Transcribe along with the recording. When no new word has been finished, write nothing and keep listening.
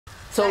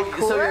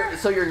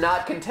So you're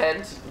not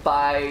content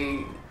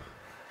by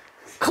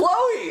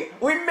Chloe?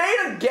 We made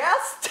a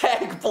gas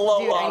tank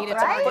blow up,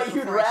 but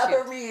you'd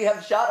rather me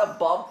have shot a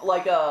bump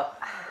like a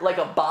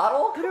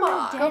bottle? Come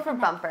on. Go for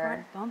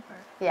bumper.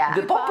 Yeah.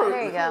 The bumper.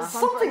 There you go.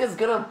 Something is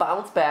gonna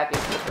bounce back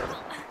and hit her.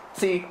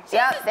 See?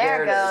 Yep.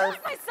 There it goes. I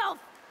shot myself.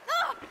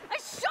 I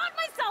shot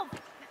myself.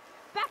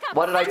 Back up.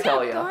 What did I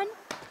tell you?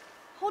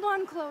 Hold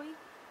on, Chloe.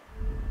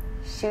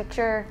 Shoot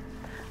your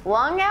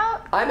lung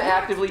out. I'm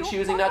actively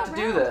choosing not to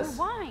do this.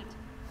 Rewind.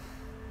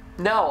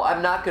 No,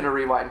 I'm not gonna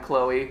rewind,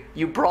 Chloe.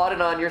 You brought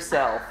it on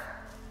yourself.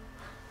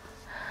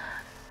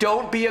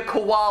 Don't be a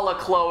koala,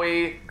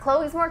 Chloe.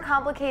 Chloe's more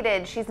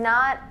complicated. She's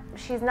not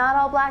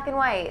all black and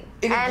white.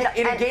 In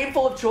a game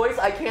full of choice,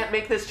 I can't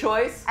make this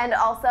choice. And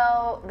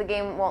also, the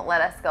game won't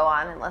let us go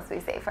on unless we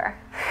save her.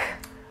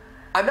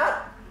 I'm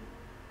not.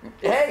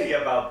 We'll Hey. see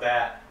about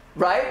that.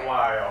 Right?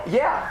 Wow.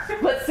 Yeah.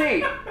 Let's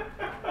see.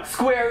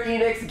 Square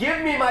Enix,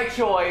 give me my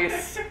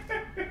choice.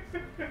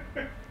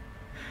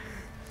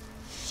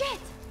 Shit.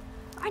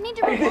 I need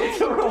to I need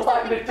to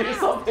rewind to do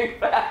something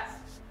fast.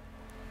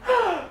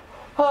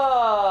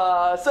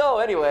 So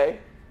anyway.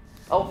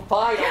 Oh,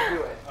 fine, I'll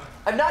do it.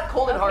 I'm not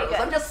cold and heartless.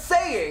 good. I'm just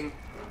saying.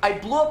 I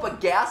blew up a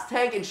gas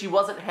tank and she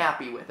wasn't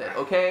happy with it,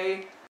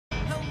 okay?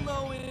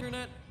 Hello,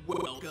 Internet.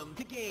 Welcome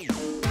to Game.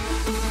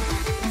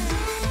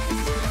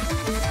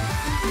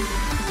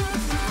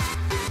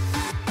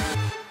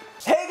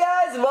 Hey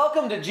guys, and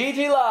welcome to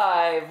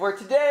GTLive, where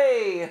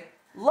today,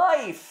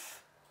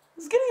 life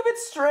is getting a bit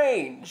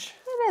strange.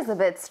 It is a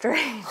bit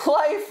strange.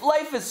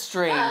 Life is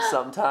strange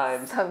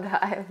sometimes.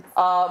 Sometimes.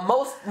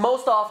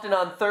 Most often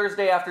on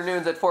Thursday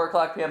afternoons at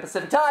 4:00 p.m.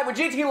 Pacific time, when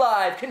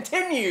GTLive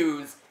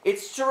continues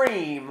its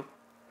stream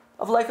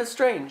of Life is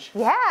Strange.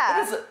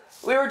 Yeah.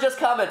 We were just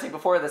commenting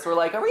before this. We're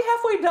like, are we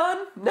halfway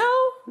done? No,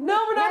 we're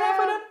not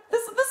halfway done.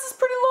 This is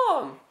pretty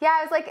long. Yeah,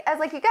 I was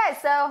like, you guys,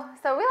 so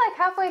are we like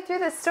halfway through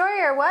this story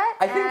or what?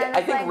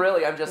 I think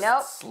really I'm just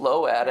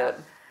slow at it.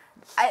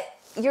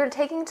 You're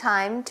taking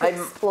time to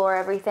explore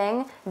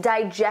everything,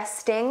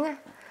 digesting,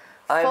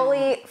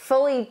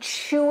 fully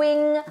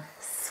chewing,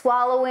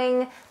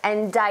 swallowing,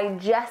 and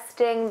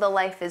digesting the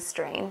Life is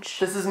Strange.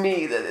 This is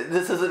me.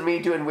 This isn't me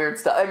doing weird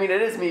stuff. I mean,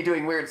 it is me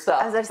doing weird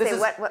stuff. I was going to say,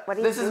 what are you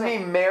doing? This is me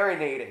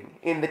marinating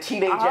in the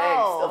teenage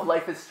angst of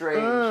Life is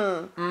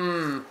Strange.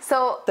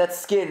 So that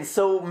skin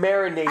so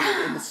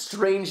marinated in the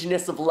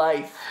strangeness of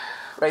life.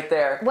 Right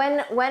there.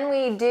 When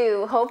we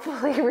do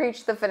hopefully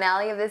reach the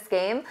finale of this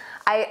game,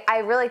 I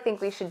really think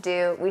we should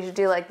do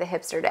like the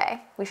hipster day.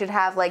 We should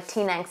have like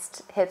teen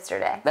angst hipster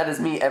day. That is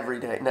me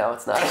every day. No,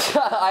 it's not.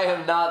 I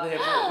am not the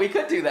hipster. We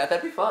could do that.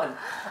 That'd be fun.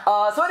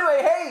 So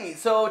anyway, hey.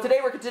 So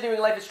today we're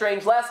continuing Life is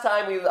Strange. Last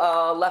time we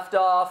left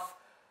off.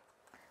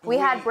 We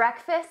had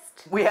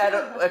breakfast. We had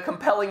a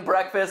compelling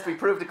breakfast. We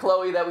proved to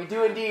Chloe that we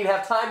do indeed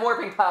have time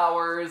warping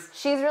powers.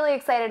 She's really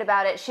excited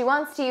about it. She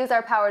wants to use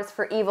our powers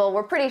for evil.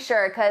 We're pretty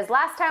sure, because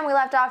last time we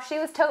left off, she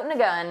was toting a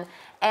gun,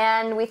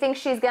 and we think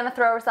she's gonna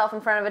throw herself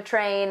in front of a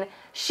train.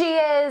 She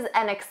is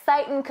an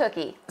exciting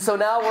cookie. So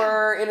now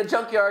we're in a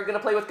junkyard gonna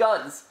play with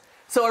guns.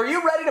 So are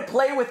you ready to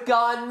play with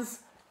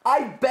guns?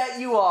 I bet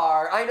you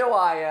are. I know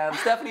I am.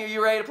 Stephanie, are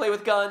you ready to play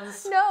with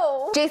guns?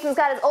 No. Jason's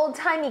got his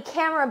old-timey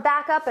camera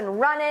back up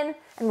and running,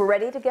 and we're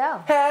ready to go.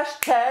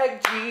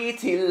 Hashtag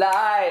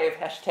GTLive.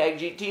 Hashtag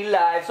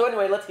GTLive. So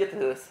anyway, let's get to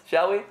this,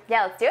 shall we?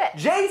 Yeah, let's do it.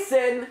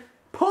 Jason,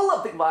 pull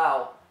up the...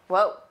 Wow.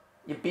 Whoa.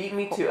 You beat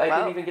me too. I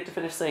didn't even get to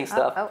finish saying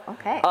stuff. Oh,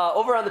 okay.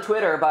 Over on the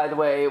Twitter, by the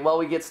way, while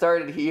we get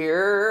started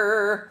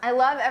here... I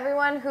love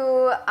everyone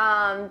who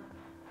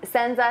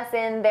sends us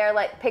in their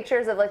like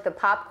pictures of like the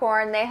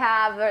popcorn they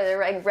have, or they're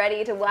like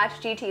ready to watch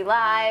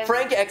GTLive.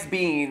 Frank X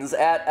Beans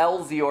at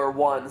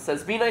Elzior1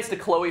 says, "Be nice to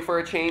Chloe for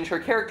a change. Her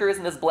character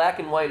isn't as black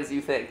and white as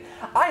you think."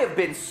 I have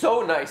been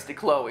so nice to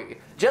Chloe.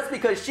 Just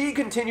because she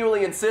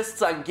continually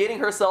insists on getting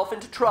herself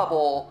into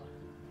trouble.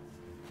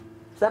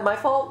 Is that my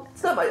fault?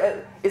 It's not my.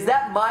 Is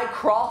that my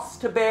cross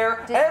to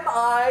bear? Am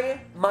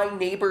I my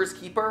neighbor's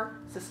keeper?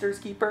 Sister's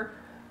keeper?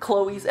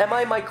 Chloe's? Am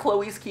I my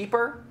Chloe's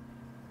keeper?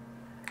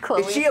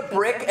 Chloe's Is she a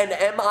brick and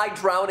am I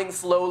drowning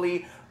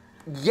slowly?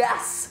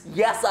 Yes.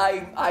 Yes,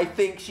 I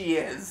think she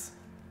is.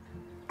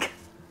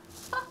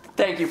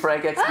 Thank you,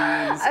 Frank X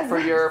Beans, for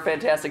your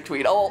fantastic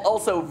tweet.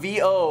 Also,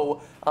 VO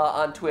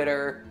on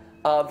Twitter.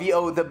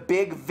 VO, the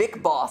big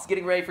Vic boss,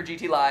 getting ready for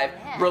GTLive.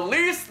 Yeah.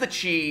 Release the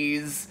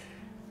cheese.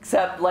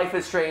 Except Life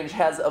is Strange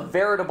has a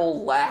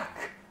veritable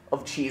lack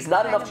of cheese.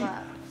 Not enough cheese.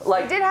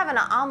 Like, we did have an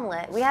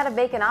omelet. We had a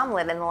bacon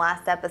omelet in the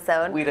last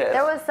episode. We did.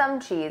 There was some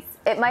cheese.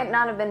 It might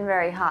not have been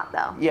very hot,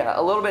 though. Yeah,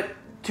 a little bit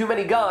too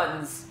many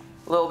guns,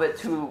 a little bit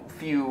too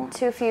few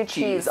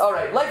cheese. All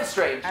right, Life is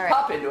Strange. All right.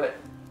 Pop into it.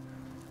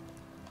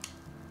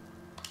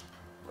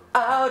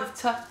 We're out of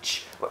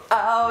touch. We're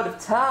out of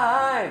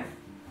time.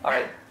 All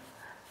right.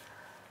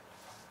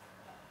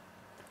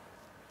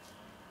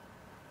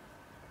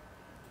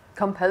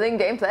 Compelling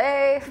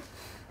gameplay.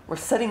 We're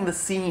setting the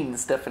scene,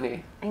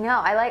 Stephanie. I know.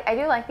 I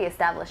do like the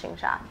establishing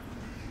shot.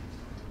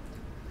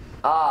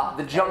 Ah,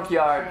 the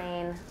junkyard.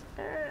 Is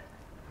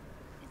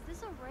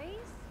this a race?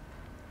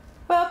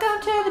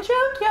 Welcome to the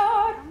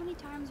junkyard. How many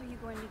times are you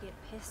going to get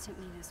pissed at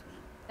me this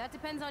week? That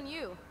depends on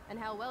you and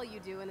how well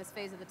you do in this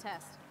phase of the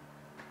test.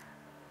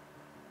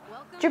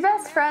 Welcome Did your to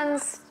best America's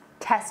friends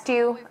test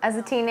you as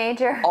a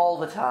teenager? All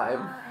the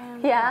time.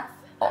 Yeah.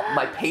 Oh,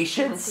 my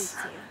patience.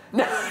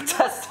 No,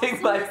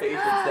 testing my patience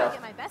I now.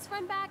 get my best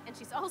friend back, and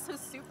she's also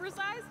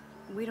supersized.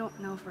 We don't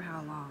know for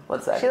how long.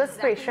 One second. She looks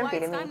pretty Exactly why shrimpy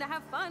to it's time me. to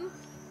have fun.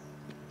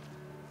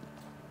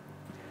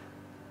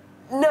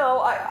 No,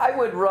 I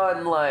would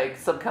run like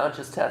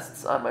subconscious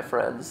tests on my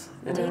friends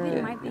in,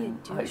 Davey might be a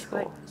high douche,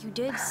 but school. you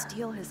did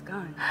steal his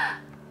gun.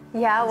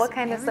 Yeah, Is what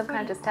kind of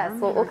everybody subconscious tests?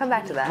 armed We'll or come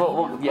back to that.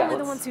 Well, yeah, Only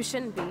the let's- ones who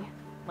shouldn't be,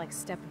 like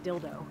step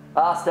dildo.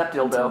 Step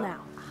Until dildo.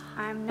 now.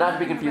 I'm Not not to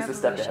be in a confused with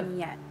stepdad. revolution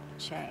yet,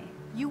 Che.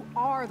 You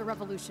are the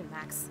revolution,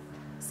 Max.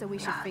 So we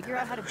should figure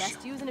out how to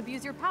best use and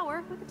abuse your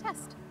power with the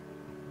test.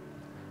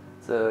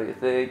 So you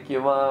think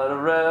you want a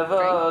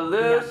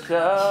revolution?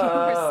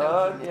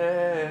 so cute.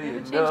 Yeah, Haven't you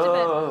changed a bit.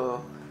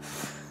 know.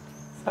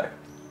 Sorry,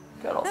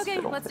 got all Okay,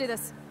 spittle. let's do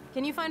this.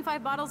 Can you find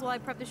 5 bottles while I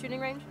prep the shooting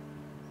range?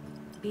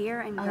 Beer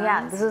and Oh guns.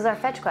 yeah, this was our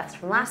fetch quest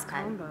from last Nice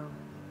time. combo.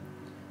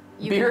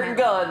 You Beer can and have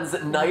it.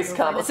 guns, nice Go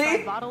combo. find us 5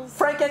 See, bottles,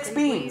 Frank X please.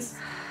 Beans.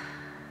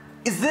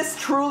 Is this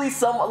truly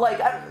some like?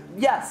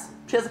 Yes,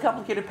 she has a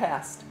complicated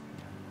past,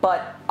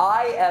 but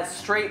I, as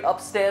straight,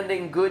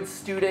 upstanding, good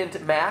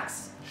student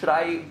Max, should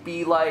I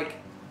be like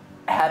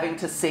having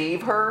to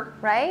save her?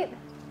 Right?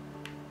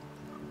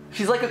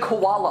 She's like a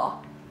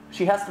koala.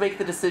 She has to make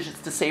the decisions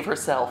to save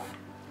herself.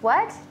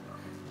 What?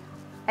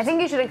 I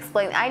think you should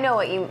explain. I know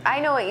what you mean,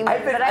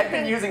 I've but I been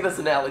think using this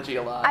analogy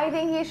a lot. I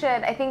think you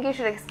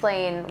should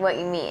explain what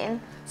you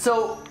mean.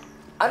 So,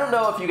 I don't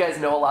know if you guys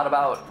know a lot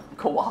about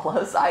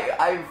koalas. What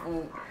are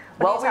you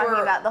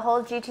talking about? The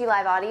whole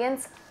GTLive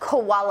audience?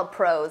 Koala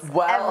pros.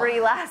 Well- Every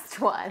last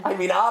one. I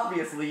mean,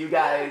 obviously, you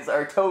guys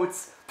are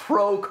totes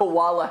pro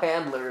koala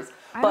handlers.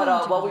 I But don't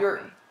want to while go we that were,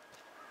 way.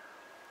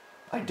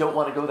 I don't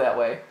want to go that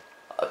way.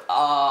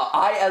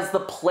 I, as the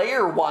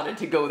player, wanted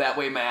to go that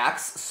way,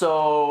 Max.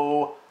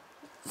 So,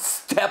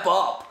 step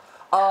up.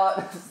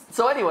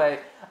 So anyway,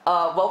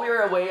 while we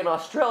were away in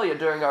Australia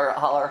during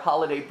our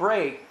holiday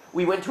break,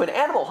 we went to an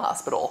animal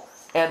hospital,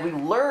 and we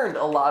learned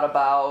a lot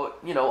about,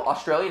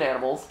 Australian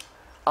animals.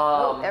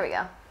 Oh, there we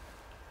go.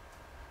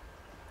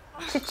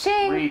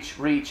 Cha-ching!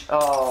 Reach.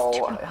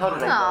 Oh, how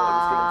did I know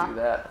I was going to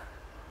do that?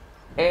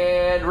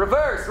 And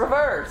reverse.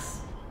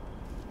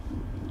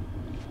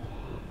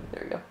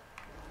 There you go.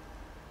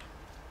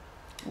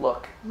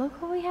 Look,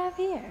 Look what we have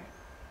here.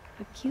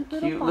 A cute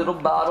little cute little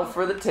bottle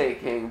for the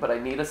taking, but I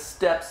need a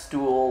step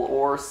stool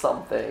or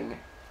something.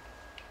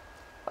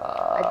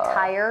 A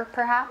tire,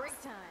 perhaps?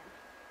 Break time.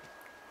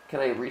 Can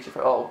I reach it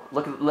for? Oh,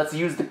 look! Let's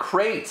use the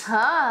crate.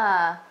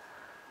 Huh.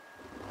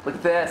 Look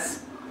at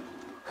this.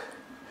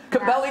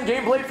 Compelling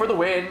gameplay for the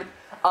win.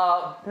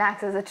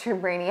 Max is a true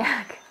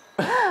brainiac.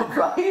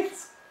 Right?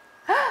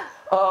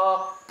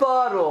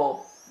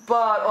 Bottle.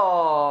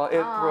 Oh,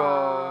 it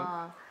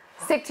broke.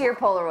 Stick to your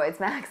Polaroids,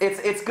 Max.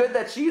 It's good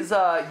that she's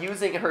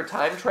using her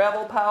time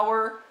travel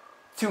power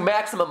to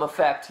maximum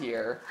effect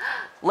here.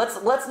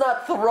 Let's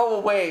not throw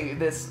away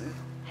this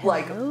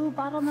like Hello,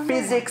 bottle number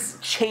physics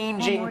One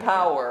changing more to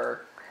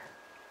power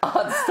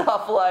on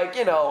stuff like,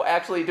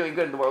 actually doing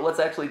good in the world. Let's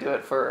actually do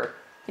it for,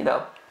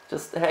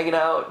 just hanging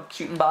out,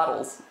 shooting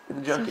bottles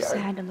in the So junkyard.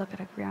 sad to look at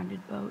a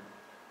grounded boat.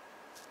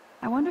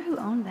 I wonder who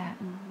owned that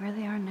and where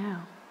they are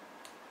now.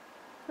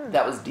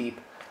 That was deep.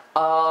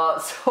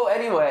 So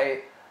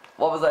anyway,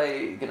 what was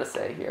I gonna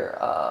say here?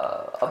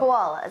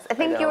 Koalas. I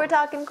think you know. were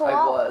talking I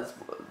koalas. was.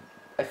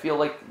 I feel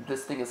like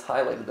this thing is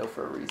highlighted though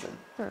for a reason.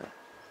 Right?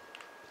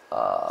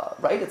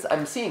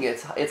 I'm seeing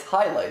it's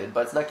highlighted,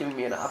 but it's not giving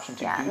me an option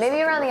to Yeah, do maybe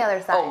something around with the it.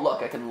 other side. Oh,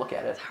 look, I can look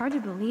at it. It's hard to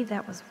believe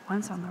that was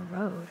once on the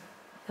road,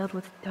 filled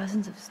with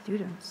dozens of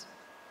students.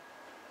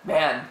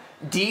 Man,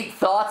 deep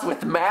thoughts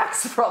with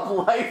Max from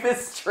Life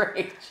is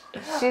Strange.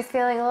 She's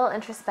feeling a little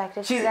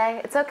introspective She's-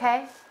 today. It's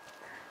okay.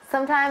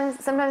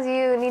 Sometimes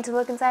you need to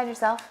look inside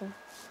yourself and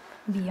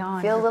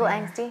Beyond feel a little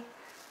repair. angsty.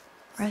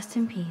 Rest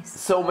in peace.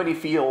 So many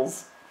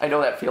feels. I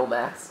know that feel,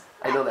 Max.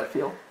 I know that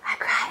feel. I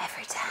cry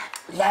every time.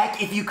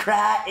 Like if you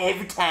cry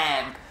every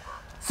time.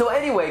 So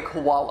anyway,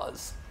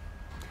 koalas.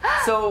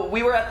 So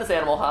we were at this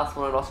animal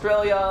hospital in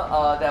Australia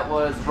that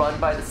was run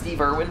by the Steve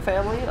Irwin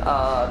family,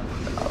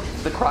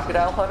 the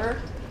crocodile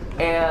hunter,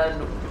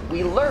 and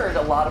we learned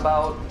a lot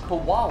about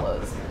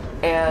koalas,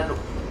 and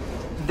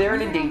they're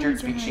an endangered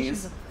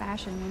species. Of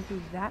fashion went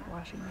through that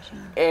washing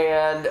machine.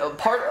 And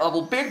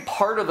a big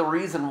part of the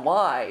reason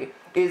why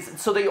is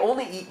so they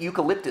only eat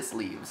eucalyptus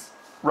leaves,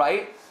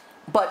 right?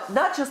 But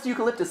not just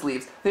eucalyptus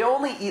leaves. They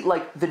only eat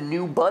like the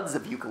new buds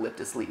of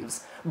eucalyptus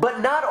leaves. But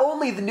not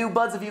only the new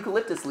buds of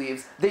eucalyptus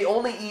leaves, they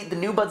only eat the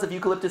new buds of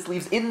eucalyptus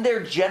leaves in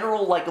their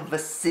general like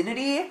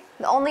vicinity.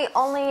 Only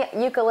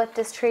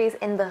eucalyptus trees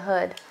in the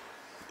hood.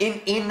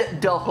 In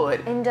the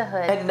hood. In the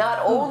hood. And not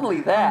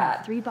only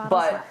that, 3 bottles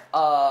but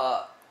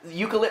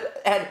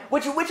and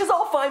which is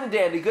all fine and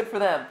dandy, good for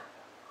them.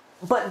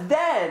 But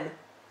then,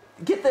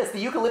 get this, the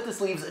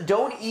eucalyptus leaves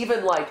don't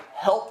even like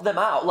help them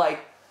out.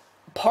 Like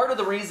part of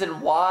the reason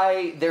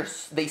why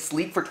they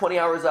sleep for 20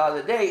 hours out of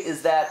the day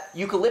is that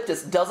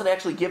eucalyptus doesn't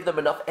actually give them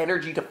enough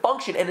energy to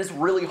function and is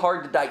really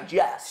hard to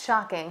digest.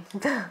 Shocking.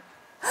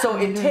 So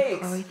it takes...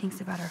 Chloe thinks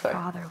about her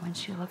father when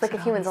she looks like at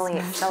if humans all these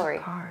only ate smashed celery.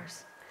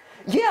 cars.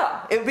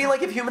 Yeah, it would be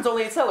like if humans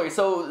only ate celery.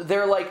 So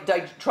they're like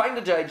trying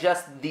to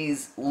digest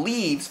these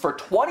leaves for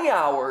 20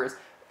 hours,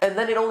 and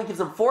then it only gives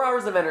them 4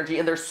 hours of energy,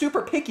 and they're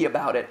super picky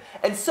about it.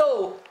 And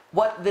so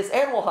what this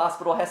animal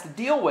hospital has to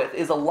deal with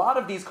is a lot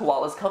of these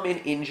koalas come in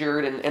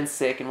injured and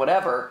sick and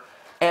whatever,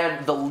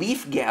 and the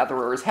leaf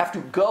gatherers have to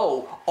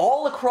go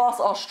all across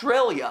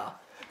Australia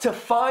to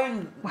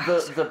find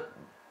the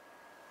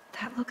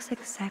That looks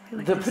exactly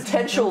like the the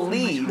potential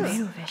leaves,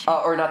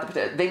 or not the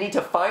potential. They need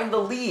to find the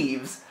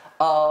leaves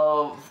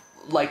of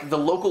like the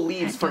local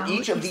leaves for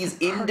each of these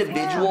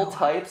individual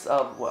types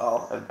of.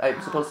 Well,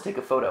 I'm supposed to take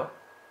a photo.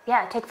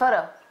 Yeah, take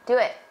photo. Do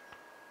it.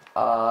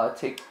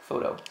 Take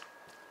photo.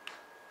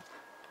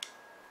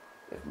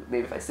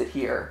 Maybe if I sit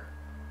here.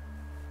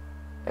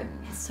 And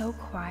It's so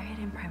quiet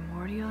and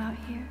primordial out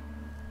here.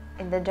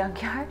 In the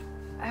junkyard?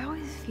 I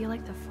always feel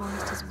like the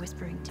forest is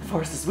whispering to the me.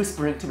 forest is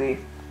whispering to me.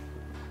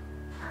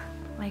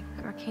 Like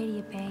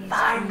Arcadia Bay is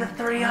Find the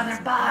full of 3 other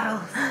tales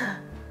bottles.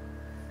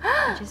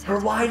 You just have to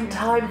Rewind figure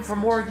time out for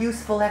more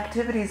useful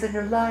activities in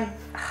your life.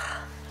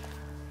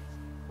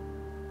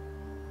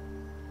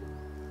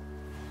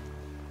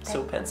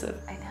 So pensive.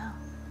 I know.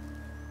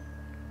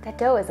 That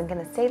dough isn't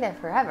gonna stay there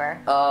forever.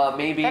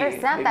 Maybe. Better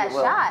snap maybe that it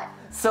will. shot.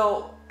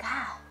 So.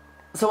 God.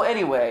 So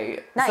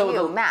anyway. Not so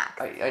you,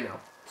 Max. I know.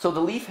 So the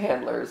leaf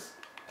handlers.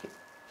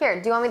 Here,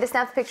 do you want me to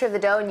snap the picture of the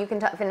dough and you can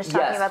finish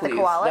talking Yes, about please. the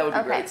koala? That would be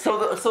okay. great. So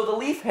the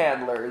leaf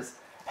handlers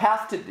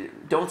have to do.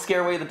 Don't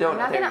scare away the donut.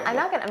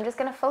 I'm just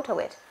gonna photo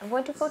it. I'm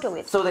going to photo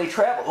it. So they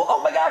travel.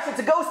 Oh my gosh! It's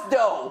a ghost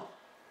dough.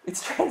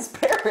 It's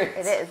transparent.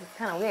 It is. It's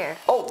kind of weird.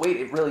 Oh wait!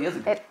 It really is a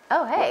ghost.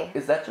 Oh hey.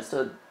 Is that just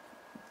a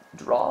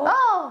draw?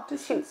 Oh,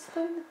 distance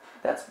thing?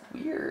 That's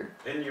weird.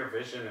 In your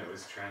vision, it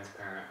was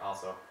transparent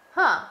also.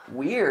 Huh.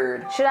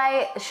 Weird. Should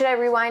I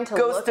rewind to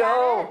Ghost look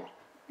dough. at it?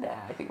 Nah,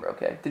 I think we're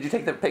okay. Did you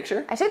take the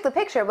picture? I took the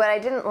picture, but I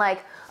didn't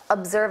like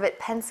observe it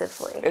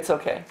pensively. It's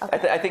okay.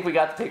 I think we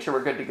got the picture.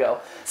 We're good to go.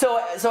 So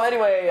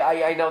anyway,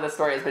 I know this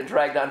story has been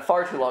dragged on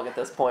far too long at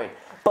this point.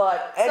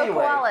 But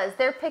anyway. So koalas,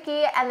 they're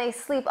picky and they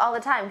sleep all the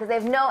time because they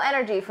have no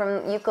energy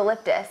from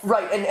eucalyptus.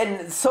 Right,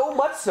 and so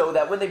much so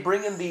that when they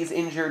bring in these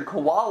injured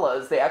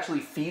koalas, they actually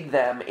feed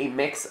them a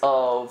mix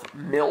of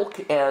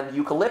milk and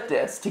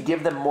eucalyptus to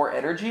give them more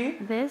energy.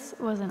 This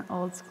was an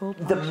old school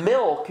The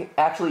milk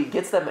actually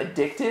gets them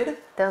addicted.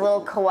 They're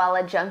little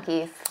koala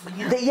junkies.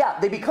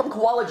 They become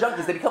koala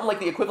junkies. They become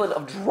like the equivalent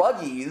of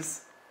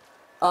druggies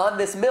on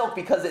this milk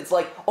because it's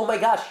like, oh my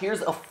gosh,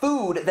 here's a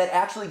food that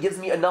actually gives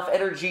me enough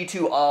energy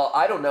to,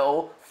 I don't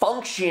know,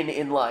 function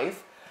in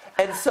life.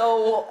 And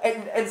so,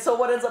 and so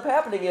what ends up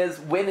happening is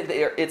when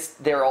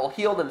they're all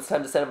healed and it's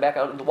time to send them back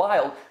out in the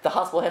wild, the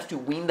hospital has to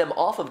wean them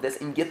off of this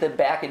and get them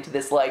back into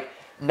this like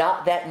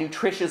not that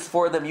nutritious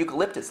for them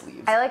eucalyptus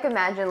leaves. I like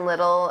imagine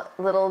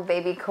little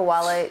baby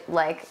koala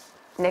like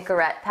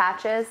Nicorette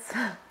patches.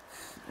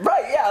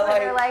 Right, yeah,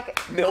 They're like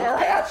milk they're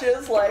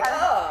patches, like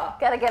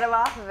gotta get them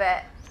off of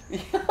it.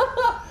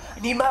 I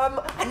need my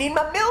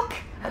milk.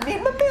 I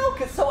need my milk.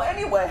 So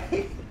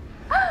anyway,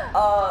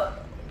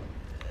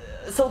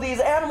 so these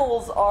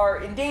animals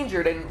are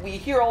endangered, and we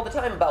hear all the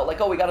time about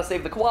like, oh, we got to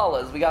save the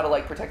koalas. We got to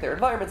like protect their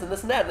environments and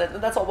this and that.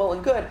 And that's all well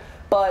and good.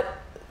 But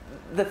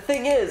the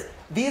thing is,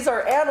 these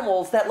are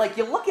animals that like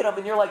you look at them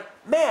and you're like,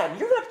 man,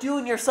 you're not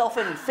doing yourself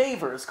any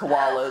favors,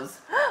 koalas.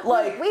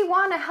 Like we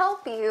want to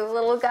help you,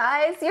 little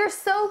guys. You're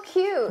so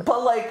cute.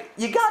 But like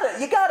you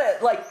gotta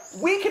like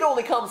we can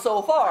only come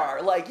so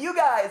far. Like you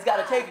guys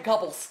gotta take a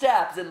couple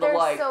steps in the They're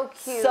like so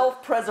cute.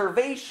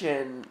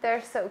 self-preservation.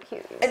 They're so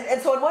cute.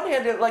 And so on one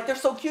hand, like they're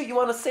so cute, you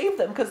want to save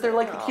them because they're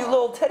like the cute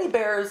little teddy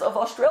bears of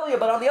Australia.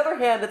 But on the other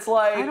hand, it's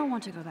like I don't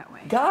want to go that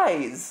way.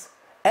 guys.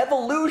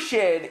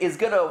 Evolution is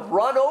gonna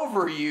run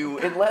over you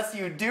unless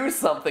you do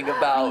something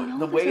about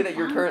the way that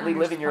you're currently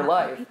living your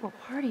life. People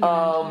party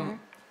around here.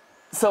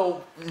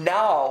 So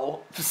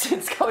now,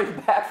 since coming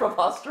back from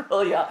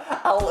Australia,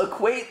 I'll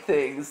equate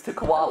things to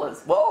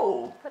koalas.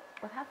 Whoa!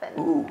 What happened?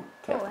 Ooh,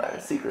 campfire, away.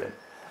 secret.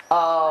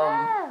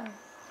 Ah.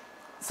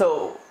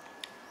 So,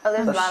 Oh,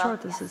 there's a I'm bottle. sure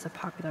this is a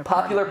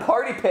popular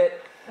party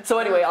pit. So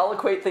anyway, I'll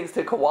equate things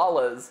to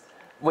koalas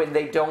when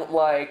they don't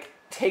like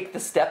take the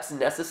steps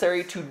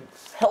necessary to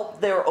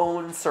help their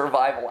own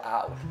survival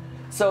out.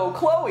 So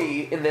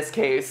Chloe, in this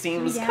case,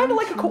 seems kind of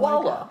like a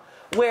koala.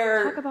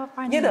 Where, Talk about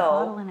finding a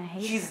bottle in a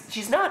haystack.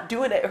 she's not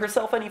doing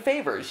herself any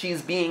favors.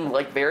 She's being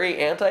like very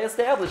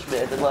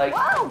anti-establishment and like,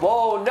 Whoa!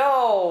 whoa,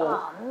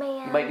 no! Oh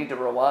man. You might need to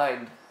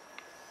rewind.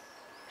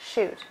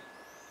 Shoot.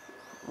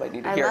 You might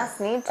need to I hear. must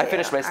need to. I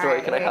finished my All story.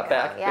 right, Can I here you hop go.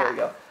 back? Yeah. There we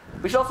go.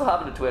 We should also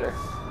hop into Twitter.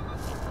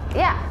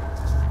 Yeah.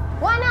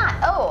 Why not?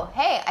 Oh,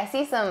 hey, I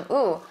see some.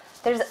 Ooh,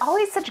 there's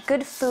always such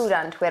good food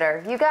on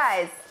Twitter. You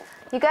guys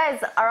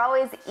are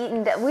always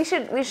eating. We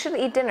should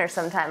eat dinner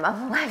sometime on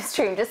the live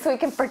stream just so we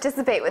can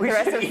participate with the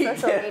rest of should eat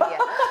social dinner. media.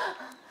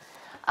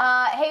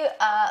 Hey,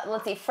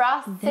 let's see,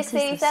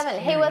 Frost687.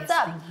 Hey, what's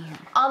up? scariest thing here.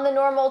 On the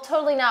normal,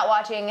 totally not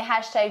watching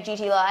hashtag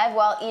GTLive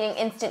while eating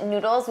instant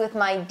noodles with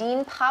my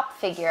Dean Pop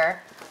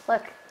figure.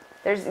 Look,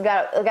 there's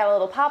got a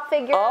little pop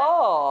figure.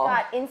 Oh.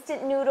 Got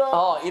instant noodles.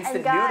 Oh, instant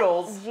and got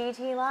noodles.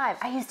 GTLive.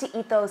 I used to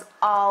eat those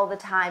all the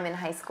time in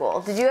high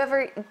school. Did you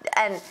ever?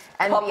 And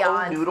Cup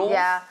beyond. of noodles?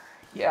 Yeah.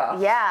 Yeah.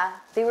 Yeah,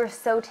 they were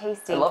so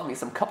tasty. I love me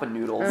some cup of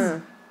noodles. I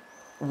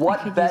What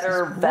could use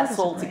better this wood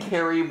vessel as a to bridge.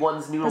 carry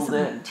one's noodles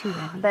Doesn't in look too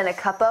heavy. Then a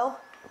cuppo.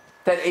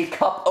 than a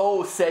cup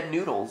o said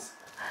noodles?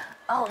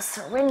 Oh,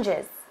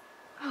 syringes.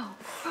 Oh,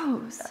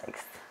 gross.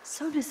 Yikes.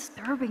 So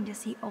disturbing to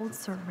see old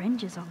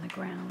syringes on the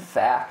ground.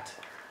 Fact.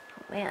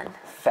 Man.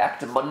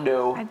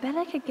 Factamundo. I bet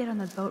I could get on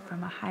the boat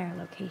from a higher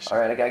location. All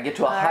right, I gotta get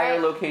to a All higher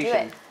right, location.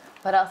 Do it.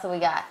 What else have we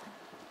got?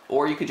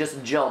 Or you could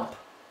just jump.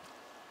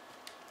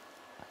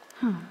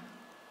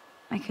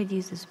 I could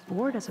use this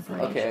board as a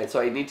bridge. Okay, so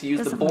I need to use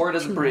the Doesn't board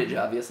look as a too bridge, heavy.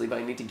 obviously, but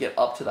I need to get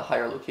up to the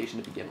higher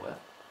location to begin with.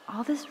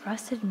 All this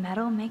rusted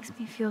metal makes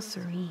me feel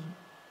serene.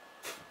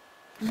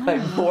 Am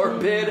I'm in love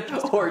morbid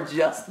with- or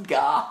just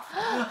goth?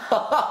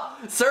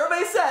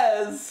 Survey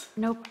says.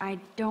 Nope, I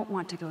don't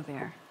want to go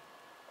there.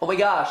 Oh my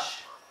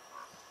gosh.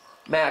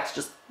 Max,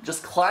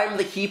 just climb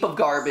the heap of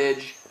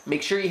garbage.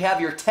 Make sure you have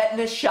your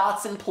tetanus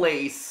shots in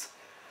place.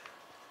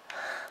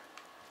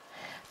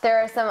 There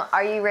are some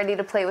 "Are you ready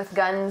to play with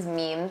guns"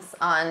 memes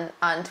on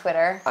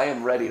Twitter. I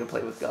am ready to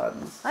play with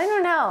guns. I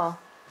don't know.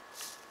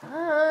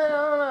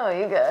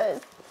 You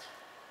guys.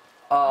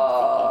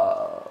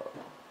 Oh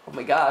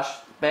my gosh,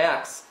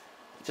 Max.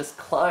 Just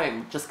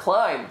climb.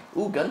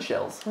 Ooh, gun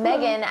shells.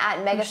 Megan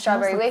at Mega Your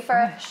Strawberry shells look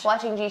Wafer, fresh.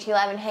 watching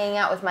GTLive and hanging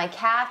out with my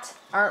cat.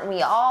 Aren't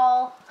we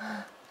all?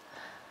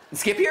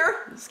 Skip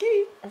here?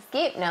 Skip.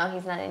 Escape? No,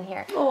 he's not in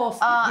here. Oh,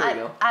 Skip. There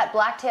you go. At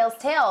Blacktail's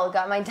Tail,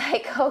 got my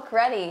Diet Coke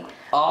ready.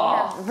 Oh. We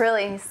have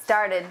really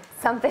started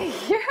something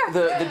here.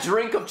 The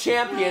drink of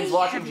champions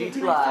watching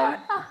GT Live.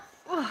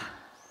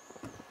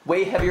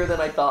 Way heavier than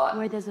I thought.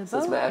 Where there's a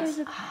says boat, Max. there's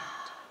a pact.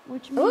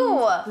 Which means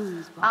Ooh,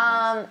 booze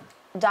bottles.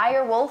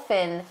 Dire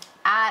Wolfin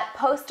at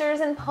Posters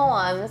and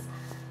Poems.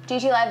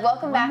 GTLive,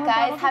 welcome back, more guys.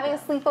 bottle to Having a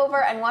go.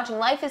 sleepover and watching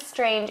Life is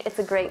Strange. It's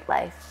a great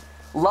life.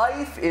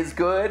 Life is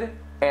good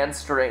and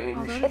strange.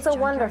 Although It's this a junkyard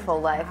wonderful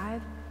is life.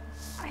 alive,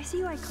 I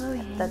see why Chloe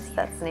hangs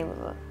That's the name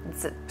of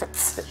it.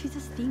 She's a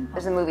steampunk.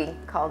 There's a movie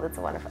called It's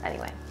a Wonderful.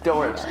 Anyway. Don't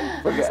worry about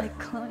it. We're It's good. like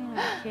Chloe and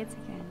I are kids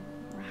again.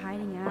 We're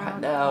hiding out,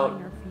 hiding out.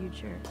 plotting our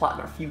future.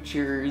 Plotting our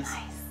futures.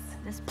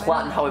 Despite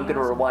Plotting how I'm everything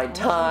gonna else rewind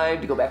unfolding,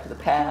 time to go back to the I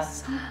feel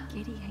past. so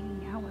giddy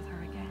hanging out with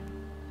her again.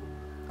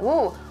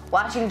 Ooh,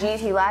 watching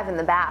GT Live in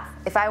the bath.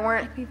 If I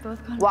weren't Like we've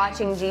both gone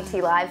watching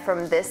GT Live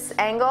from this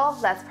angle,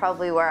 that's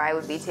probably where I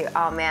would be too.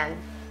 Oh man,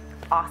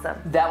 awesome.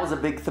 That was a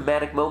big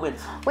thematic moment.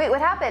 Wait, what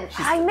happened?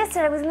 I missed it.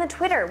 I was in the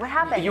Twitter. What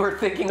happened? You were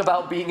thinking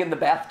about being in the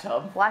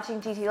bathtub. Watching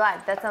GT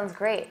Live. That sounds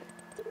great.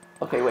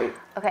 Okay, wait.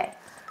 Okay.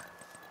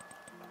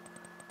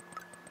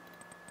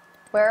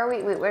 Where are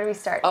we? Wait, where do we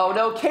start? Oh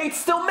no, Kate's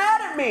still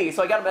mad at me!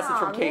 So I got a message Aw,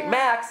 from Kate. man.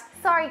 Max,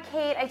 Sorry,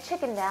 Kate. I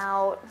chickened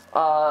out.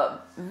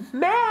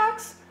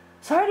 Max,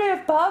 sorry to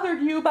have bothered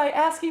you by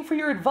asking for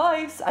your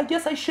advice. I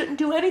guess I shouldn't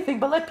do anything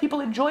but let people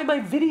enjoy my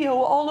video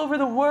all over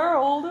the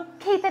world.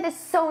 Kate, that is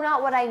so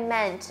not what I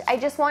meant. I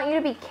just want you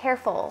to be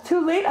careful.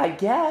 Too late, I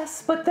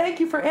guess, but thank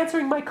you for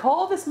answering my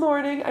call this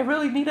morning. I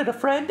really needed a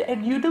friend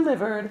and you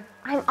delivered.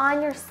 I'm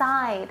on your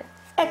side.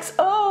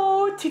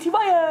 XO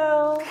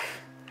TTYL.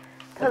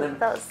 And then-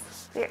 That was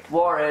weird.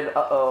 Warren,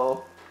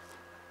 uh-oh.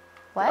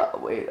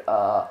 What? Wait.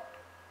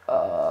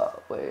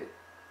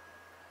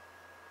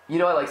 You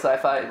know I like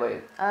sci-fi.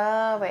 Wait.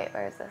 Wait,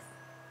 where is this?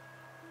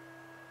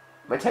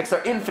 My texts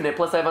are infinite,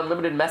 plus I have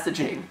unlimited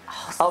messaging.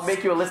 I'll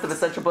make you a list of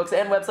essential books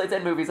and websites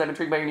and movies. I'm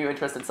intrigued by your new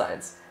interest in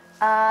science.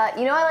 You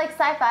know I like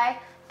sci-fi.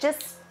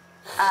 Just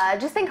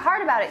think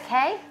hard about it,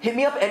 Kay? Hit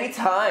me up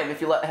anytime if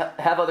you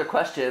have other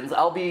questions.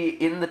 I'll be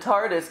in the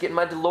TARDIS getting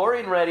my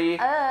DeLorean ready.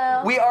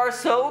 Oh. We are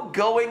so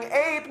going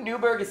ape.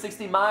 Newburgh is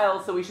 60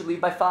 miles, so we should leave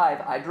by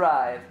 5. I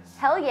drive.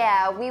 Hell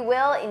yeah, we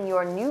will in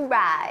your new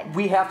ride.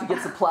 We have to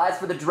get supplies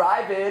for the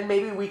drive-in.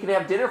 Maybe we can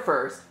have dinner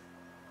first.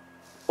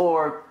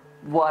 Or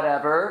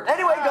whatever.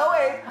 Anyway, go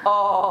ape.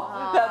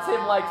 Oh, that's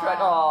him like trying.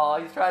 Oh,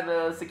 he's trying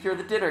to secure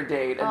the dinner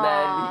date, and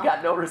then he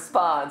got no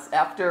response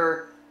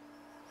after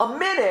a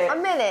minute. A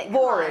minute, come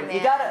Warren, on, you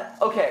man. gotta.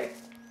 Okay,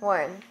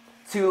 Warren,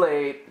 too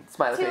late.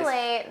 Smiley too face.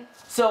 late.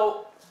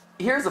 So.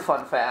 Here's a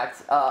fun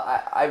fact.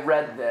 I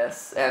read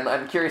this, and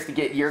I'm curious to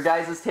get your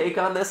guys' take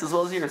on this as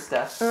well as yours,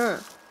 Steph.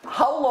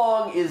 How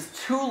long is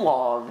too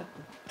long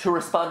to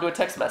respond to a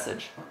text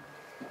message?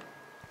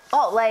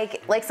 Oh,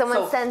 like someone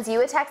So- sends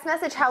you a text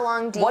message? How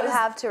long do What you is-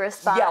 have to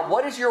respond? Yeah,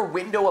 what is your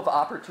window of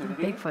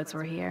opportunity Bigfoots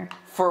were here.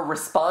 for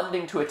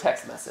responding to a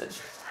text message?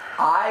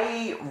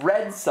 I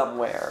read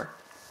somewhere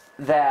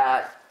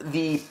that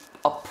the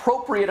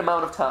appropriate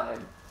amount of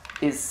time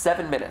is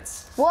 7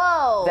 minutes.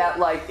 Whoa. That,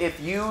 like, if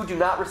you do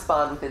not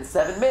respond within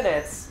 7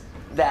 minutes,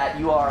 that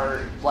you are,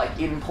 like,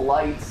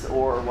 impolite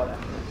or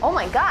whatever. Oh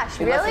my gosh,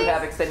 Unless really? you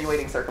have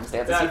extenuating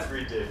circumstances. That's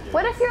ridiculous.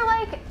 What if you're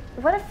like,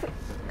 what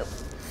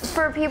if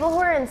For people who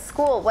are in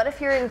school, what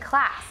if you're in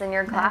class and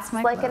your class is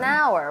my like an Chloe.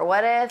 hour?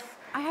 What if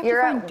I have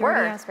you're to find at work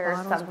dirty-ass or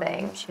bottles while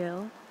something? you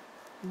chill.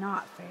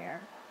 Not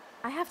fair.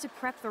 I have to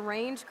prep the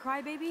range,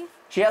 crybaby.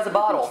 She has a I've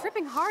bottle. been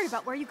tripping hard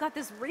about where you got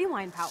this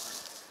rewind power.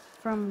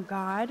 From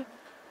God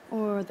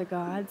or the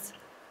gods.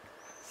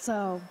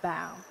 So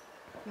bow.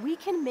 We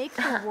can make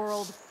the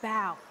world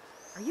bow.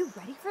 Are you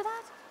ready for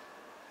that?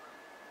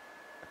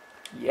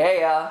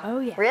 Yeah. Oh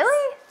yeah.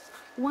 Really?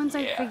 Once I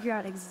Yeah. figure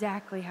out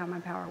exactly how my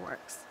power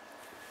works.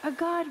 A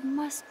god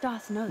must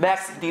doth know this.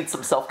 Max needs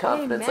some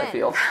self-confidence, I Amen.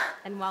 feel.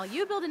 And while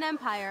you build an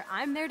empire,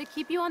 I'm there to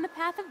keep you on the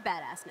path of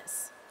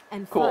badassness.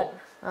 And Cool.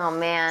 fun. Oh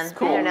man,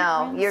 Cool. I don't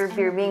know. Prince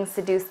You're and being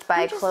seduced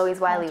by We just Chloe's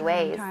wily alter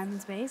ways. Time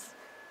and space.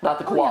 Not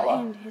the Oh yeah, koala.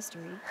 and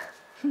history.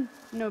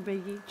 No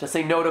biggie. Just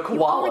say no to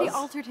You already koalas.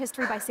 altered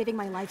history by saving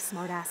my life,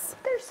 smartass.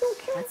 They're so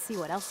cute. Let's see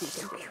what else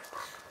you can do.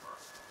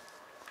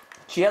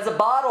 She has a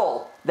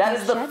bottle. That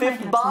is the Shed might fifth have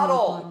some more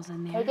bottle. bottles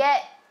in there. Take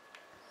it,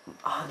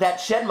 Ah, that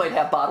shed might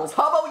have bottles.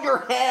 How about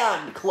your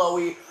hand,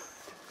 Chloe?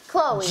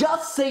 Chloe.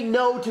 Just say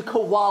no to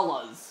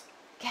koalas.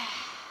 All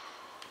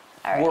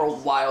right.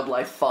 World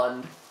Wildlife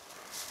Fund.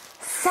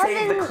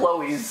 Save the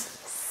Chloes.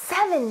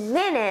 7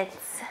 minutes.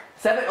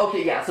 7,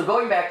 okay, yeah, so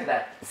going back to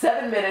that.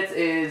 7 minutes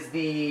is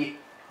the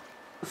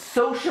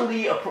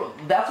socially,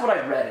 that's what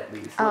I read at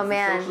least. Oh, was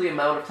man.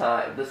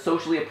 The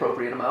socially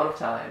appropriate amount of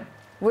time.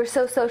 We're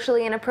so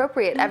socially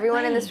inappropriate.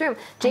 Everyone in this room.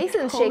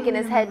 Jason's shaking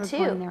his head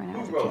too.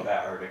 Who wrote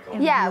that article?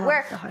 Yeah, Love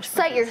where the Hush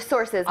cite your Puppies.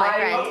 sources, my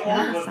friend.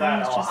 How old was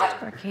that Science just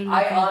author? for Katie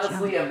I and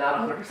honestly Jump. am not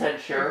 100%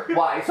 sure.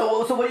 Why?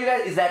 So what do you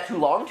guys, is that too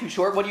long, too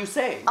short? What are you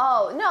saying?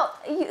 Oh no,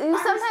 you I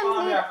respond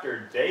sometimes need. after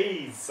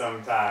days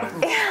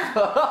sometimes.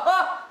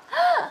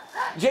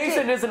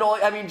 Jason is an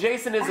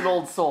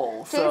old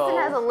soul. Jason So.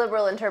 has a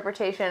liberal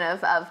interpretation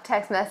of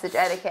text message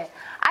etiquette.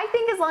 I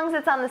think as long as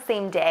it's on the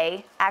same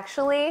day,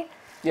 actually,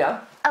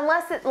 Yeah?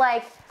 unless it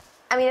like,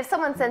 I mean, if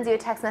someone sends you a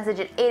text message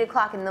at 8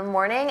 o'clock in the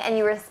morning and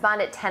you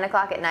respond at 10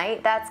 o'clock at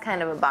night, that's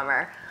kind of a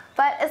bummer.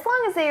 But as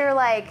long as you're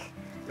like,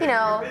 you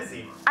know, You're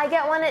busy. I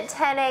get one at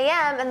 10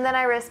 a.m. and then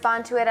I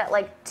respond to it at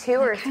like 2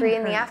 or 3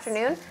 in the hurts.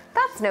 afternoon,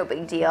 that's no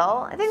big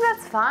deal. I think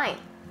that's fine.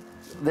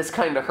 This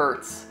kind of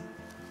hurts.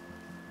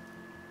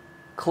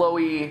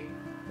 Chloe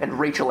and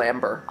Rachel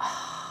Amber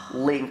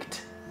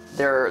linked.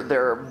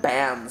 Their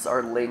bands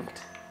are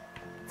linked.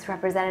 It's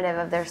representative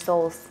of their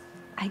souls.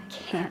 I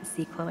can't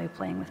see Chloe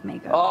playing with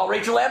makeup. Oh,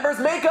 Rachel Amber's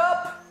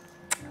makeup!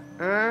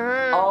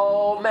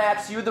 Oh,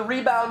 Max, you the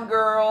rebound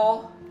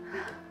girl.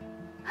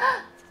 You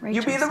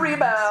Rachel be the songs.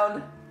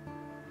 rebound.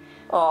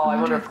 Oh, I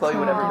wonder if Chloe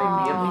would ever make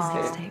the Chloe MP's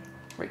mixtape. tape.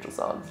 Rachel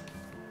songs.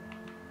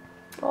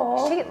 She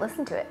Oh, can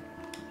listen to it.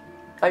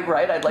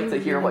 right. I'd like We to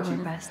hear really what were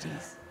you.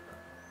 besties.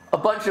 A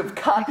bunch of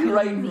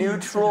copyright me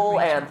neutral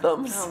instead of Rachel.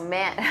 anthems. Oh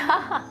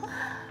man.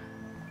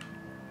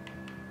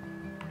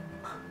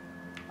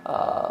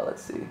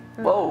 Let's see.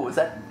 Whoa, is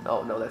that?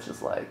 Oh no, that's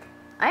just like.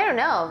 I don't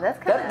know.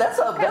 That's kind of That's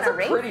a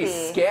pretty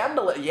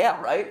scandalous. Yeah,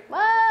 right.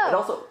 Whoa. And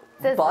also,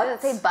 Does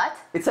butts. it say butt?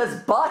 It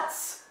says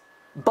butts.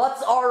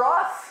 Butts Are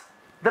Us,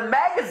 the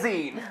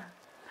magazine.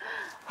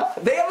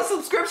 They have a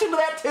subscription to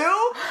that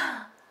too?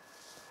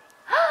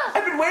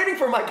 I've been waiting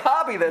for my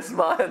copy this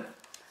month.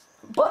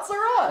 Butts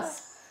Are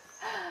Us.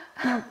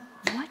 Now,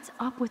 what's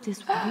up with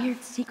this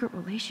weird secret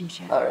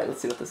relationship? All right,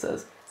 let's see what this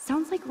says.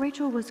 Sounds like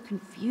Rachel was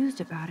confused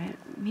about it,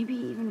 maybe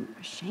even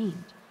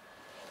ashamed.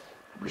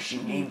 I wish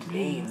She named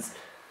names.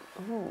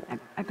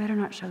 I better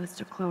not show this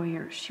to Chloe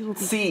or she will be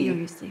See.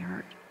 seriously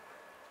hurt.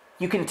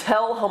 You can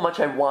tell how much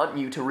I want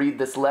you to read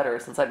this letter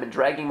since I've been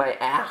dragging my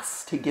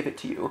ass to give it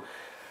to you.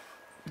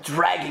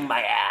 Dragging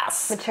my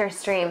ass. Mature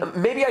stream.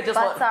 Maybe I just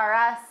Butts want. are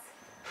us.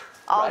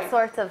 All Right.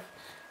 sorts of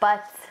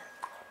butts.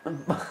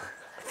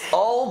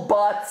 All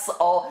butts,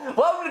 all.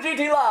 Welcome to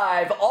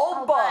GTLive.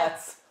 All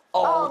butts,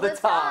 all the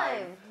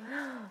time.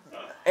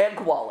 And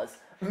koalas.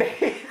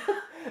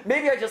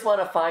 Maybe I just want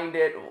to find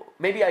it.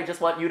 Maybe I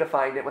just want you to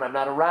find it when I'm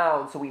not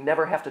around so we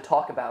never have to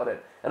talk about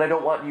it. And I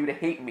don't want you to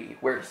hate me.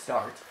 Where to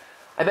start?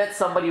 I met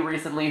somebody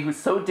recently who's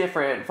so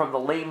different from the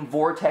lame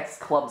Vortex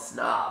Club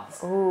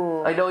snobs.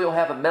 Ooh. I know you'll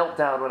have a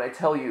meltdown when I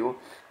tell you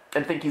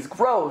and think he's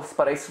gross,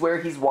 but I swear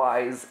he's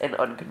wise and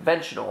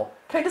unconventional.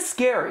 Kind of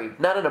scary,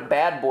 not in a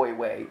bad boy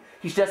way.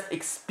 He's just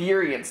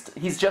experienced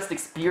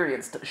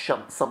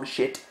some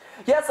shit.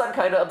 Yes, I'm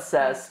kind of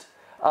obsessed.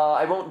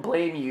 I won't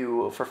blame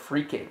you for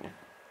freaking.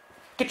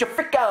 Get your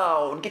freak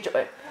on!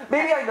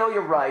 Maybe I know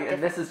you're right,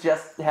 and this is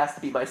just has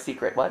to be my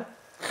secret. What?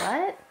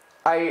 What?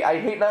 I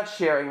hate not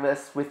sharing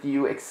this with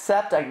you,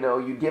 except I know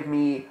you give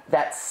me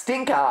that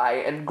stink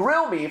eye and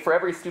grill me for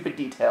every stupid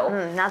detail.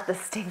 Not the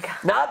stink eye.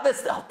 Not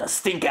this. Oh, the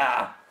stink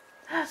eye.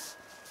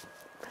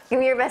 Give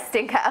me your best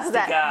stink eye. How's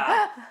Stink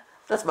that? eye.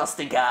 That's my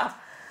stink eye.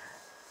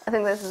 I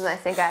think this is my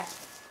stink eye.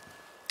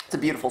 It's a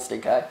beautiful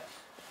stink eye.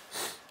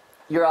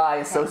 Your eye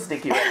is so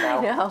stinky right now.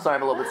 I know. Sorry,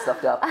 I'm a little bit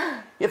stuffed up.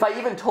 If I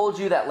even told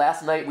you that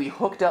last night we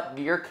hooked up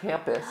near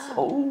campus.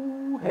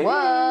 Oh, hey.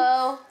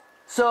 Whoa.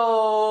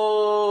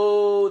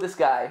 So, this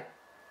guy.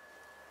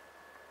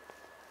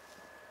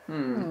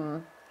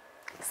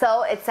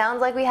 So it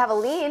sounds like we have a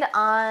lead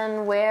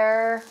on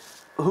where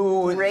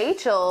Who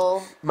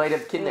Rachel might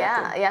have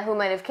kidnapped her. Yeah, who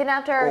might have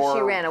kidnapped her, or she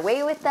Or ran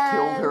away with them.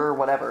 Killed her,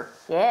 whatever.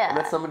 Yeah. And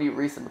that's somebody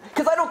recent.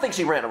 Because I don't think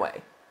she ran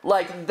away.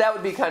 Like, that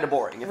would be kind of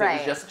boring if it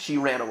was just she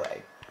ran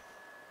away.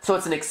 So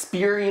it's an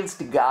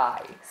experienced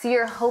guy. So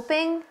you're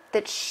hoping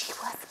that she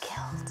was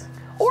killed.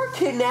 Or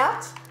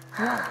kidnapped.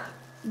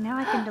 Now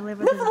I can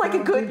deliver Nothing this like a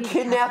girl good booty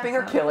kidnapping or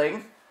episode.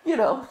 killing, you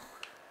know.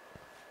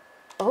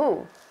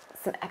 Oh,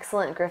 some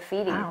excellent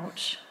graffiti.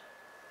 Ouch.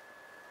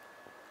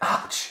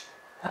 Ouch.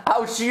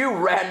 Ouch, you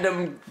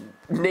random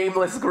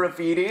nameless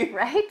graffiti.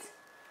 Right?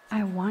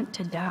 I want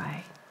to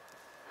die.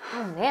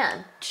 Oh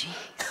man. Jeez.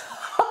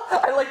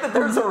 I like that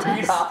there's a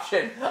read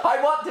option.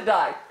 I want to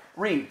die.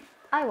 Read.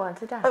 I want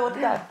to die. I want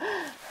to die.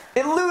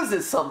 It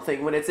loses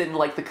something when it's in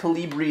like the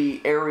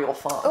Calibri Arial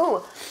font.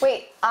 Ooh,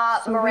 wait.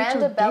 So Miranda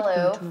Rachel did Bellew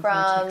go to a from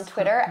vortex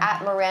Twitter club.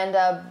 at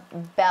Miranda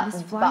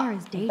This flyer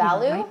is dated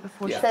Bellew right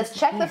before she says,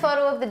 check the disappeared.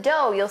 photo of the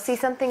dough. You'll see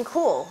something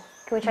cool.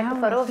 Can we check Now the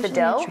we're photo of the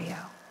officially a dough? trio.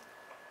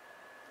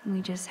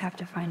 We just have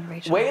to find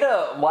Rachel. Way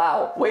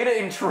to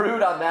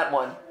intrude on that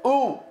one.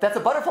 Ooh, that's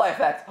a butterfly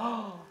effect.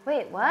 Oh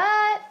Wait,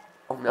 what?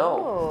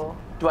 no.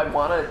 Ooh. Do I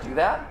want to do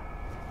that?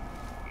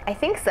 I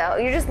think so.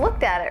 You just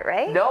looked at it,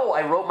 right? No,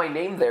 I wrote my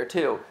name there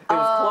too. It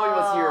was Chloe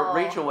was here,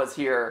 Rachel was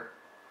here,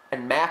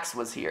 and Max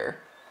was here.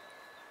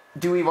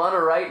 Do we want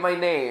to write my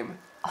name?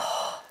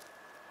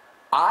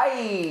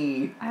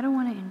 I I don't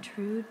want to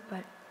intrude,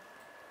 but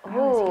I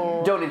was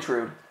here. Ooh. don't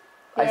intrude.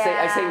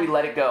 I say we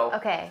let it go.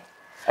 Okay.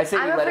 I say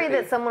we I'm let afraid it be.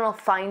 that someone will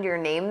find your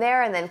name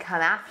there and then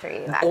come after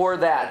you. Or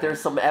that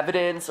there's some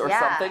evidence or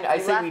Yeah, something. I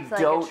you say we left, like,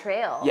 a don't.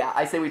 trail. Yeah,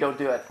 I say we don't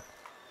do it.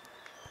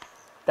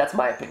 That's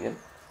my opinion.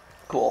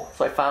 Cool.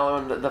 So I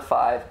found the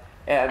 5,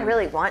 and I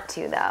really want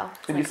to, though.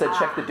 and you said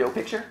check the dough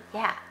picture.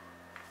 Yeah.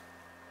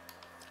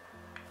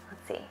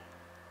 Let's see.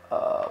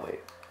 Wait.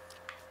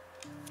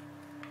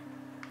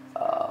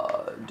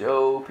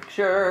 Dough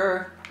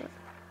picture.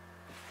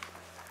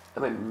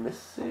 Am I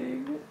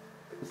missing?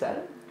 Is that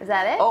it? Is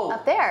that it? Oh,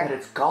 Up there. but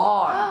it's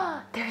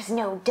gone. There's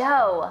no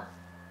dough.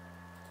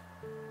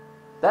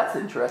 That's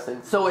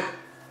interesting. So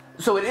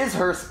it is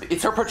her.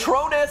 It's her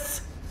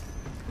Patronus.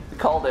 We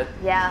called it.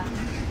 Yeah.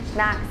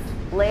 Max,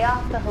 lay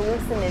off the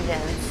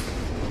hallucinogens.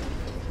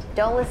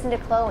 Don't listen to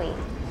Chloe.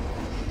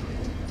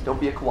 Don't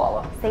be a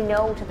koala. Say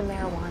no to the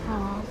marijuana.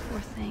 Oh, poor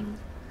thing.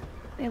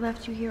 They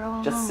left you here all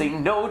alone. Just say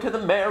no to the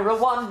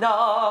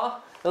marijuana.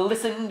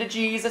 Listen to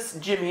Jesus,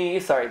 Jimmy.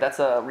 Sorry, that's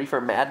a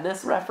Reefer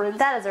Madness reference.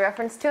 That is a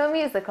reference to a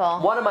musical.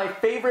 One of my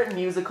favorite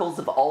musicals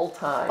of all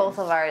time. Both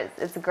of ours.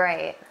 It's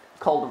great.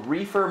 Called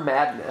Reefer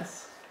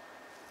Madness.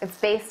 It's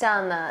based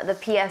on the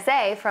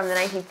PSA from the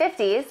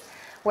 1950s,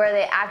 where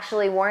they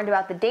actually warned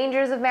about the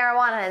dangers of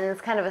marijuana, and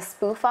it's kind of a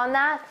spoof on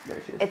that.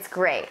 There she is. It's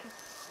great.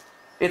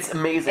 It's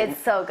amazing.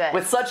 It's so good.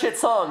 With such hit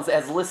songs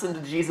as Listen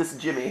to Jesus,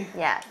 Jimmy.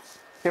 Yes.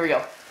 Here we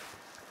go.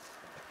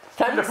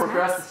 Time to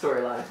progress the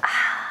storyline.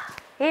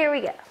 Here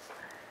we go.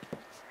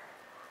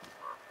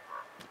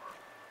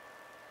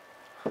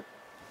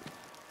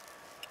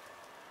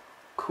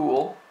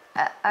 Cool.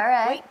 All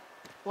right. Wait,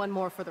 one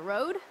more for the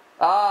road.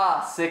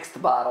 Ah,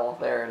 6th bottle.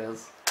 There it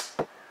is.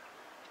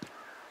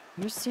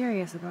 You're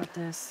serious about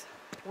this.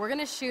 We're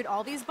gonna shoot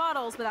all these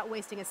bottles without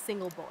wasting a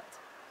single bullet.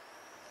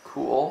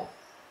 Cool.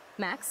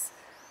 Max,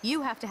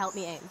 you have to help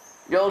me aim.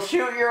 You'll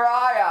shoot your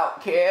eye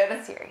out, kid.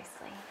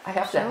 Seriously. I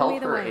have to Show me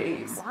help the her way,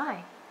 aim. Max.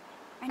 Why?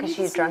 I 'Cause need to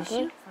she's see you drunky?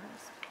 shoot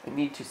first. I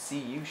need to see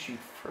you shoot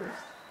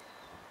first.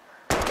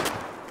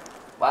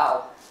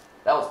 Wow,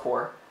 that was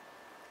poor.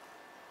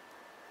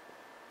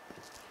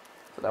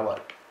 So now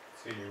what?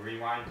 So you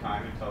rewind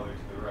time and tell her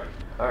to the right.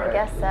 All right. I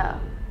guess so.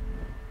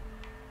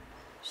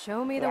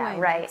 Show me the Yeah, way.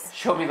 right. Max.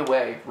 Show me the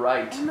way.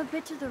 Right. Aim a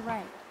bit to the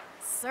right.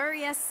 Sir,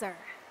 yes, sir.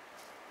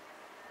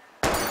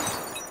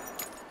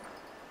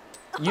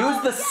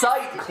 Use the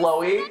sight,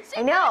 Chloe.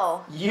 I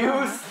know.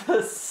 Use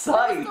the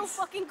sight. So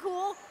fucking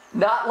cool.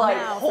 Not like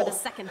Now for the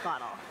second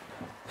bottle.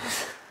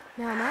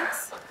 Now,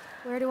 Max,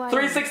 where do I?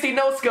 360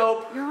 no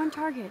scope. You're on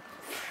target.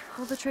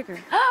 Pull the trigger.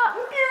 Pew,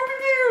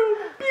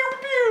 pew, pew,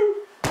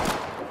 pew.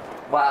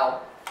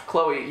 Wow,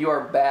 Chloe, you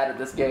are bad at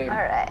this game. All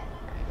right.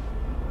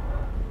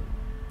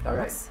 All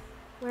right. Max,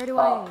 where do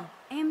I aim?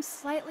 Aim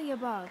slightly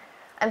above.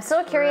 I'm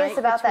still curious Right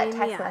about that between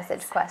the text eyes.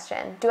 message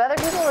question. Do other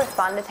people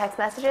respond to text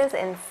messages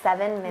in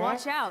 7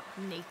 minutes? Watch out,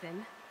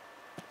 Nathan.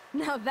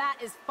 Now that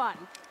is fun.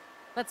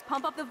 Let's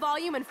pump up the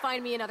volume and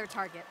find me another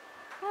target.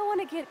 I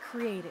want to get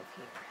creative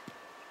here.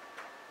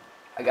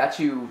 I got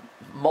you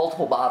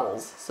multiple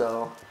bottles,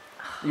 so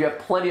you have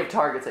plenty of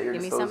targets at your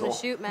Give me disposal. something to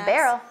shoot, Max.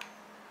 Barrel.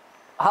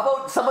 How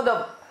about some of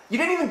the... You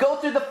didn't even go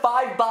through the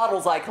 5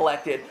 bottles I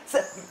collected.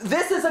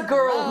 This is a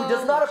girl who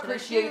does not what should I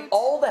appreciate shoot?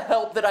 all the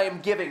help that I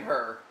am giving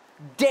her.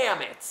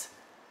 Damn it.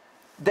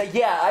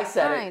 Yeah, I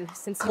said Fine. it.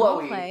 Since you Chloe.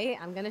 won't play,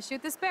 I'm gonna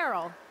shoot this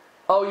barrel.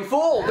 Oh, you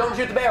fool! Don't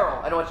shoot the barrel.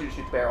 I don't want you to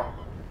shoot the barrel. I don't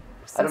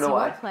know Since you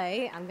why. won't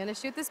play, I'm gonna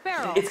shoot this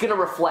barrel. It's gonna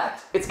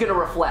reflect. It's gonna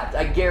reflect.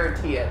 I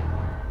guarantee it.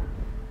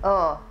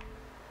 Oh.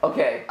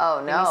 Okay. Oh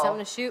Give me something no.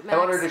 to shoot, I Max.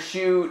 want her to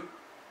shoot...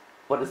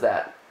 What is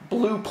that?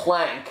 Blue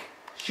plank.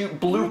 Shoot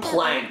blue Look at that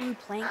plank. blue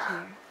plank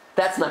here.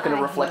 That's not going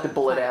to I reflect a hate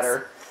bullet at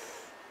planks.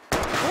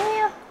 her.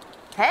 Yeah.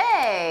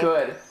 Hey.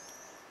 Good.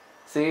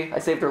 See? I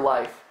saved her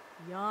life.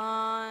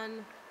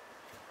 Yawn.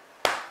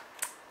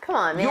 Come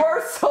on, man. You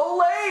are so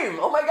lame!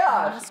 Oh my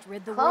gosh! Must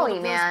rid the Chloe, world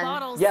of man. those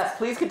bottles. Yes,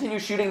 please continue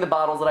shooting the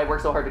bottles that I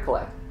worked so hard to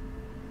collect.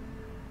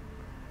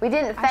 We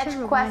didn't I fetch should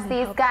rewind quest and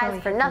these help guys Chloe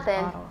for hit those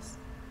nothing. bottles.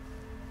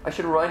 I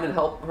should rewind and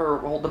help her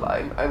hold the...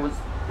 I was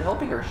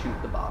helping her shoot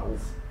the bottles.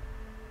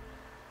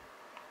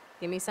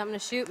 Give me something to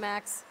shoot,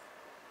 Max.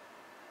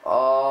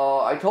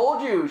 I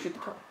told you!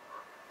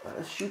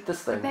 Shoot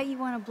this I thing. bet you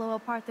want to blow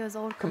apart those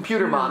old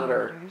Computer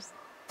monitor. monitors.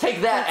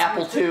 Take that,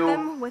 Apple Hit II!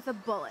 them with a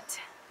bullet.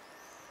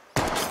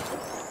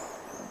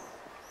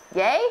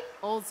 Yay?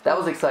 Old school. That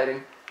was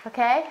exciting.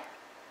 Okay.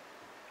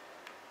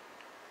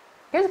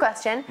 Here's a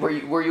question. Were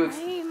you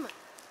Lame.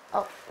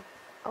 Oh,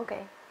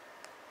 okay.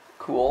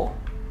 cool?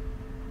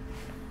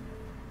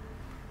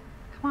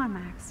 Come on,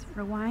 Max.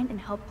 Rewind and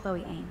help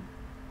Chloe aim.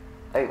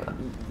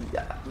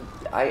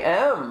 I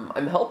am.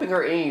 I'm helping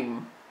her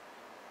aim.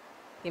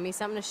 Give me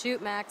something to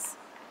shoot, Max.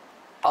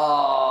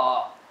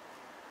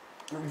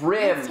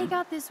 Rim. Let's take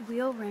out this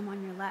wheel rim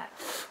on your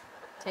left.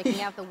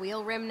 Taking out the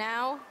wheel rim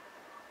now.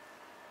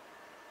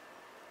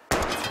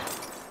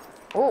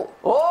 Ooh,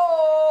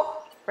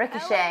 Oh!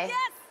 ricochet.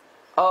 Yes!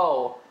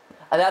 Oh.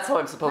 That's how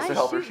I'm supposed to Nice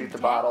help her shooting, shoot the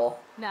Ted. bottle.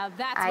 Now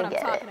that's I what I'm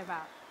get talking it.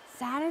 about.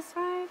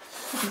 Satisfied?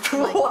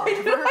 Why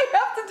did I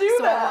have to do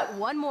So I that? want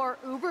one more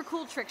uber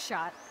cool trick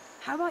shot.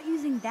 How about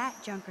using that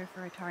junker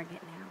for a target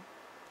now?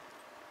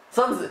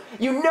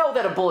 You know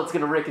that a bullet's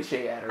gonna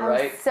ricochet at her,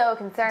 right? I'm so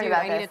concerned Dude,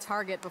 about I need a this.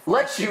 target before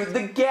Let's I shoot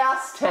the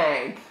gas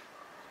tank.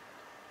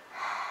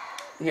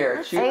 Here,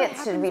 Let's shoot. I see think what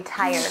it should be happens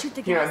when you tired. shoot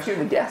the Here, I'm gas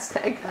shooting the gas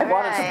tank. I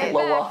want it to Alright.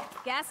 blow back.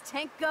 up. Gas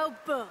tank go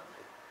boom.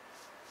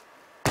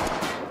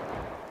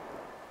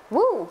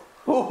 Woo.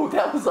 Ooh,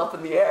 that was up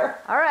in the air.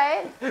 All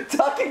right.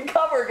 Duck and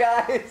cover,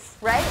 guys.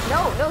 Right?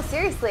 No,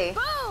 seriously.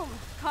 Boom!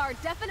 Car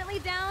definitely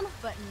down,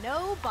 but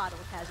no bottle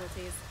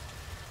casualties.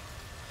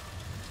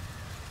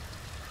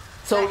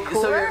 So, That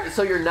cooler?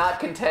 so you're not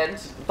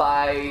content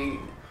by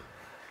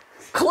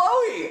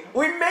Chloe?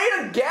 We made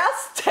a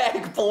gas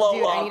tank blow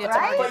Dude, I up, need a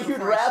target but you'd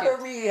before I rather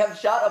shoot. me have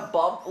shot a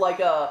bump like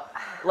a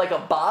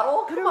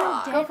bottle? Put Come her right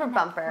on. dead Go for in that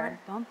bumper.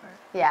 front bumper.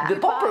 Yeah. The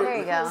bumper. There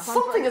you go.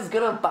 Something is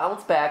gonna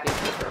bounce back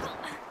into her.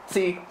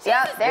 See?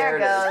 Yep, there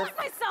it it is. goes. Shot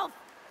myself!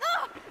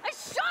 Ah, I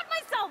shot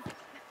myself!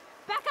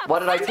 Back up! What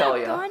did I tell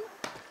you? Gun.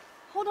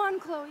 Hold on,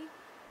 Chloe.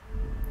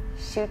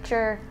 Shoot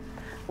your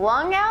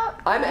lung out.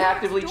 I'm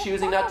actively Don't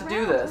choosing fuck not to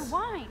do around. this.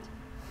 Rewind.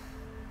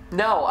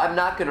 No, I'm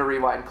not gonna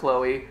rewind,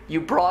 Chloe. You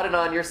brought it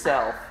on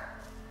yourself.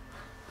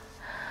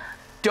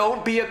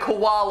 Don't be a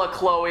koala,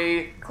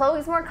 Chloe.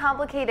 Chloe's more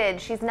complicated.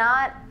 She's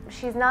not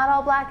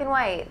all black and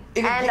white.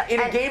 In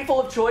a game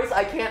full of choice,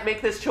 I can't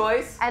make this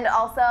choice. And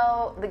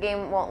also, the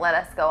game won't let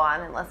us go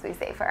on unless we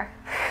save her.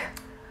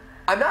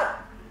 I'm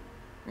not.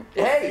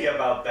 See Hey,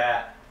 about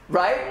that.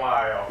 right?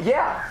 Wow.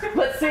 Yeah,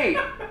 let's see.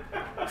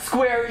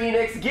 Square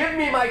Enix, give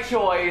me my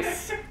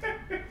choice.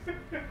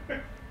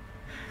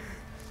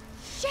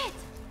 Shit!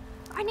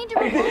 I need to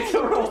I rewind. need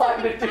to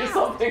rewind and do fast.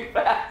 something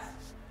fast.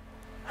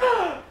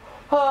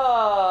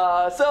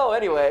 So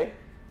anyway,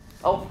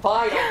 oh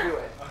fine, I'll do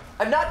it.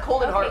 I'm not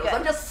cold and Okay, heartless. good.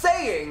 I'm just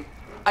saying,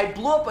 I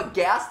blew up a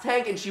gas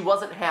tank and she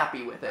wasn't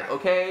happy with it.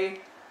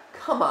 Okay,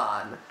 come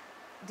on.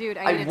 Dude,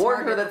 I I need a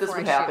warned her target that this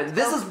before would I happen. shoot.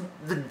 This is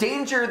the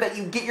danger that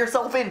you get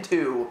yourself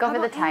into. Go How for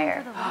the about aiming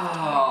tire. for the left?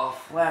 Oh,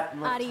 flat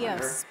left Adios,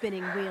 tire.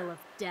 spinning wheel of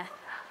death.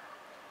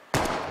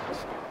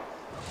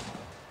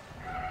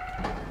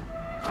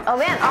 Oh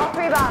man, all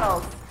 3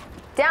 bottles.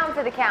 Down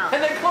for the count.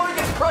 And then Chloe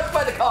gets crushed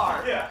by the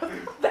car. Yeah.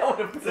 That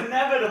would have It's been.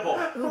 inevitable.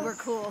 Uber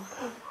cool.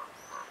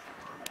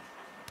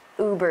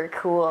 Uber I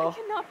cool.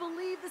 cannot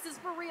believe this is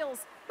for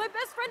reals. My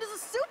best friend is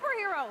a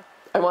superhero.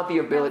 I want the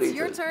Now ability it's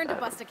your to. turn to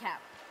bust a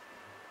cap.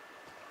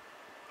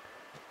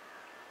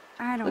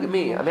 I don't Look at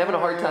me. know. I'm having a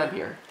hard time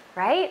here.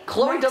 Right?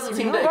 Chloe doesn't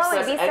seem to Chloe,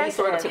 express be any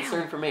sort of sensitive.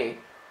 concern for me.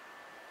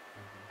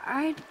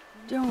 I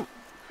don't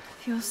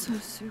feel so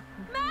super.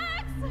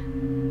 Max!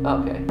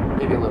 Okay,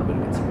 maybe a little bit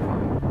of concern for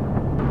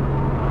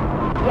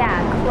me.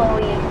 Yeah,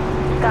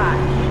 Chloe.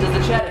 Gosh. Does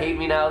the chat hate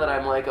me now that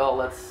I'm like, oh,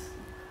 let's...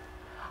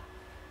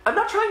 I'm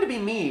not trying to be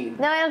mean.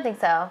 No, I don't think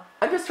so.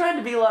 I'm just trying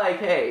to be like,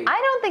 hey. I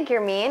don't think you're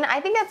mean.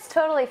 I think that's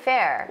totally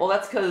fair. Well,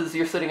 that's because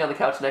you're sitting on the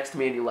couch next to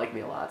me and you like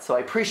me a lot. So I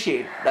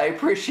appreciate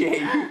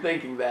you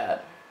thinking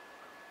that.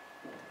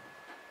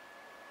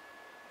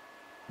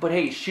 But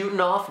hey,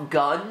 shooting off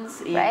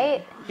guns?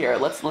 Right? Here,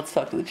 let's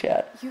talk to the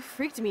chat. You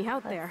freaked me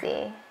out there. Let's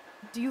see.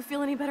 Do you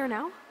feel any better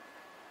now?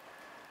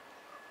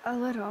 A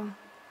little.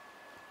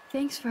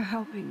 Thanks for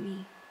helping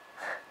me.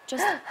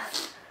 Just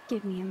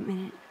give me a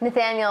minute.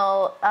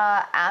 Nathaniel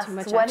asks, Too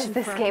much what is action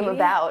this for a game media?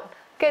 about?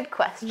 Good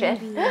question.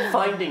 Maybe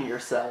Finding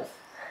yourself.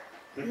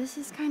 this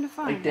is kind of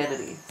fun.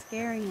 Identity.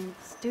 Scary and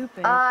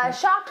stupid.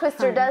 Shock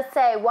Twister fun. does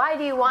say, why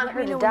do you want Let her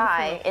me to know when you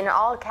die? In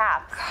all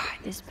caps.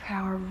 God, this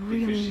power Because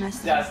really she's messes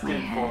with my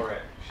destined head. for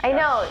it. She I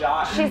got know,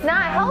 shot in she's the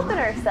not head. helping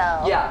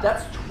herself. Yeah,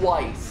 that's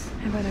twice.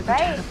 I better go Right?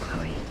 chat with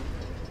Chloe.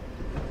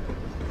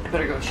 I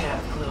better go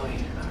chat with Chloe.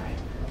 All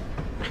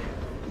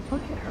right.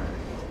 Look at her.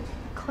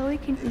 Chloe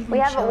can even We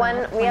have show one.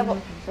 how We have fun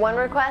one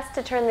request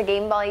to turn the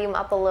game volume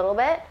up a little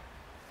bit.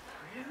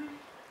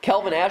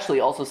 Kelvin Ashley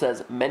also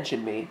says,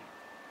 mention me.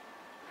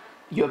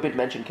 You have been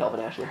mentioned, Kelvin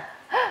Ashley.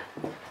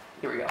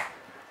 Here we go.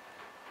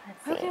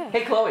 Let's see. Okay.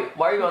 Hey, Chloe,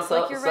 why are you on Looks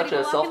like you're ready such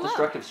to a lock and load.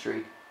 self-destructive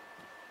streak?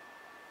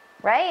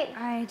 Right?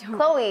 I don't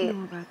Chloe.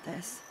 know about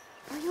this.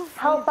 Are you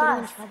afraid Help of getting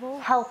in us. trouble?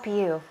 Help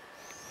you.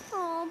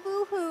 Oh,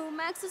 boo-hoo.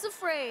 Max is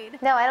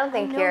afraid. No, I don't I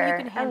think know you're. you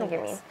can I don't handle think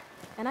you're mean. this.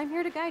 And I'm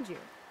here to guide you.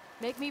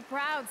 Make me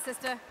proud,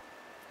 sister.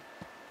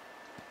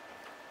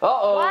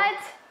 Uh-oh. What?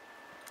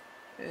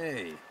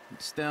 Hey,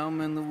 it's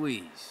Thelma and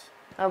Louise.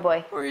 Oh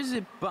boy. Or is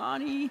it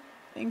Bonnie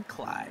and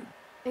Clyde?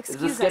 Is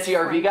Excuse this sketchy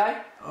us, RV friend.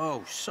 guy?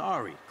 Oh,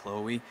 sorry,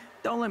 Chloe.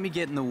 Don't let me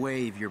get in the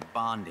way of your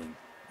bonding.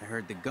 I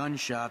heard the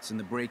gunshots and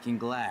the breaking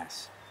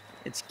glass.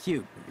 It's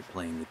cute when you're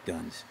playing with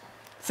guns.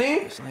 See?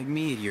 It's like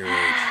me at your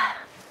age.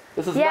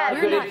 This is Yeah, not a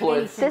you're good not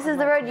influence. This is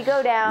the road you go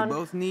We down.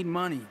 both need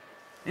money.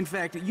 In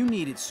fact, you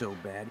need it so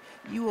bad,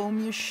 you owe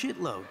me a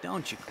shitload,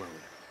 don't you, Chloe?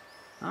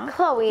 Huh? You'll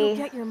Chloe.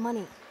 get your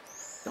money.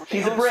 Don't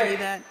She's they a all say brick.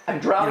 that? I'm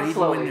drowning even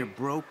slowly. when they're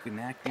broke and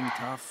acting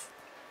tough?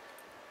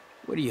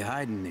 What are you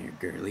hiding there,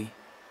 girlie?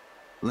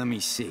 Let me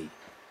see.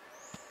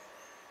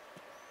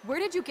 Where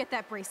did you get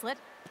that bracelet?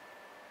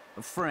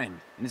 A friend,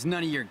 and it's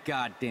none of your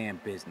goddamn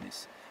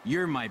business.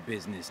 You're my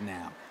business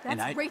now. That's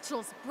and I...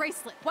 Rachel's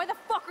bracelet. Why the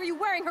fuck are you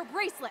wearing her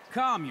bracelet?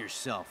 Calm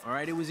yourself, all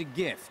right? It was a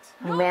gift.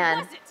 No, man.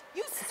 it wasn't.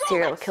 You stole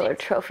Serial that killer shit.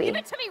 trophy. Give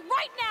it to me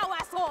right now,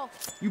 asshole.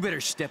 You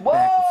better step Whoa!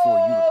 back before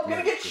you Gonna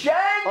regret get it.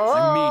 shanked!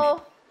 I mean Oh.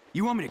 it.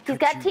 You want me to He's cut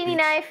got you, teeny bitch?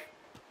 knife.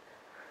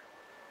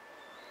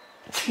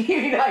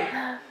 Teeny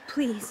knife.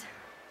 Please.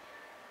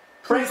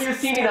 Frank, use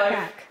teeny step knife.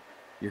 back.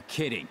 You're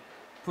kidding.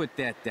 Put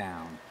that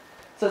down.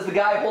 Says the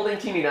guy holding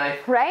teeny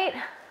knife. Right?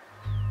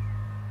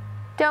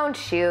 Don't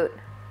shoot.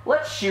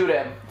 Let's shoot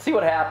him. See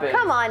what happens.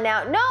 Come on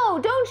now. No,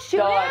 don't shoot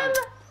Done. him.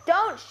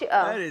 Don't shoot.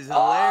 That Oh, is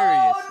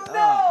hilarious. Oh,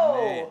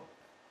 no! man.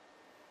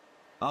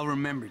 I'll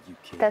remember you,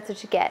 kid. that's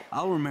what you get.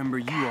 I'll remember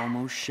you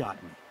almost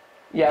shot me.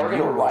 Yeah, we're And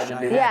gonna you'll wish rewind and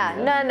I do had that.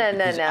 Yeah, you, no,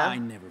 because no. I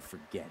never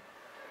forget.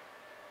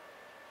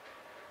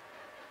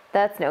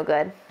 That's no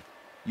good.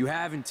 You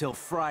have until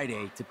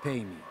Friday to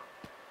pay me.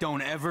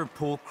 Don't ever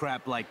pull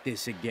crap like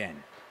this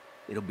again.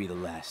 It'll be the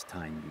last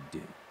time you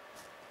do.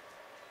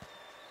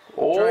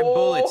 Oh. Try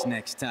bullets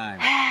next time,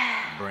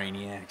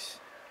 brainiacs.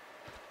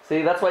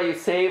 See, that's why you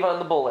save on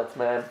the bullets,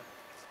 man.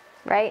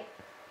 Right?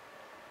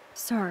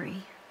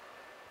 Sorry.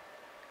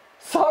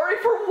 Sorry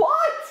for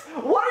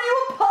what? What are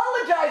you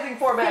apologizing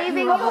for, Matt?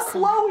 Saving How about us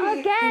Chloe?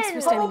 again. Thanks for How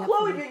standing about up for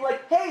Chloe me. being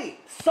like, hey,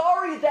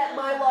 sorry that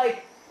my,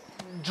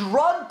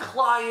 drug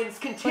clients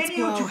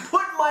continue Let's to go.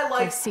 put my My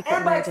life, secret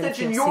and by lair didn't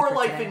extension, feel your secret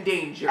life today. in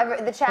danger.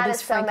 The chat At is least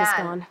so Frank is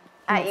mad gone. He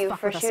at won't you fuck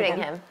for with us shooting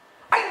again. him.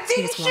 I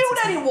didn't just wants shoot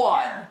his money.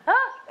 anyone!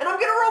 And I'm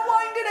gonna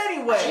rewind it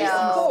anyway, No.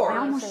 of I course.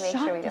 almost to make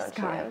shot sure we this don't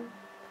shoot guy. him.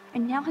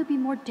 And now he'll be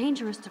more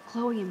dangerous to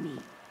Chloe and me.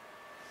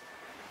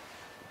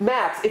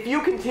 Max, if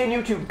you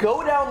continue to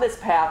go down this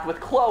path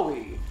with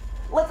Chloe,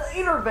 let's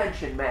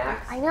intervention,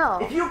 Max. I know.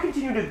 If you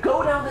continue to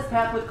go down this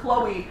path with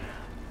Chloe,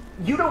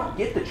 you don't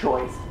get the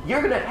choice.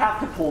 You're gonna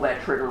have to pull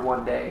that trigger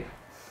one day.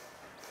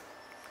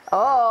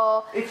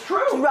 Oh, It's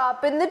true.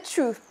 dropping the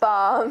truth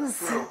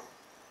bombs.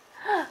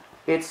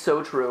 It's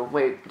so true.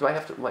 Wait, do I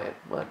have to wait?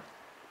 What?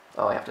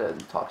 Oh, I have to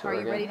talk to Are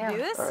her you ready again. to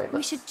do this? All right, We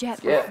let's should jet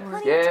skip.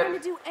 before. Plenty of time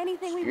to Skip. do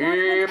anything we want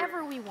Skip.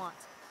 whenever we want.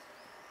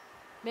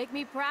 Make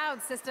me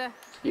proud, sister.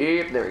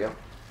 Skip. There we go.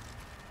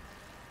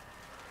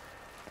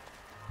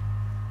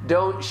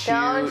 Don't shoot.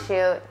 Don't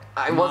shoot.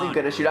 I Come wasn't on,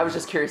 gonna shoot. I was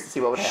just curious to see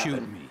what would Shoot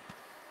happen. me.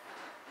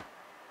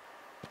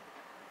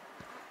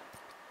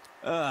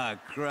 Ah,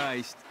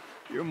 Christ.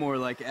 You're more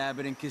like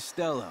Abbott and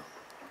Costello.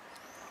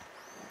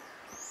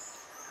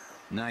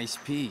 Nice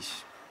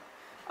piece.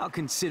 I'll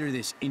consider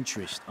this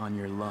interest on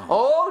your loan.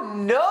 Oh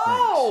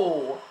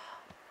no!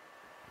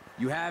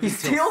 You have He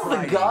until steals the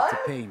Friday gun? to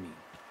pay me,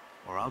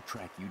 or I'll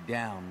track you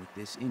down with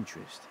this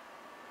interest.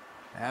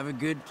 Have a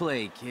good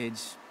play,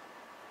 kids.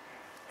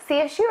 See,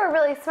 if she were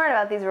really smart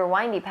about these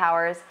rewindy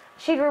powers,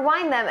 she'd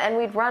rewind them and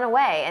we'd run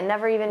away and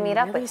never even meet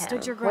up really with him.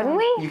 stood your Wouldn't ground.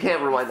 we? You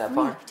can't rewind that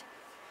far. Freaked.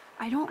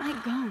 I don't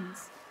like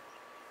guns.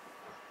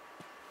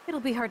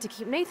 It'll be hard to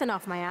keep Nathan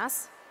off my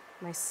ass.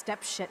 My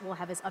step-shit will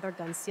have his other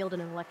gun sealed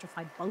in an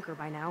electrified bunker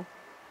by now.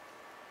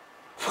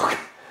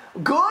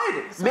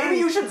 Good! Maybe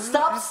you should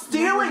stop I've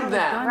stealing never held a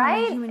gun them! on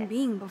Right? a human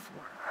being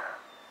before.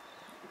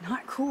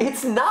 Not cool.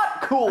 It's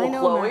not cool, I know,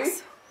 Chloe.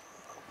 Max.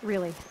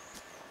 Really.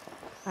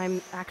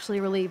 I'm actually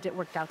relieved it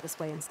worked out this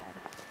way instead.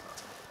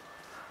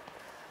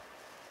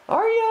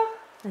 Are ya?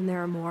 And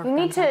there are more You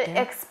need guns out to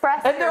there.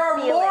 express And there your are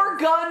feelings. more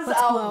guns Let's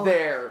out blow.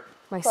 there.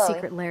 My Chloe.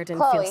 secret lair didn't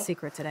Chloe. feel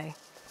secret today.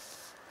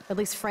 At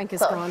least Frank is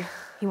Chloe. gone.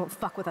 He won't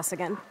fuck with us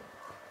again.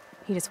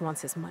 He just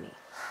wants his money.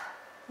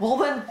 Well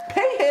then,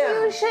 pay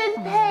him! You should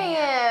pay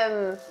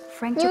him.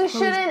 Frank took You Chloe's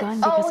shouldn't gun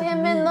owe because of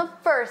him me. in the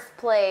first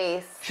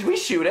place. Should we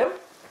shoot him?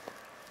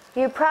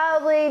 You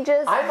probably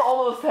just... I'm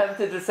almost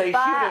tempted to say shoot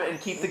him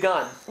and keep the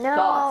gun. No,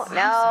 Thoughts?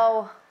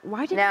 no.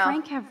 Why did No.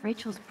 Frank have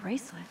Rachel's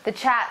bracelet? The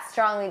chat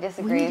strongly We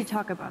disagrees. need to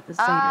talk about this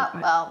later,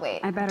 but well,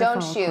 wait. I better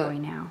Don't follow shoot. Chloe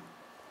now.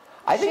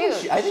 I think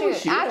Shoot, I think we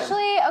shoot. shoot him.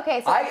 Actually,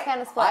 okay, so it's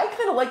kind of split. I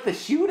kind of like the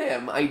shoot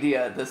him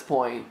idea at this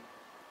point.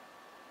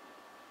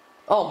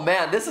 Oh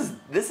man, this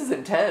is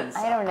intense.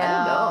 I don't know. I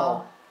don't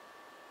know.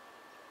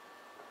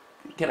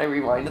 Can I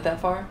rewind it that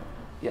far?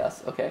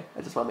 Yes. Okay.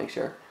 I just want to make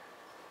sure.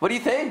 What do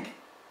you think,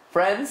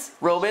 friends,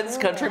 Romans,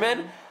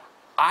 countrymen?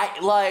 I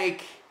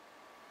like.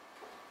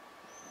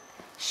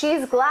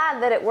 She's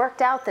glad that it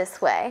worked out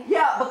this way.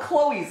 Yeah, but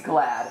Chloe's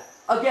glad.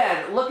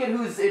 Again, look at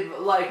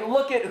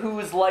look at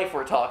whose life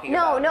we're talking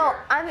about. No, here.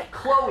 I'm...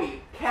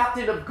 Chloe,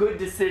 captain of good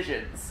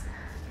decisions.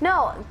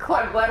 No, I'm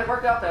glad it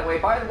worked out that way.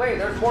 By the way,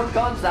 there's more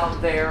guns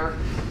out there.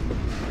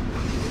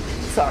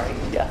 Sorry.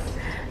 Yes.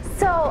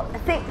 So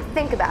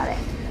think about it.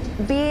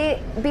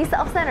 Be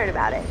self-centered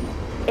about it.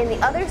 In the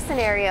other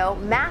scenario,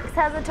 Max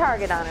has a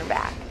target on her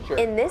back. Sure.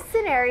 In this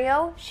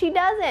scenario, she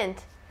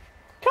doesn't.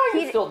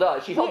 He still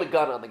does. She held a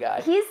gun on the guy.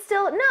 He's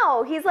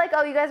like,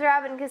 oh, you guys are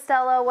Abbott and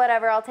Costello,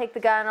 whatever, I'll take the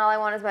gun, all I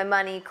want is my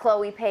money,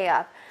 Chloe, pay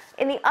up.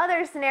 In the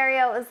other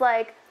scenario, it's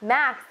like,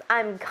 Max,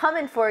 I'm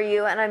coming for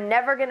you, and I'm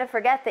never gonna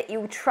forget that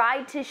you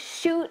tried to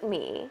shoot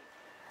me.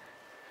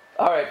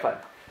 All right, fine.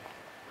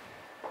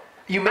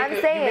 You make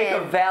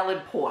a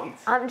valid point.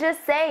 I'm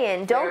just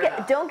saying,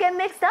 don't get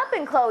mixed up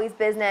in Chloe's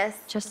business.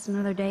 Just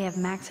another day of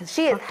Max's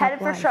She is fucked up headed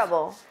for life.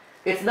 trouble.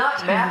 It's not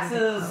Time to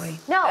Max's Chloe.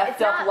 No, effed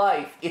it's up not.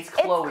 life. It's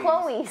Chloe's. It's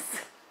Chloe's.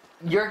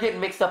 You're getting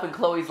mixed up in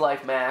Chloe's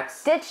life,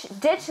 Max. Ditch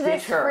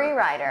this her. free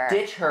rider.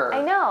 Ditch her.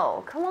 I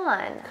know. Come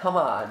on. Come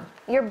on.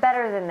 You're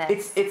better than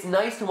this. It's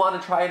nice to want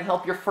to try and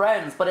help your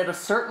friends, but at a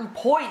certain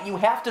point you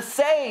have to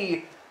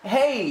say,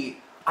 "Hey,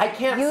 I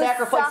can't You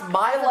sacrifice suck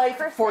my as a life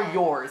for person."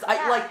 yours."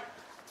 Yeah.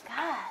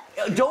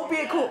 God. Don't be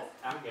a cool.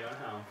 I'm going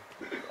home.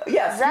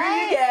 Yeah, screw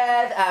Right? you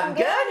guys. I'm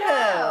Going going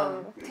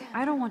home.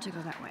 I don't want to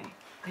go that way.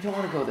 I don't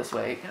want to go this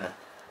way. God.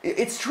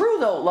 It's true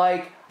though.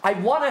 Like, I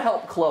want to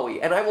help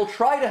Chloe, and I will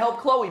try to help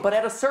Chloe, but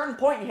at a certain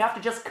point, you have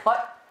to just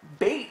cut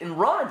bait and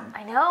run.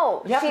 I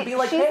know. You have to be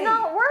like, she's hey.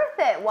 not worth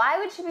it. Why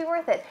would she be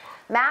worth it?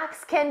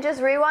 Max can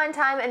just rewind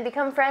time and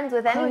become friends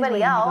with Chloe's anybody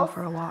waiting to else. go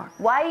for a walk.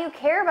 Why do you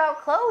care about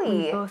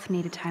Chloe? We both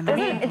need a time It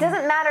out.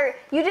 doesn't matter.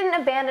 You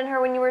didn't abandon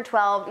her when you were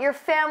 12. Your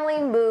family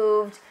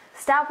moved.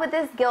 Stop with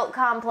this guilt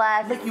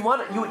complex. Like, you do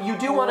want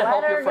to Let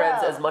help your her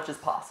friends go. as much as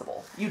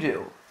possible. You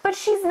do. But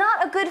she's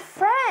not a good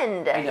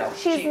friend. I know.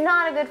 She's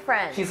not a good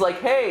friend. She's like,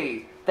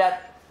 hey,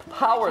 that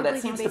power that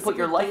believe you seems to put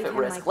your basically life at gave him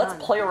risk. my Let's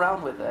gun. play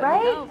around with it.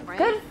 Right? know, Frank.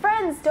 Good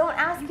friends don't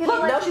ask you to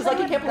Look, like now she's like,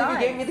 you play can't with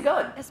believe you gave me the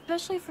gun.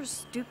 Especially for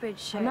stupid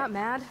shit. I'm not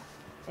mad.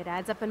 It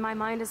adds up in my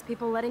mind as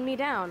people letting me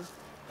down.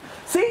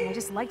 I See?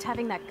 just liked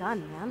having that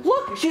gun, man.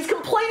 Look, she's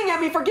complaining at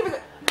me for giving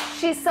it.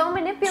 She's so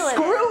manipulative.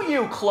 Screw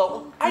you,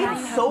 Chloe. I Now you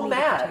am have so me to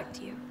mad.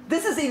 protect you.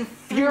 This is I'm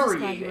just glad you were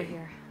infuriating.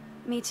 here.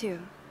 Me too.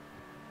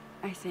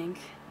 I think.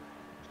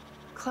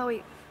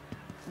 Chloe,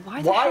 why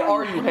Why the hell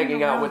are you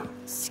hanging out around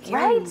with- scary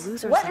Right?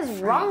 losers What like is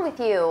Frank? wrong with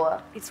you?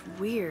 It's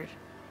weird.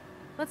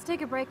 Let's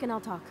take a break and I'll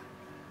talk.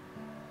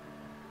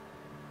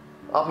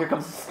 Oh, here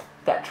comes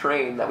that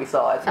train that we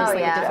saw. At Oh, It's like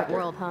yeah. a different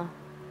world, huh?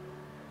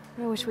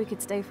 I wish we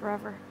could stay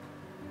forever.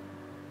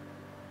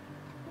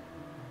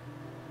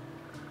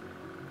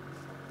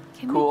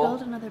 Can Cool. we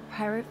build another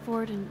pirate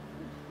fort and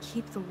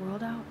keep the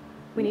world out?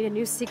 We need a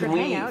new secret Can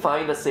we hangout.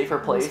 find a safer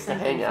place to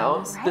Frank hang can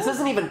out? find us. This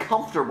isn't even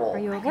comfortable. Are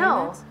you okay,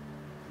 know. Max?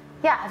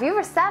 Yeah, have you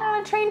ever sat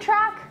on a train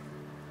track?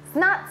 It's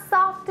not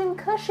soft and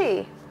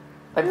cushy.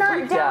 I'm Not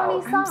freaked downy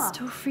out. soft. I'm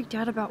still freaked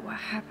out about what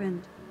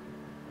happened.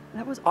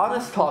 That was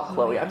Honest awful, talk,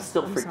 Chloe. I'm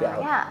still freaked sorry.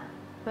 out. Yeah.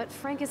 But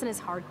Frank isn't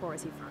as hardcore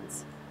as he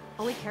fronts.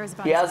 All he cares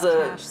about He is has his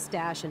a cash,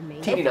 stash, and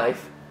me. Teeny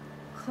knife.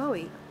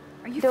 Chloe,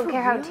 are you Don't for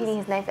care how reals? teeny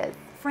his knife is.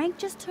 Frank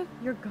just took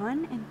your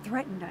gun and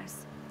threatened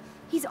us.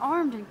 He's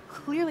armed and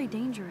clearly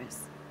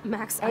dangerous.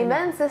 Max, I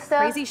Amen, know. sister.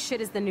 Crazy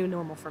shit is the new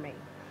normal for me.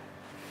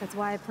 That's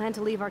why I plan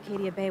to leave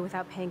Arcadia Bay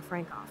without paying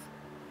Frank off.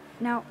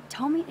 Now,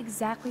 tell me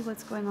exactly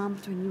what's going on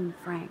between you and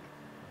Frank.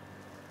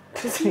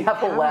 Does he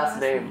have a last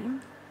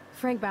name?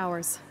 Frank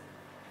Bowers.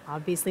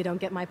 Obviously don't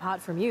get my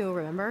pot from you,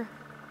 remember?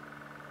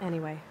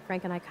 Anyway,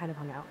 Frank and I kind of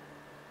hung out.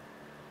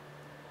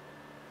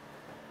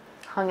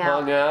 Hung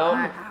out. Hung out?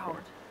 Out.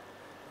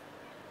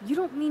 You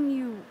don't mean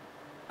you...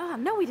 Oh,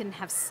 no, we didn't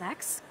have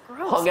sex.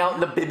 Gross. Hung out in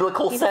the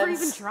biblical He sense? never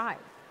even tried.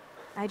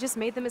 I just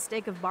made the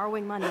mistake of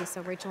borrowing money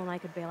so Rachel and I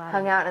could bail out.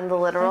 Hung out in the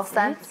literal That's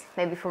sense, it?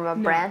 maybe from a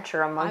No. branch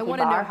or a monkey I bar.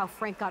 want to know how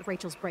Frank got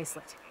Rachel's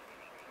bracelet.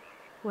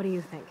 What do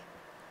you think?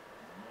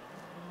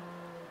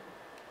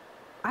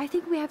 I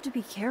think we have to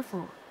be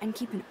careful and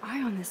keep an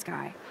eye on this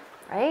guy.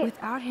 Right?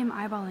 Without him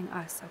eyeballing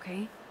us,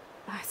 okay?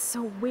 It's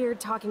so weird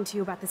talking to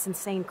you about this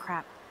insane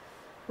crap.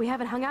 We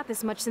haven't hung out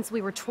this much since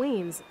we were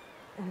tweens,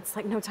 and it's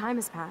like no time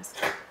has passed.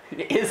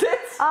 Is it?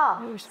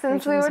 Oh, wish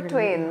since Rachel we was were here to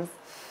meet you. tweens.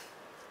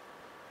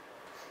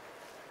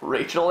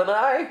 Rachel and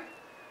I?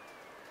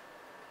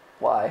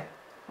 Why?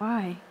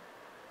 Why?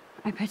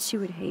 I bet she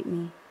would hate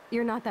me.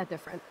 You're not that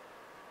different.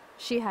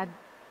 She had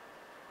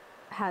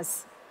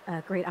has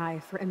a great eye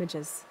for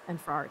images and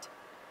for art.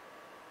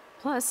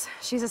 Plus,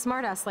 she's a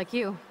smartass like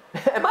you.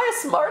 Am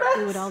I a smartass?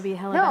 We would all be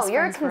hella No, best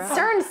you're a friends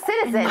forever. concerned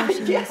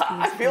citizen. Yeah,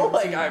 I feel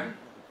like I'm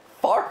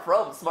far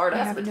from I smartass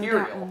have no doubt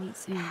material. we'll meet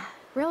soon.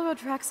 Railroad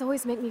tracks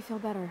always make me feel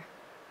better.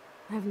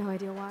 I have no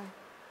idea why.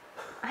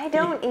 I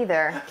don't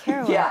either.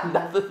 Carol, Yeah,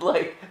 nothing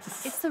like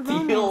it's the steel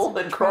romance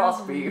and of cross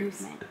travel and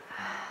beams. movement.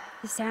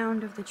 The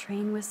sound of the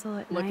train whistle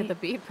at Look night. at the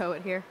beat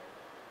poet here.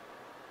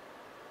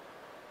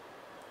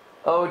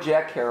 Oh,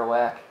 Jack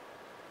Kerouac.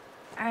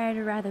 I'd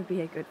rather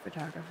be a good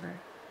photographer.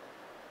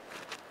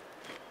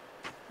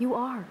 You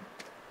are.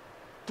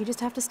 You just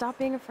have to stop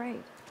being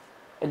afraid.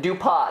 And do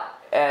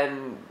pot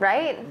and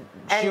Right?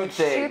 And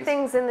shoot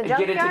things in the and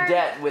get into junkyard?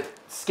 debt with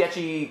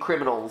sketchy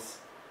criminals.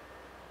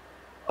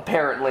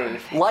 Apparently.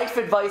 Life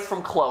advice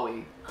from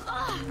Chloe.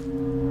 Oh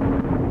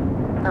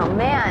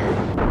man.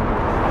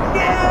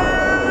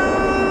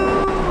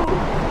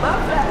 My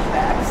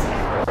flashbacks.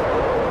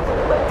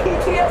 My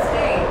PTSD.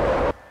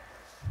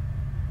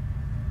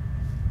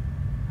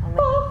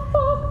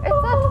 Oh,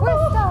 it's a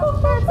twister.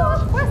 It's a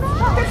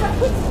twister. It's a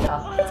twister.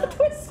 It's a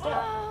twister.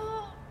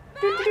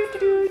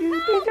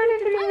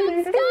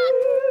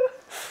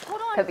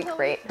 That'd be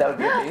great. That would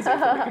be amazing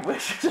for Make a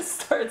Wish.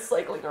 Just start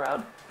cycling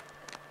around.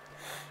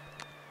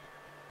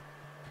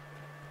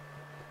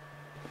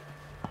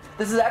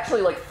 This is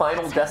actually like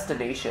Final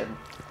Destination.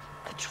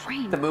 The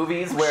train. The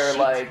movies Oh, where shit.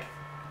 like,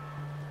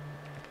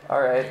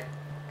 all right,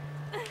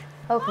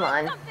 Oh, come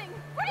on.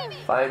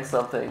 find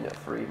something,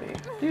 free me.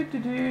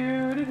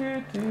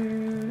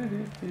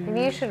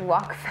 Maybe you should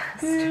walk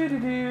fast.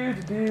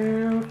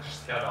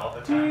 Just got all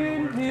the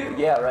time to work.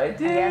 Yeah, right.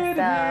 guess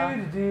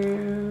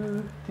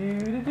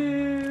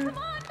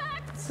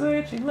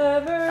Switching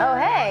lever. Oh,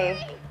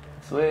 hey.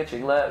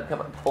 Switching lever.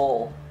 Come on,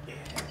 pull.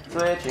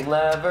 Switching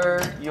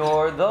lever.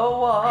 You're the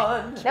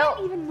one. Nope.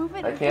 Even move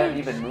it. I can't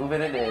even move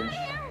it an inch.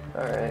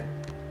 All right.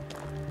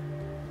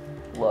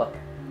 Look.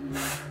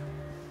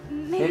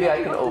 Maybe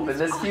I can open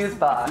this fuse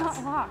box. It's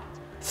not locked.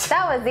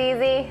 That was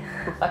easy.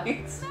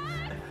 Right?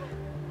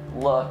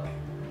 Look.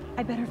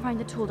 I better find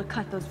a tool to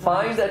cut those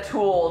Find wires. a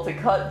tool to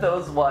cut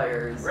those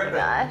wires. Ready.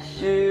 Gosh.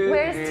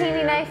 Where's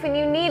Teeny Knife when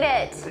you need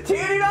it?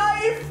 Teeny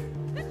Knife!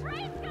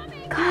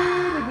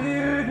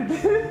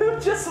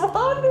 Just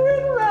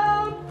wandering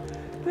around.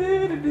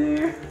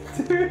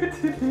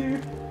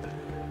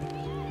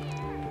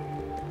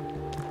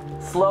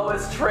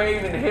 Slowest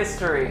train in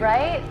history.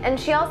 Right? And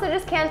she also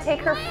just can't take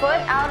her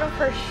foot out of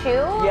her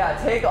shoe? Yeah,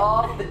 take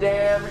off the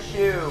damn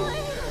shoe.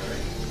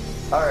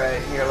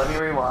 Alright, here, let me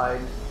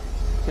rewind.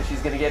 Because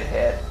she's gonna get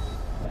hit.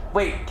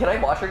 Wait, can I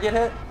watch her get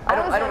hit? I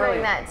was don't wondering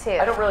really, that too.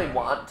 I don't really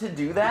want to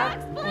do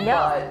that, No.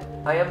 but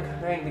I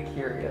am kind of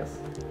curious.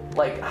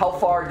 Like, how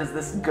far does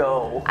this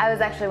go? I was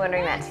actually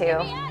wondering that too.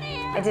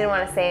 I didn't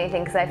want to say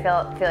anything because I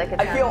feel like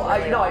it I sounds feel,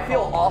 really I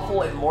feel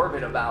awful and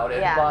morbid about it,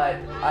 Yeah. but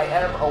I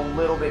am a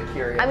little bit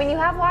curious. I mean, you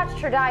have watched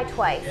her die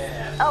twice.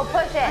 Oh,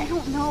 push I it.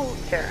 don't know.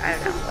 Sure, I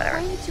don't know, whatever.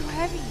 Way too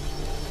heavy.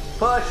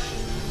 Push.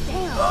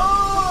 Damn.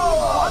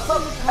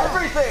 Oh,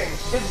 everything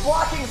is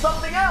blocking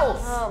something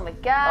else. Oh my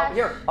gosh.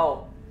 Here.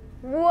 Oh,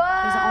 Whoa.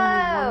 There's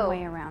only one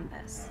way around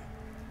this.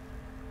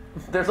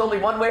 there's only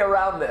one way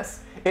around this.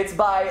 It's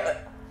by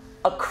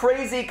a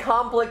crazy,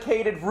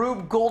 complicated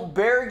Rube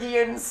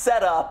Goldbergian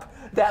setup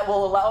that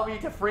will allow me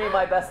to free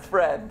my best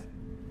friend.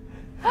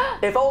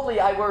 If only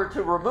I were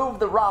to remove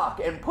the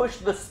rock and push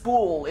the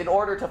spool in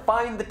order to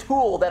find the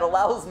tool that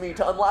allows me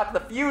to unlock the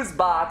fuse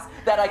box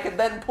that I can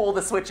then pull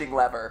the switching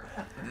lever.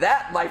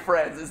 That, my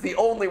friends, is the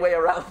only way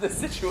around this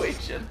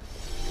situation.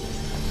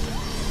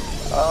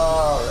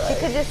 Alright. She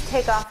could just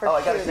take off her Oh,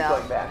 I gotta shoe keep though.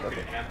 going back. You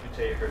Okay. can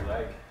amputate her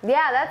leg.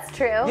 Yeah, that's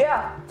true.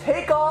 Yeah,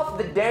 take off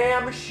the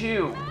damn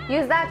shoe.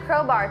 Use that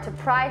crowbar to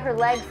pry her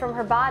leg from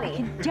her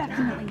body.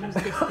 Definitely use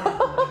this guy.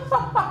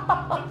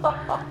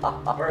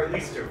 Or at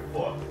least her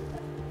foot.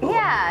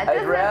 Yeah, it I'd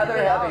doesn't rather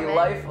have have a to be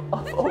life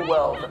of oh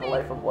well than a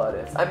life of what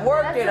ifs. I'm That's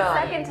working the on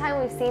second it. time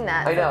we've seen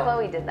that. I know. So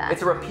Chloe did that.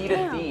 It's a repeated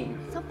Damn. theme.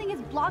 Something is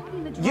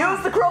blocking the drum.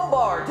 Use the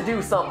crowbar to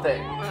do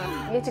something.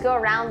 You have to go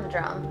around the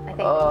drum. I think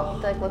you Ugh.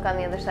 have to like look on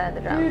the other side of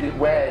the drum. Dude, There you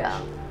wedge.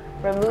 go.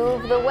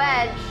 Remove the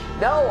wedge.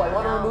 No, I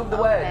want to No, remove the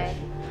okay. wedge.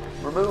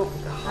 Remove.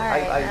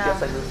 right, I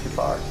guess I moved too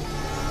far.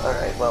 All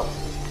right, well.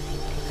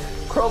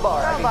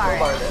 Crowbar. I can Crowbar it.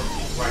 crowbar this.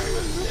 Right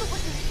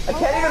with I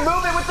can't even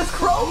move it with this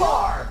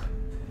crowbar.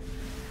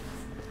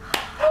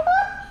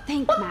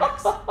 Think,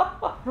 Max.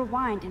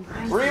 Rewind and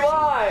find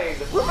Rewind.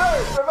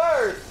 Reverse.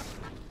 Reverse.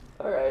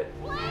 All right.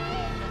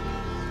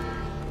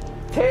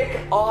 Take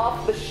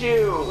off the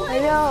shoe. I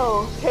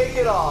know. Take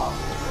it off.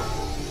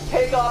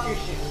 Take off your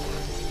shoe.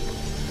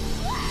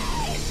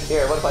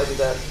 Here, what if I do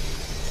that?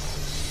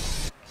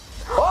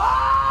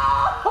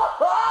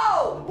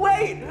 Oh!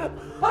 Wait!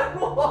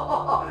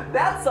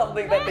 That's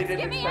something that they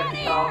didn't expect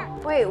to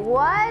come. Wait,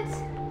 what?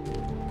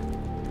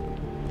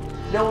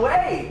 No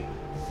way!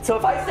 So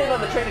if I stand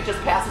on the train, it just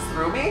passes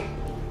through me?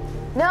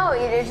 No,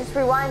 it just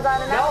rewinds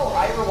automatically. No,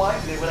 I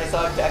rewinded it when I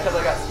saw it because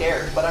I got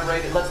scared. But I'm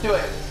ready. Let's do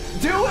it.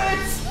 Do it!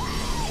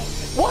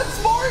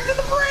 Once more into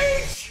the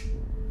breach!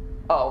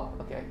 Oh,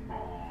 okay.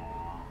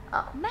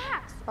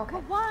 Max, Okay.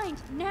 rewind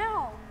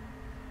now.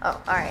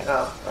 Oh, all right.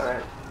 Oh, all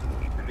right.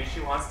 Maybe she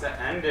wants to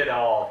end it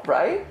all.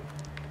 Right?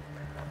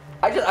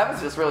 I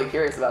was just really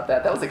curious about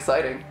that. That was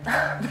exciting.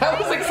 That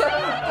was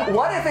exciting.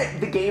 What if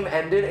the game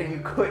ended and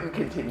you couldn't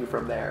continue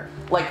from there?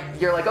 Like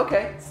you're like,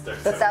 okay,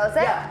 That was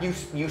it? yeah,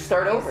 you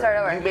start over. start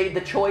over. You made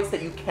the choice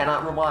that you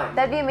cannot rewind.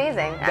 That'd be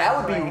amazing. That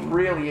would be actually.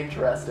 really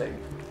interesting.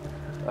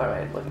 All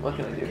right, what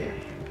can I do here?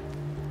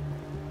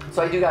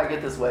 So I do gotta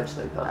get this wedge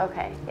thing, huh?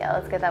 Okay, yeah,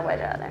 let's get that wedge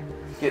out of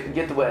there.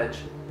 Get the wedge.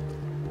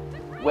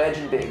 Wedge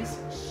and Biggs.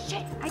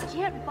 Shit, I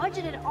can't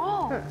budget at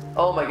all.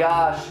 Oh my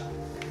gosh.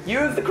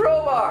 Use the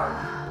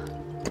crowbar.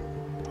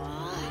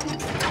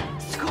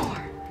 Score.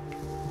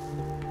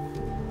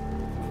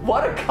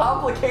 What a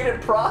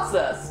complicated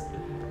process.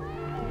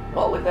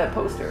 Oh, look at that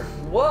poster.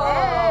 Whoa!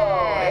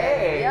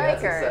 Hey,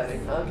 That's yikers.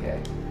 exciting.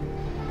 Okay.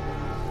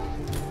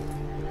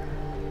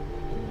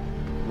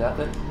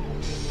 Nothing.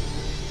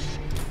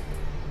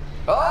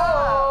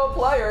 Oh,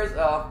 pliers.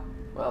 Oh,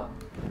 well.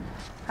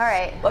 All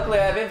right. Luckily,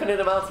 I have infinite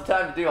amounts of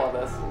time to do all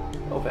this.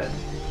 Open.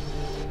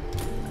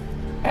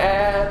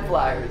 And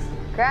pliers.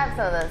 Grab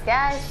some of those,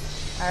 guys.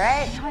 All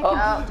right.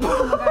 Oh.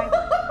 Oh.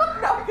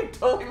 Now I can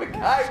totally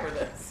MacGyver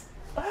this.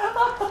 All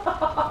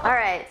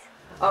right.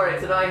 All right,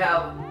 so now I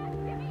have.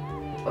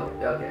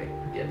 Okay.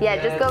 Yeah,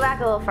 just go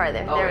back a little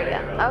farther. Oh, There we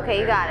there go. you go. Okay,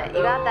 you got it.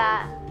 You got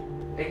that.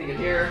 Anything in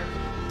here?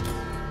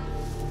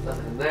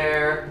 Nothing in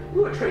there.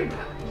 Ooh, a train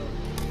map.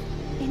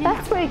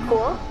 That's pretty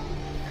cool.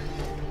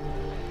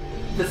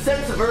 The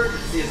sense of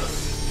urgency is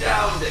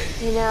astounding.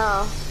 You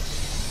know.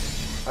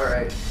 All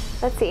right,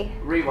 Let's see.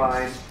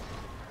 rewind.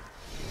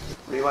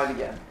 Rewind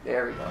again.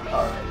 There we go.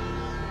 All right.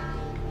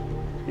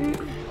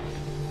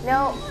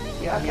 No.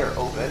 Yeah, here,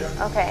 open.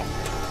 Okay.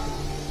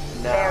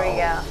 Now, There we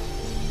go.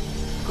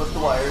 Clip the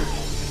wires.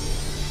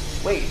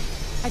 Wait,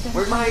 I better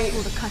Where'd find my- a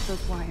tool to cut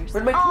those wires.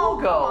 where'd my Oh,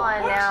 tool go? come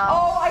on What? now.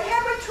 Oh, I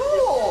have a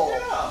tool.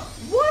 Yeah.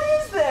 What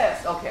is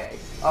this? Okay.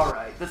 All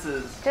right. This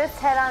is. Just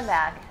head on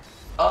back.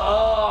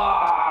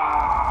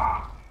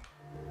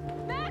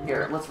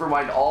 Here, let's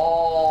rewind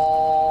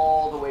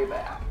all the way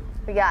back.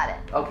 We got it.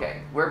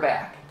 Okay, we're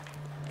back.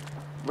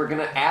 We're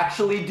gonna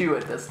actually do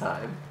it this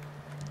time.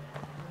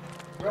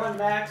 Run,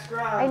 Max,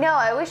 run. I know.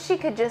 I wish she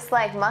could just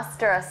like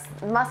muster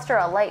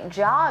a light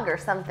jog or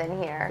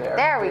something here.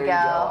 There we you go.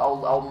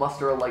 I'll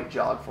muster a light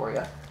jog for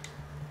you.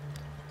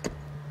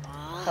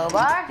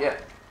 Crowbar.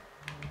 Yep.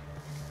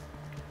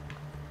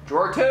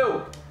 Drawer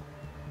 2.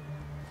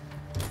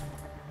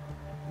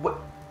 What?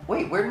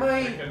 Wait, where'd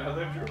my Pick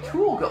another drawer.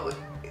 tool go?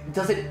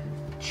 Does it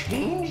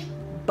change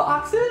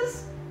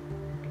boxes?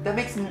 That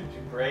makes. Did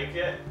you break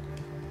it?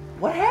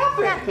 What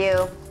happened? Not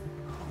you.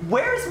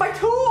 Where's my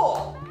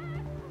tool?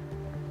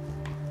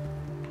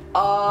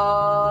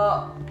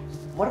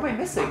 What am I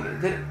missing?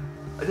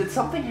 Did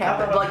something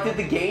happen? Like, did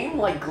the game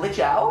like glitch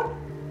out?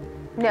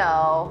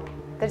 No.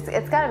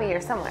 It's got to be here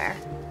somewhere.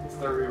 It's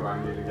the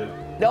rewind you to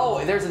get.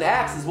 No, there's an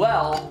axe as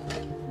well.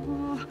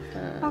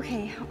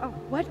 Okay,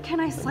 what can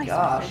I slice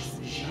Gosh, off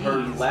this? Her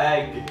jeez.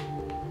 leg.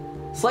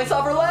 Slice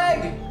off her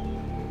leg.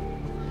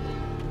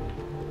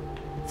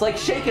 It's like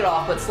shake it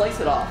off, but slice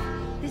it off.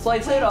 This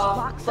Slice it wedge off.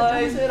 blocks the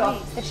Slice gun it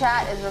off. face. The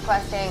chat is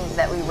requesting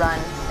that we run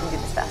and do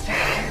this faster.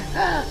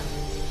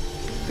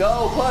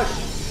 Go, push.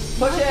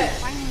 Push it.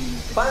 Finally,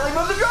 Finally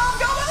move the drum.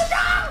 Go with the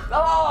drum.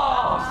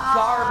 Oh,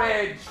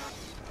 garbage.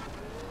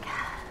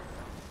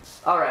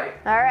 All right.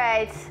 All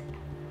right.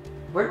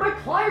 Where'd my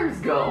pliers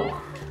go?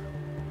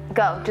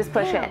 Go. Just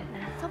push it.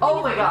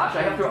 Oh my gosh,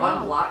 I have to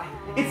unblock.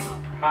 It's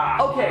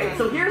okay.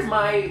 So here's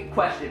my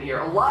question here.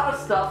 A lot of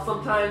stuff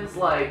sometimes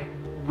like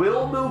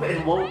will move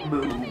and won't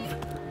move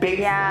based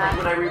Yeah. like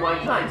when I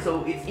rewind time.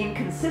 So it's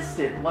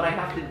inconsistent what I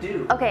have to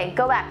do. Okay,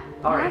 go back.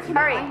 All right.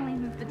 Hurry. finally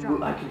move the Ooh,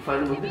 drum. I can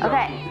finally move the drum.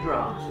 Okay. Move the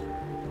drum.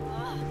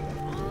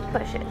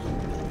 Push it.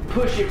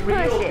 Push it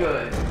real Push it.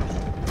 good. Get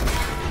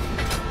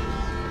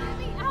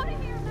me out of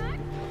here, Max.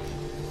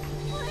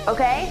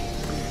 Okay.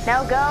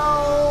 Now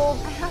go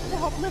I have to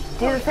help lift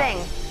do the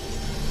thing.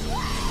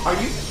 Are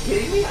you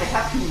kidding me? I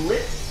have to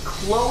lift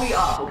Chloe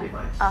up. Okay,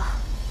 fine.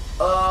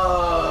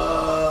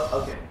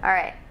 Okay. All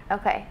right.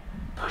 Okay.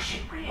 Push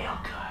it real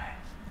good.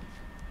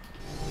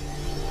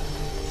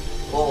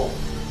 Oh.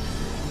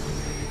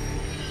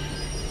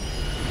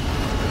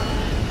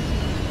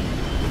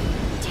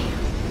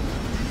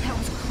 That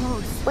was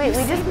close. Wait,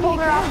 we just pulled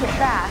her off the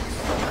tracks.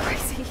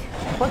 Crazy.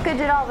 What good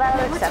did all that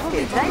other stuff do?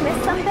 Did I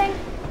miss something?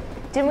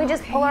 Didn't we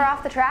just pull her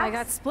off the tracks? I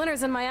got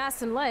splinters in my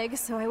ass and legs,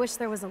 so I wish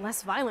there was a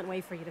less violent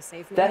way for you to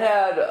save me. That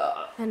had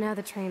And now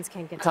the trains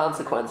can't get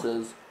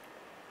consequences.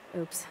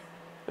 Oops.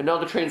 And now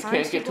the trains Aren't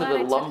can't you get to glad the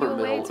I took lumber you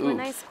away mill. to a Oops.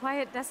 nice,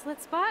 quiet,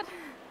 desolate spot?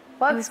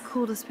 It was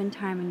cool to spend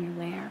time in your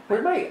lair.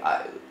 Where'd my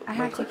I my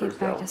have to clippers get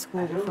back go? to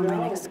school before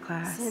my next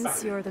class.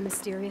 Since you're the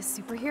mysterious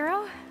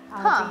superhero,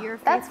 I'll Huh, be your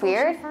that's faithful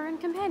weird. chauffeur and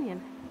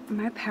companion.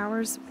 My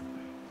powers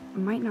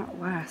might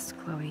not last,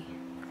 Chloe.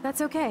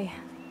 That's okay.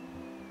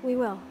 We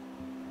will.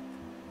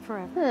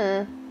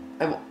 Forever.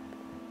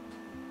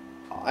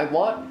 I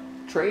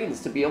want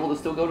trains to be able to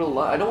still go to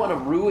I don't want to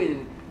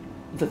ruin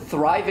the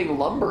thriving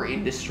lumber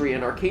industry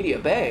in Arcadia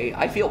Bay.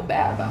 I feel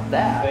bad about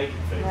that. They can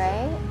fix it.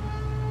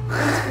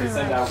 Right? They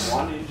send out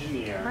one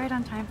engineer. Right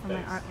on time for my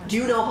art lesson. Do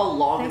you know how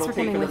long Thanks it'll for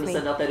take coming for them with to me.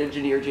 send out that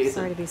engineer, Jason?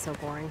 Sorry to be so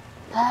boring.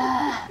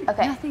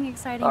 Okay. Nothing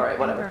exciting All right,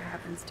 whatever. ever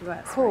happens to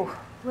us. Whew.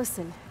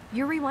 Listen,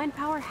 your rewind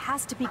power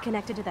has to be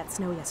connected to that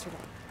snow yesterday.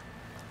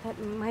 That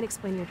might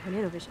explain your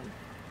tornado vision.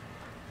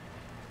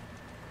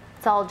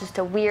 It's all just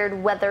a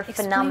weird weather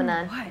Explain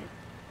phenomenon. What?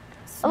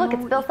 Oh, look,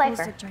 it's Snow Bill equals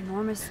Cipher. the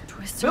ginormous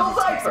twister Bill that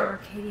takes Cipher! over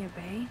Arcadia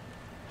Bay.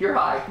 You're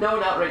high. No,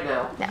 not right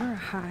now. You're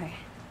high.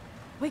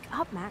 Wake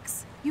up,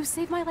 Max. You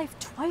saved my life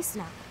twice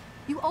now.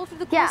 You altered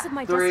the Yeah. course of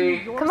my 3.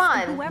 destiny. Yours, Come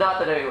on. and whoever. Not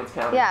that anyone's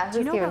counting. Yeah, Do who's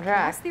you know keeping about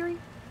chaos track? theory?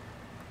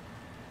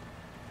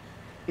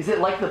 Is it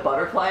like the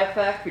butterfly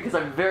effect? Because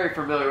I'm very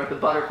familiar with the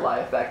butterfly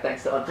effect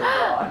thanks to Until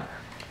Dawn.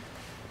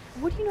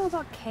 What do you know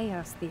about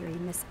chaos theory,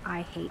 Miss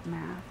I Hate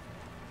Math?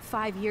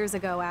 5 years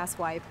ago,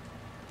 asswipe.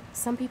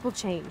 Some people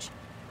change.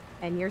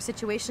 And your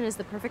situation is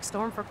the perfect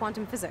storm for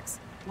quantum physics.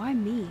 Why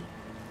me?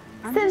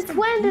 I'm Since just a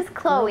when does geek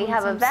Chloe girl in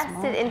have a some vested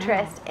small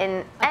interest town. in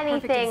A perfect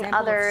anything example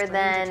of other strange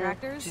than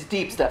attractors. She's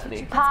deep,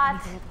 Stephanie. pot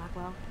Anything at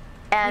Blackwell.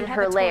 and We have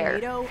her a lair?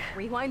 tornado,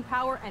 rewind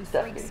power, and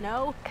Stephanie. freak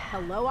snow.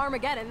 Hello,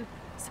 Armageddon.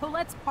 So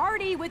let's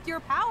party with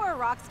your power,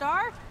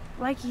 Rockstar.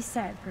 Like he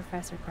said,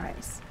 Professor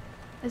Price,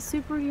 a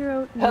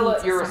superhero Hella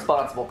needs a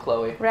irresponsible,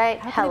 Chloe. Right?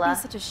 How can it Hella.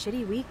 be such a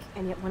shitty week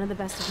and yet one of the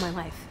best of my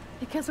life?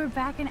 because we're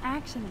back in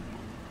action again.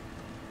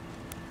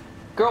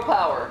 Girl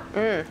power.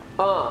 Girl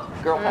power.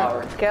 Girl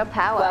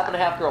Clap and a power.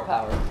 half girl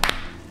power.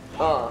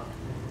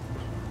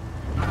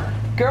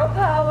 Girl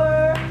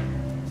power.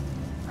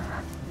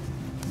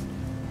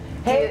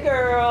 Hey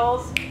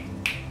girls.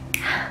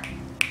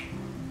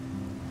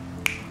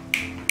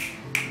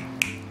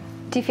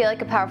 Do you feel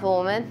like a powerful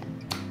woman?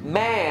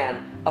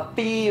 Man, I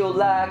feel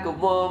like a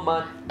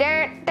woman.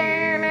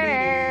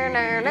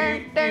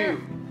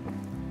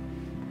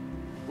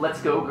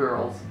 Let's go,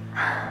 girls.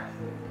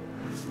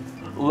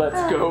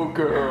 Let's go,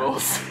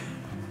 girls.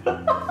 I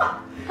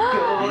have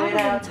Going a little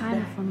out. time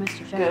before Mr.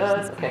 Good,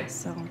 Jefferson's okay. class,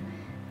 so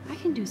I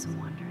can do some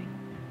wandering.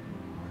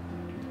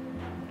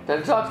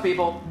 Time to talk to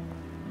people.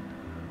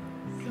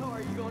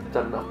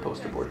 Done enough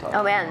poster board talk.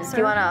 Oh man, do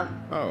you wanna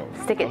Oh,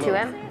 stick it to hello,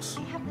 him? folks.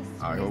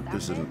 I hope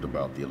this isn't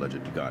about the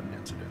alleged gun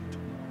incident.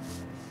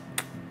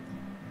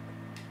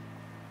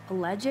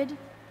 Alleged?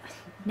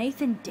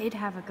 Nathan did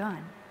have a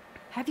gun.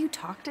 Have you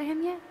talked to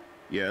him yet?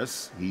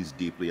 Yes, he's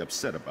deeply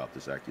upset about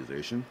this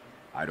accusation.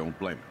 I don't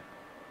blame him.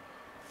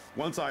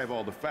 Once I have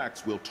all the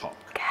facts, we'll talk.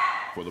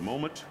 For the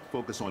moment,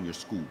 focus on your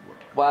schoolwork.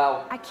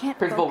 Wow. I can't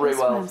Principal focus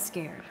when I'm Raywell.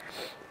 scared.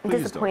 Please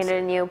don't Disappointed say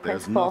in you, it.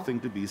 There's Principal. nothing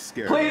to be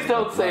scared Please of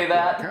don't at say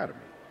Blackwell that. Academy.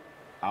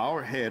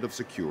 Our head of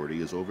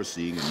security is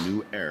overseeing a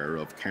new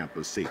era of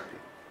campus safety.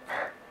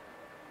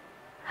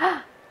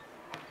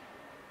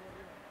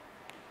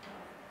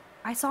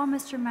 I saw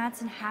Mr.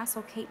 Madsen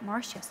hassle Kate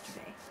Marsh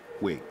yesterday.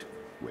 Wait.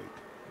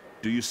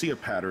 Do you see a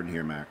pattern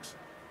here, Max?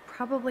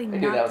 Probably knew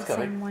that not was the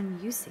coming. same one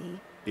you see.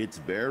 It's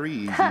very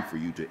easy for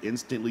you to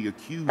instantly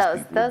accuse That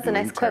was- people that was of a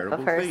doing nice clip of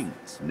terrible hers.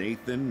 things.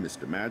 Nathan,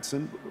 Mr.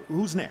 Madsen,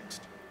 who's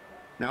next?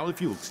 Now,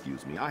 if you'll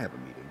excuse me, I have a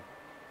meeting.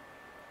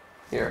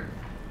 Here,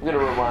 I'm gonna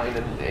rewind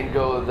and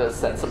go the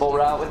sensible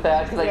route with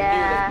that because I knew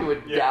that you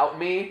would doubt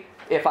me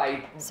if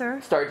I Sir?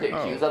 started to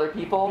accuse other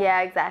people. Yeah,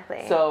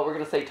 exactly. So we're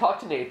gonna say talk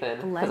to Nathan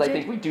because I Alleged?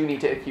 think we do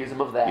need to accuse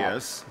him of that.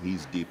 Yes,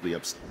 he's deeply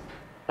upset.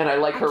 And I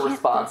like her can't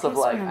response of focus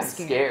like, when I'm I'm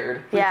scared."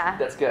 scared. Yeah.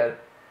 That's good.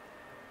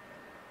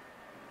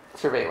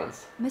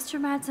 Surveillance. Mr.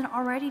 Madsen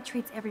already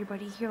treats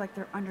everybody here like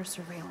they're under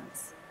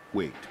surveillance.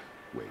 Wait.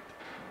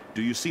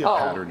 Do you see a Oh,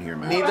 pattern here,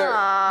 Max? neither.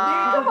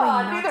 Come Probably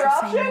on, not neither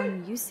the same option.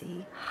 one you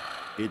see.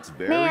 It's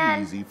very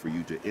Man. easy for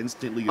you to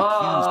instantly accuse people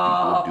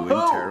of doing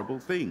who? terrible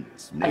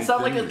things. I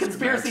sound like a Nathan, Mr.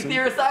 conspiracy Madsen,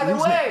 theorist either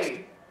who's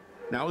way.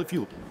 next? Now, if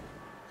you...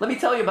 Let me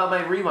tell you about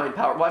my rewind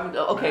power. Well,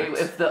 okay,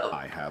 Max, if the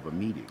I have a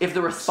meeting.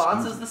 response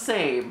Excuse is the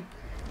same,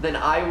 then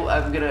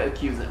I'm gonna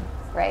accuse him.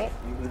 Right?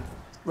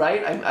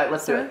 Right?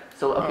 Let's do it.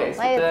 So okay,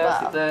 Might skip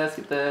as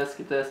this,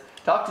 skip this.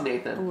 Talk to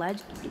Nathan.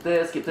 Alleged. Skip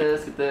this,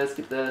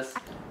 Please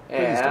don't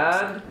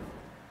and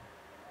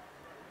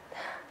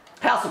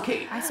hassle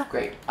Kate.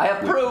 Great. I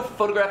have proof,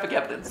 photographic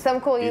evidence. Some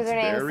cool It's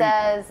username very-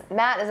 says,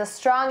 Matt is a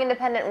strong,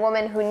 independent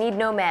woman who need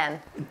no man.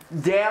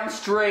 Damn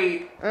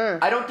straight.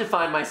 I don't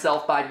define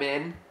myself by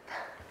men.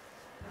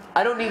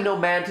 I don't need no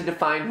man to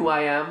define who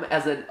I am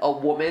as a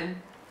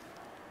woman.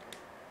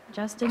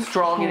 Justin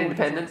Strong and always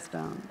independent. looks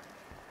stoned.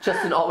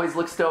 Justin always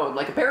looks stoned.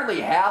 Like apparently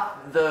half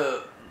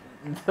the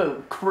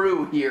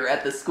crew here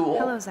at the school.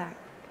 Hello, Zach.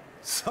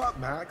 Sup,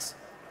 Max?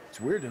 It's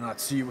weird to not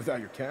see you without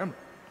your camera.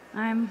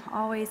 I'm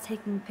always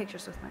taking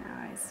pictures with my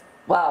eyes.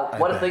 Wow,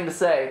 what a bet. thing to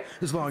say.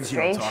 As long as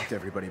Strange. you don't talk to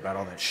everybody about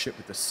all that shit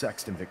with the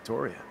sext in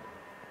Victoria.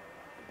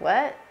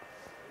 What?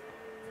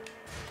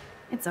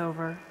 It's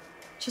over.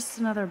 Just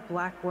another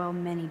Blackwell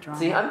mini drama.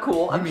 See, I'm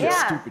cool. You I'm mean chill.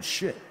 Yeah. stupid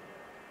shit.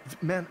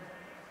 Man,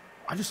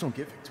 I just don't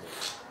get Victoria.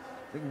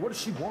 Like, what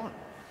does she want?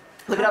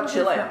 Look at how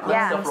chill I am. Let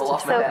Yeah, stuff roll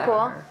off my so back.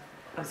 cool.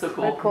 I'm so What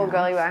cool. a cool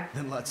girl you are.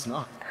 Then let's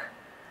not.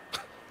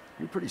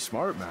 You're pretty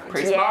smart, Max.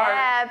 Pretty smart.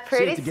 Yeah, See you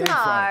pretty at the game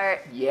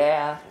smart.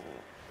 Yeah.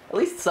 At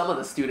least some of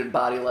the student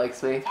body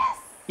likes me. Yes.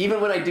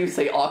 Even when I do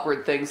say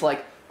awkward things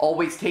like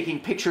always taking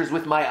pictures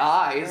with my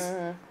eyes.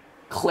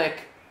 Click,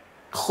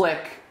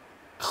 click,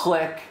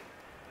 click,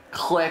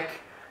 click.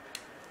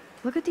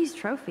 Look at these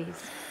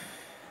trophies.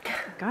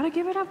 Gotta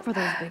give it up for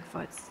those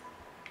Bigfoots.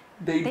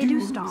 They do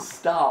do stomp.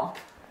 stomp.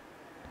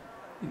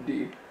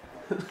 Indeed.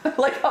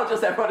 Like how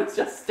just everyone is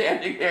just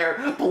standing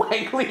there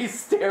blankly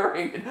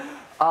staring.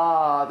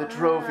 Ah, the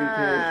trophy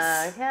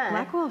case. Okay.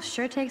 Blackwell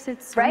sure takes it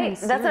Right?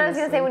 That's what I was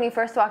gonna say when you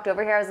first walked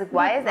over here. I was like,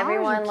 why Look, is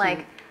everyone ours are like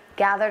cute.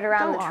 gathered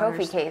around Go the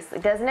trophy ours. case?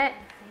 Like, doesn't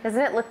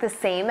it look the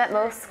same at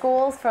most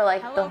schools for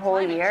like the Hello, whole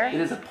climate year? It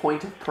is a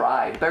point of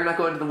pride. Better not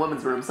go into the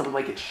women's room, someone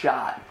might get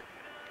shot.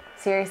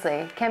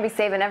 Seriously, can't be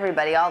saving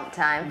everybody all the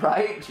time.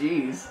 Right?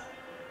 Jeez.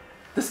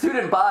 The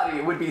student body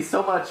would be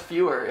so much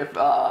fewer if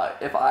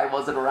I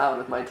wasn't around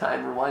with my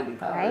time rewinding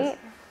powers. Right?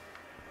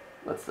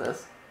 What's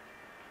this?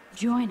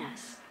 Join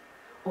us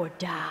or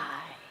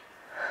die.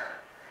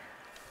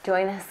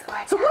 Join us.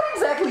 So what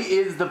exactly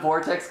is the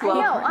Vortex Club?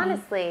 No,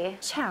 honestly.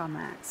 Ciao,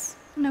 Max.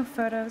 No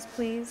photos,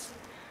 please.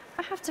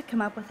 I have to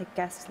come up with a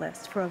guest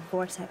list for a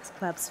Vortex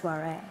Club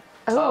soiree.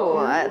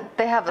 Oh,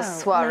 they have a Like you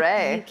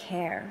soiree.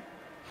 care.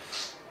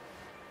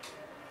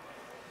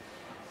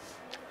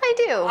 I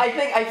do.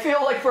 I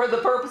feel like for the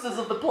purposes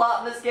of the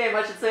plot in this game,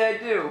 I should say I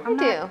do. I'm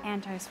do. not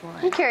anti-soiree.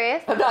 I'm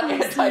curious. I'm not I'm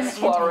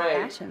anti-soiree.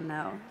 anti-fashion,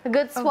 though. A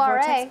good A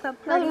soiree. Vortex Club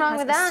party Nothing wrong has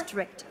with a that.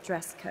 strict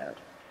dress code.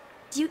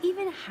 Do you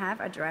even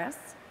have a dress?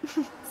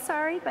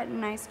 Sorry, but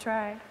nice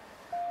try.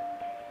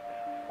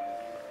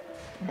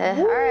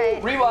 All right.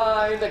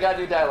 Rewind. I got a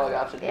new dialogue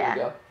option. Here Yeah. we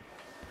go.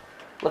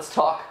 Let's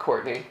talk,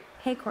 Courtney.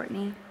 Hey,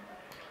 Courtney.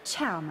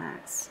 Ciao,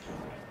 Max.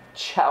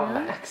 Ciao,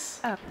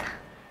 Max. Oh,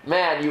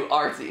 Man, you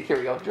artsy. Here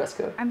we go. Dress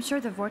code. I'm sure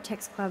the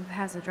Vortex Club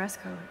has a dress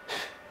code.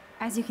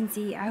 As you can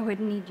see, I would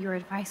need your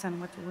advice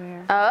on what to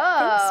wear.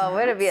 Oh, Thanks,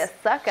 way to be a Max.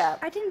 suck up.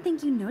 I didn't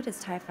think you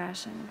noticed high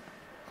fashion.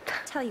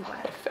 Tell you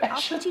what, I'll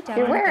Fashion. put you down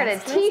You're on the wearing a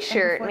guest list, and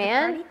t-shirt, before the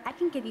man. party, I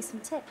can give you some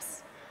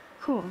tips.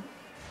 Cool.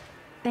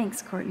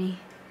 Thanks, Courtney.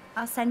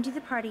 I'll send you the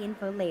party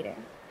info later.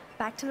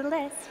 Back to the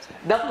list.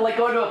 Nothing like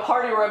going to a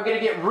party where I'm going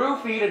to get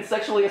roofied and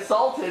sexually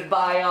assaulted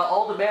by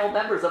all the male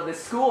members of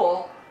this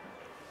school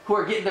who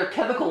are getting their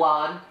chemical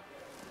on.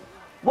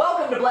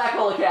 Welcome to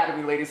Blackwell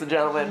Academy, ladies and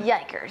gentlemen.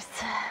 Yikers.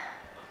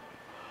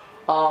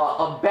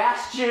 A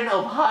bastion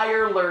of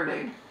higher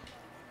learning.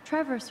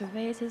 Trevor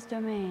surveys his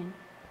domain.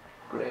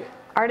 Great.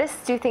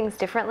 Artists do things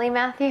differently,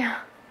 Matthew.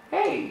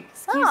 Hey.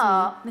 Excuse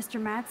Oh. me,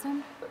 Mr.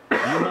 Madsen? Do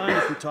you mind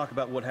if we talk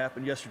about what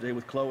happened yesterday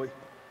with Chloe?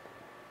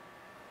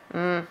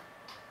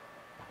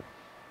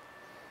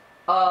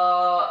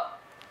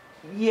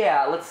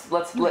 Yeah, let's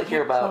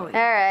hear about it. Chloe.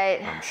 All right.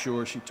 I'm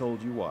sure she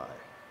told you why.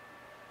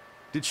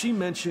 Did she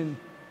mention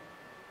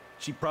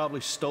she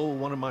probably stole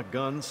one of my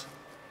guns?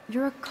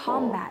 You're a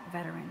combat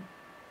veteran.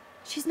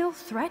 She's no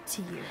threat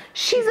to you.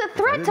 She's a If I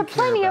threat to didn't care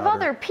plenty of about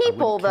other her, I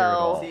people, wouldn't care at though.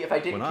 all. See, if I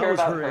didn't when care I was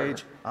about her her-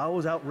 age, I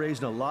was out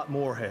raising a lot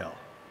more hell.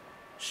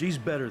 She's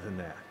better than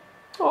that.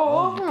 Oh.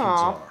 All you kids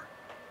are.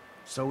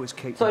 So is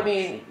Kate. So I Moss.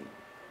 mean,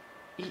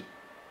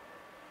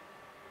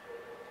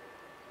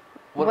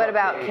 What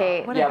about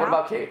Kate? What Yeah, what about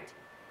about Kate?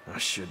 I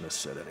shouldn't have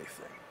said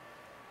anything.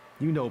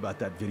 You know about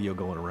that video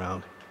going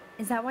around.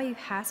 Is that why you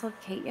hassled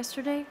Kate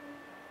yesterday?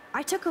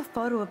 I took a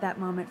photo of that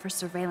moment for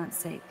surveillance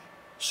sake.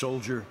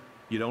 Soldier,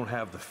 you don't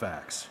have the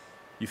facts.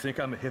 You think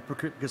I'm a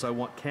hypocrite because I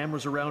want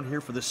cameras around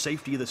here for the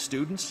safety of the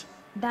students?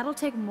 That'll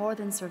take more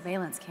than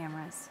surveillance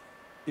cameras.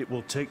 It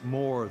will take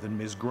more than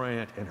Ms.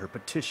 Grant and her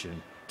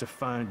petition to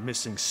find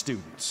missing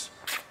students.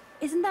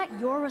 Isn't that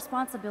your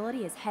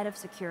responsibility as head of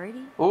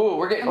security? Ooh,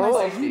 we're getting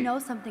Unless spicy. you know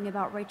something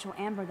about Rachel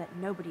Amber that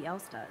nobody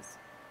else does.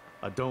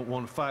 I don't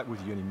want to fight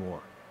with you anymore.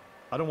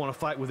 I don't want to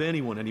fight with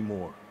anyone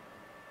anymore.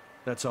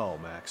 That's all,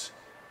 Max.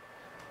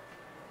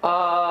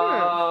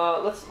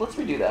 Let's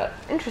redo that.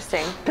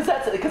 Interesting. Because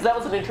that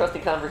was an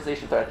interesting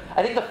conversation thread.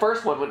 I think the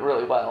first one went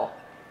really well.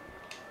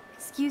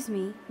 Excuse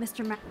me,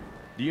 Mr.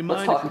 Do you Let's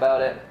mind talk if we...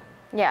 about it.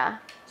 Yeah.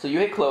 So you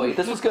hit Chloe.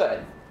 This was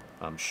good.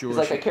 I'm sure He's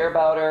like, she... I care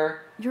about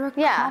her. You're a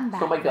Yeah. combat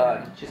Throw my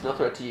veteran. gun. She's no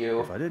threat to you.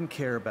 If I didn't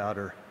care about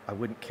her, I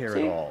wouldn't care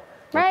See? at all.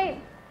 Right?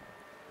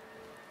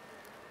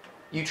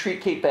 You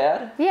treat Kate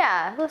bad?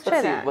 Yeah, let's try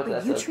Let's see that. what that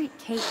But you says. treat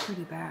Kate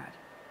pretty bad.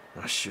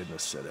 I shouldn't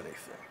have said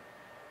anything.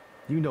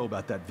 You know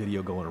about that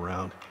video going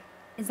around.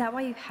 Is that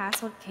why you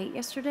hassled Kate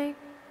yesterday?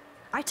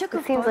 I took a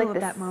This seems photo like of the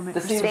that moment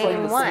This for seems like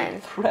same the same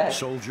one. thread.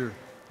 Soldier,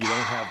 you don't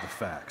have the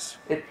facts.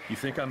 It- You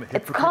think I'm a It's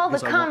hypocrite called the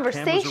because I want cameras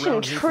conversation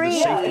around here for the tree.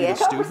 safety of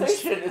the students?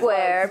 Conversation is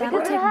Square like- That'll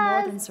because take it more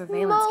has than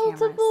surveillance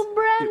multiple cameras. It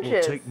branches.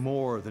 will take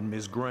more than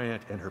Ms.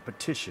 Grant and her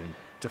petition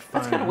to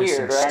find kinda missing weird,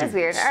 right? That students. is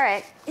weird. All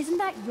right. Isn't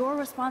that your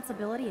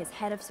responsibility as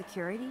head of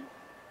security?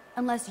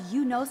 Unless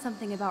you know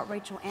something about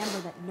Rachel Amber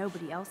that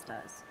nobody else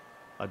does.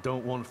 I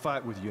don't want to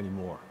fight with you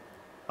anymore.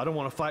 I don't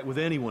want to fight with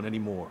anyone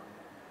anymore.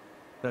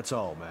 That's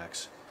all,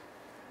 Max.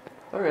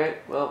 All right.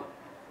 Well,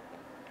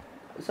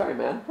 sorry,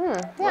 man. Yeah.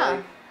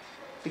 Like,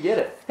 I get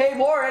it. Hey,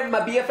 Warren,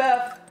 my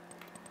BFF.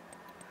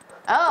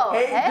 Oh,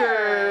 Hey,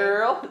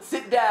 girl,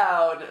 sit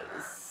down.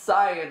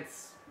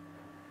 Science.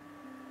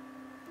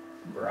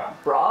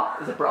 Bra?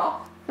 Is it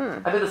bra?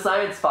 I'm in the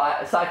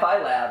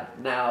sci-fi lab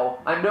now.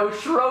 I'm no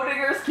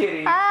Schrodinger's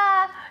kitty.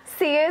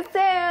 See you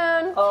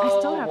soon. I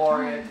still have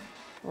Warren. time.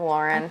 I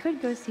Warren.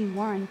 could go see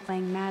Warren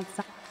playing mad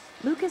science.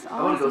 Lucas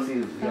wanna always go uses see-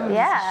 the phone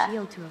yeah. as a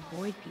shield to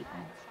avoid people.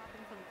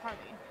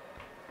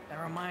 That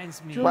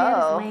reminds me. Juliet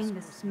Whoa. is laying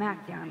the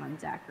smack down on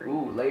Zachary.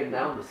 Ooh, laying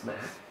down the smack.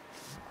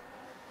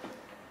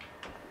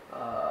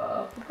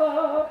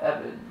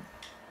 Evan.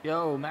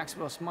 Yo,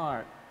 Maxwell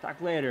Smart. Talk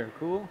later,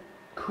 cool?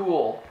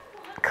 Cool.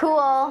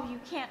 Cool. You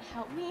can't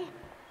help me?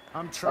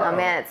 I'm Oh trying.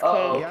 man, it's Uh-oh.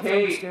 Kate. You have to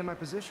Kate. understand my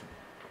position.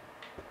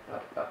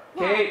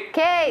 Kate.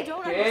 Kate,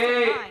 Don't Kate.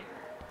 understand mine.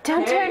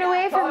 don't Kate, turn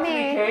away talk from to me.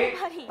 Kate.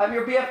 Buddy. I'm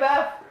your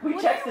BFF. We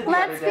texted the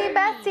Let's other day. be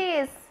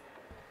besties.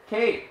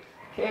 Kate.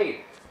 Kate.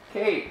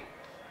 Kate.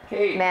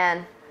 Kate.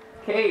 Man,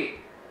 Kate.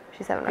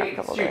 she's having a rough Kate.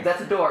 couple Shoot, days.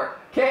 that's a door.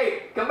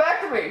 Kate, come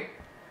back to me.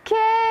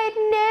 Kate,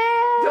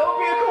 no. Don't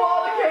be a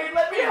koala, Kate.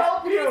 Let me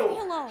help Leave me you.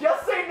 alone.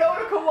 Just say no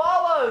to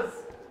koalas.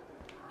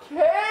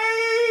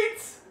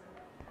 Kate.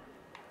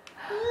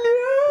 No.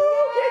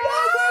 Kate,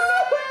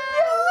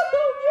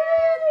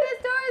 This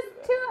door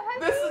is too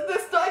heavy.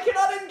 This. I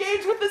cannot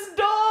engage with this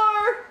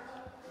door.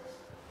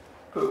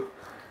 Poop.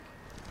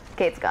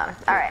 Kate's gone.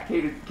 All right.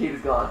 Kate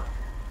is gone.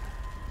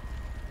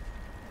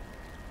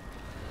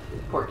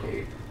 Poor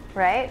Kate.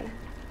 Right?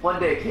 One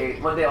day,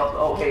 Kate. One day I'll.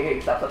 Oh, hey,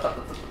 stop.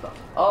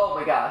 Oh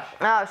my gosh.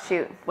 Oh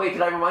shoot. Wait,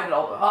 did I remind it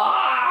all?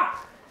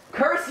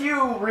 Curse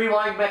you,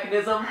 rewind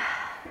mechanism.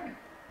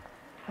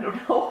 I don't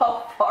know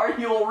how far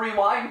you'll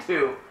rewind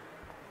to.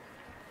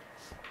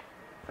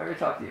 I already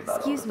talked to you about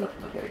Excuse all me. this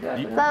stuff. Okay,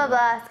 gotcha. Blah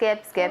blah blah.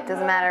 Skip.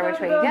 Doesn't matter which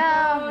way you go. All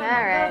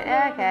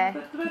right. Okay.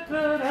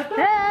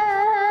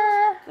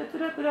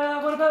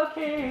 What about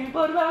Kate?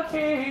 What about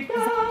Kate?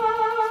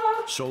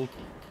 So,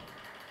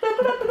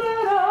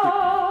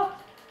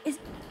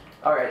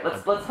 All right,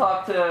 let's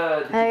talk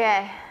to.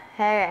 Okay.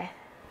 Okay.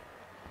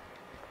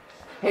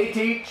 Hey,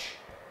 Teach.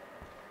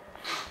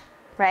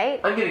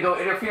 Right? I'm gonna go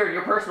interfere in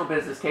your personal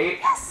business, Kate.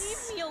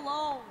 Leave me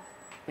alone.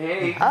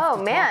 Hey. Oh Talk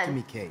to man.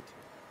 me, Kate.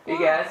 Hey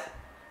guys.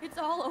 It's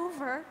all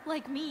over,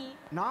 like me.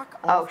 Knock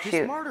Oh, off this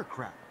shoot. martyr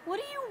crap. What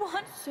do you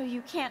want? So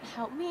you can't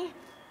help me?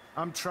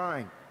 I'm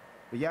trying,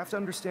 but you have to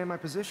understand my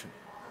position.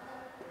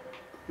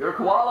 You're a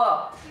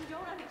koala. You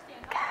don't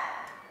understand.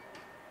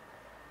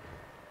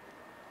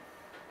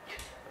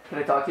 Can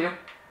I talk to you?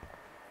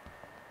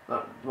 You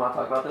want to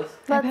talk about this?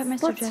 I bet Mr.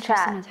 Let's Jefferson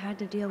chat. has had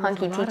to deal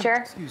Hunky with a lot teacher.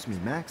 Excuse me,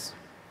 Max.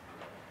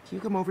 Can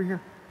you come over here?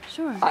 Of...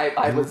 Sure.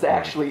 I was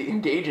actually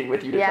engaging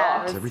with you to Yeah, I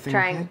talk. was everything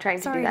trying okay? to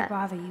do Sorry to that.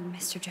 bother you,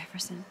 Mr.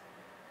 Jefferson.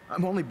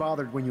 I'm only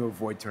bothered when you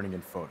avoid turning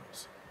in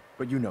photos.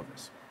 But you know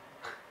this.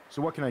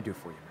 So what can I do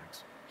for you,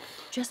 Max?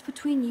 Just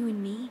between you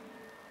and me,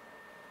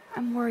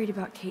 I'm worried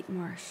about Kate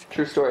Marsh.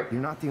 True story.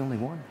 You're not the only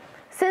one.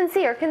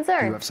 Sincere Do you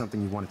concern. have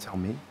something you want to tell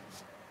me?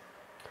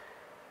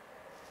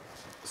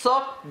 So,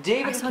 I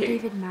David saw Kate.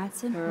 David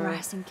Madsen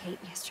harassing Kate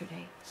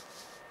yesterday.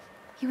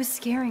 He was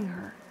scaring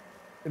her.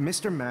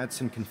 Mr.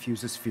 Madsen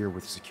confuses fear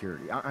with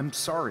security. I'm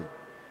sorry.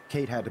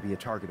 Kate had to be a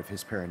target of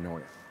his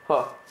paranoia.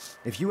 Huh.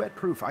 If you had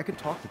proof, I could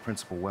talk to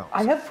Principal Wells.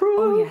 I have proof.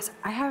 Oh yes,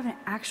 I have an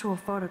actual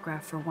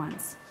photograph for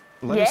once.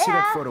 Let me see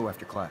that Yeah. photo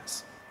after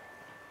class.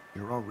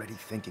 You're already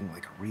thinking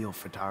like a real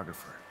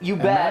photographer. You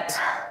And bet. Max,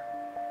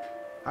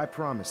 I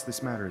promise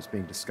this matter is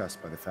being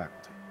discussed by the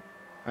faculty.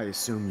 I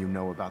assume you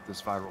know about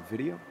this viral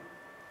video?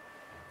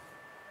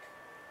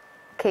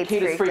 Kate's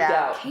Kate is freaked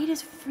out. Kate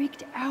is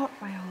freaked out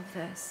by all of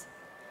this.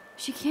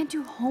 She can't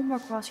do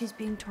homework while she's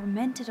being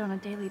tormented on a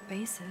daily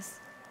basis.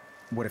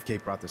 What if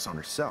Kate brought this on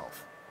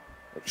herself?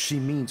 She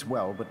means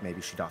well, but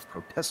maybe she doth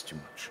protest too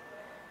much.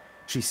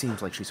 She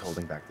seems like she's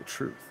holding back the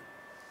truth.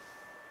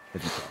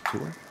 Have you talked to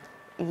her?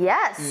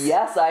 Yes.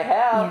 Yes, I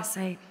have. Yes,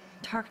 I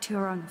talked to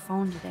her on the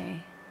phone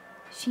today.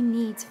 She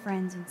needs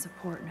friends and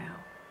support now.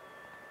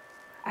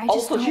 I just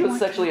Also, don't she was want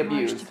sexually Kate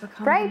Marsh abused. to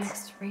become Right. the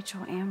next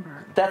Rachel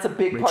Amber. That's a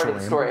big part of the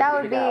Rachel story. That I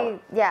would figured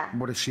out. be, yeah.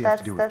 What does she have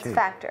to do with That's Kate? a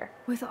factor.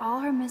 With all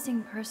her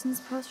missing persons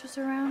posters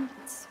around,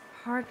 it's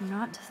hard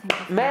not to think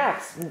of her.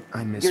 Max.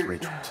 I miss you're-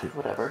 Rachel too.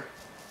 Whatever.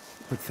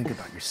 But think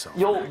about yourself,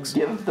 You'll Max.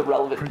 give the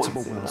relevant Principal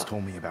points soon Wells enough.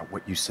 told me about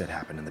what you said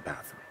happened in the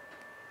bathroom.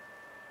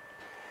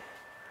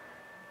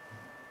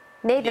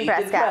 Nathan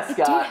Prescott. It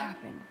did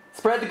happen.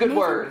 Spread the good Nathan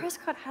word.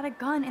 Prescott had a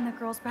gun in the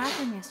girls'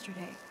 bathroom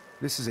yesterday.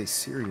 This is a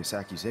serious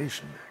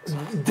accusation, Max.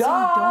 So you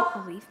Duh.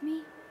 don't believe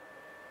me?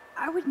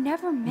 I would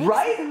never make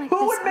Right? something like Who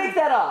this would make up.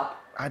 that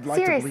up? I'd like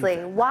to Seriously, believe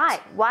that. why?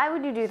 Why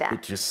would you do that?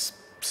 It just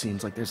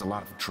seems like there's a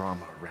lot of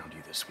drama around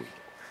you this week.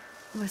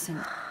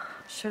 Listen,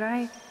 should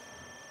I?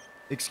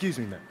 Excuse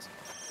me, Max.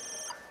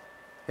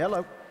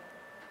 Hello?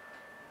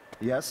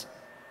 Yes?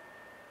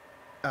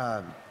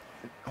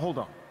 Hold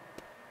on.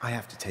 I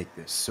have to take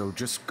this, so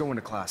just go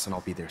into class and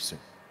I'll be there soon.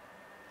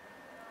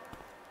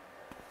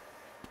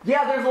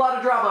 Yeah, there's a lot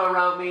of drama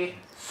around me.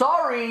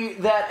 sorry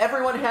that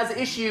everyone has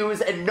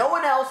issues and no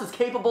one else is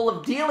capable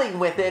of dealing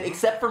with it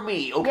except for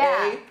me, okay?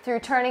 Yeah,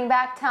 through turning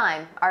back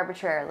time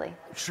arbitrarily.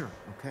 Sure,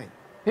 okay.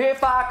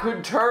 If I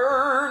could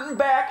turn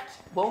back...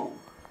 Whoa.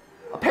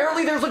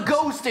 Apparently there's a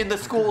ghost in the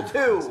school,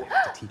 too.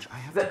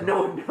 That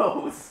no one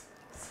knows.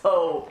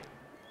 So,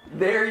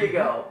 there you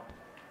go.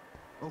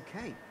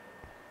 Okay,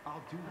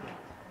 I'll do that.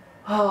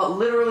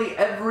 Literally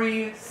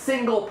every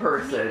single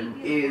person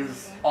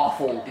is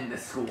awful in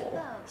this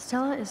school.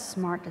 Stella is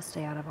smart to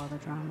stay out of all the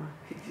drama.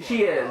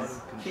 She is.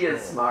 She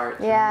is smart.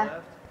 Yeah.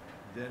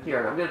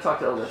 Here, I'm gonna talk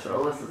to Alyssa.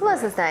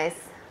 Alyssa's nice.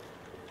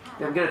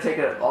 I'm gonna take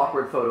an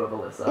awkward photo of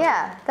Alyssa.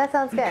 Yeah, that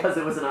sounds good. Because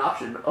it was an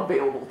option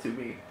available to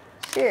me.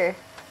 Sure.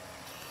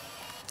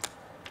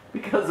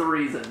 Because of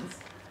reasons.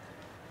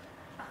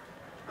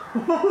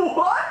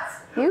 What?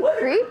 You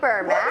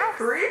creeper, Max. What a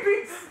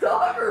creepy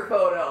stalker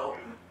photo.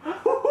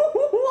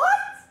 What?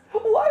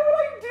 Why would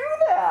I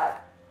do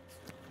that?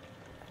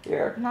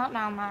 Here. Not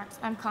now, Max.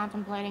 I'm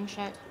contemplating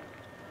shit.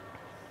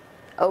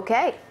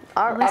 Okay.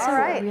 All Alyssa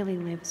right. really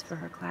lives for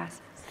her classes.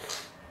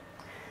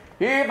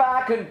 If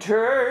I could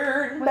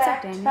turn What's back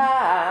up, Daniel?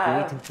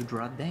 time. Waiting to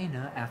draw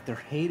Dana after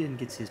Hayden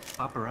gets his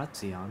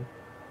paparazzi on.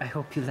 I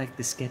hope you like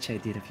the sketch I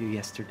did of you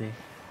yesterday.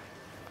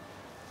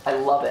 I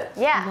love it.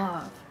 Yeah.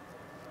 Love.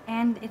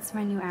 And it's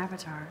my new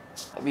avatar.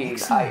 I mean,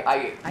 Excellent.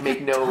 I make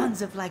got no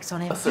tons of likes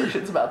on FB.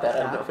 assertions about that. I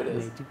don't know if it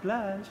is. Made you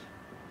blush.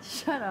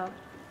 Shut up.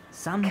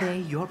 Someday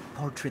your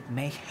portrait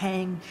may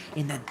hang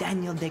in the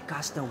Daniel De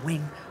Costa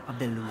wing of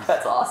the Louvre.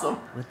 That's awesome.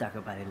 We'll talk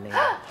about it later.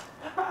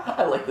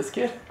 I like this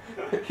kid.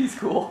 He's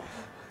cool.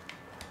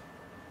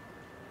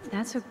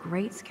 That's a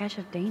great sketch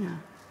of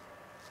Dana.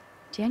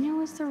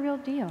 Daniel is the real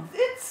deal.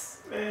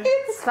 It's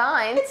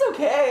fine. It's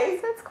okay.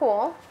 It's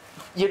cool.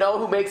 You know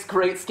who makes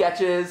great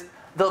sketches?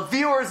 The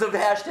viewers of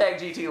hashtag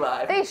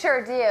GTLive. They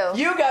sure do.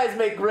 You guys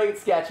make great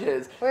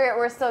sketches.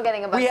 We're still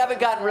getting a bunch. We haven't of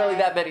them gotten really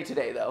today. that many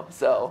today, though.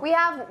 So We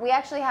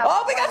actually have.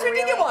 Oh my gosh, we did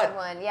really get one! good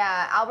one.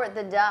 Yeah, Albert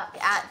the Duck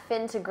at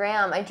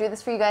Fintagram. I drew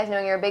this for you guys,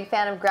 knowing you're a big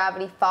fan of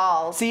Gravity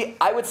Falls. see,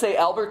 I would say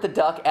Albert the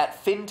Duck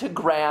at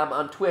Fintagram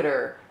on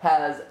Twitter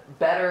has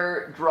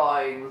better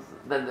drawings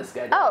than this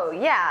guy does. Oh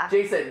yeah.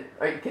 Jason,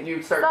 can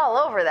you start It's all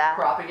over that.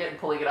 cropping it and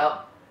pulling it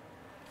up?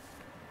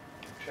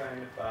 Trying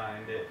to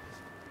find it.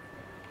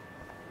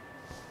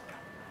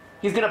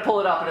 He's gonna pull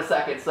it up in a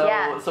second, so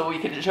Yeah. so we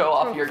can show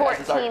off From your guys'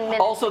 14 art.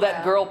 minutes Also,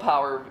 that ago. girl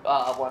power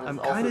one is I'm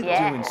also kind of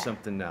Yeah. doing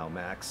something now,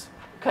 Max.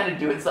 kind of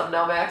doing something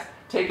now, Max.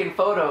 Taking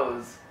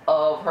photos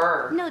of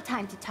her. No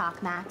time to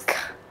talk, Max.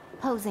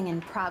 Posing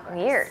in progress.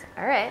 Weird.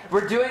 All right.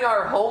 We're doing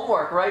our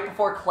homework right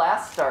before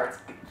class starts.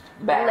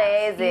 Max. You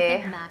Lazy.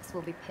 think Max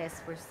will be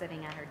pissed we're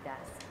sitting at her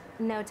desk?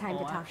 No time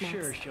to I'm talk, Max.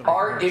 sure she'll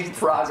Art in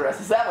progress.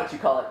 Is that what you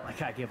call it?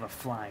 Like I give a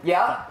flying.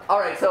 Yeah? All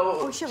right, so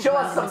Oh, she'll show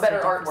run us some Mr. better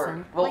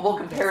Jefferson. artwork. We'll Like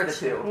compare the this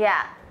two.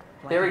 Yeah.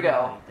 There we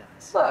go.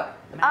 Look.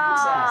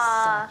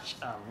 Ah. Such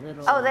a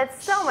little. Oh,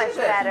 that's so much This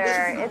is better.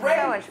 It's great.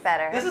 so much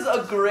better. This is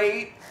a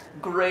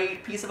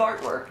great piece of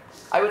artwork.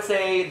 I would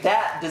say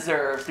that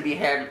deserves to be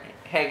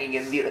hanging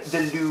in the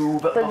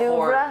Louvre The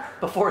Louvre?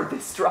 before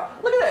this draw.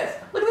 Look at this.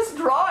 Look at this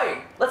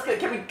drawing.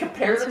 Can we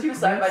compare That's the a two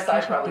side by great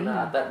side? sketch of Probably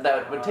Dana. not.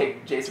 That would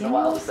take Jason a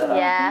while to set up.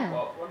 Yeah.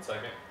 Well, 1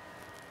 second.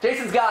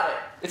 Jason's got it.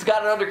 It's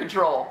got it under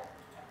control.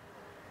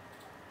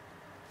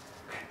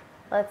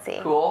 Let's see.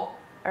 Cool.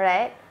 All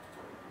right.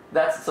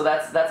 That's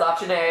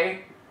option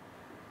A.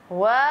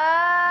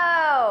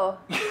 Whoa.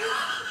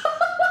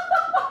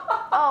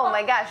 Oh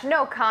my gosh,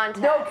 no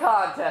contest. No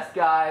contest,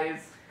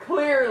 guys.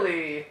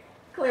 Clearly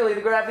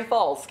the Gravity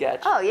Falls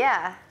sketch. Oh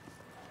yeah.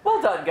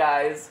 Well done,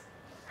 guys.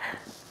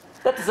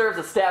 That deserves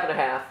a stab and a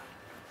half.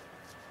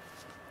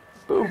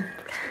 Boom.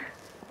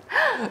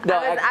 No,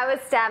 I was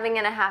stabbing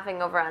and a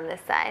halving over on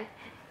this side.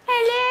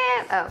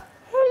 Hello. Oh.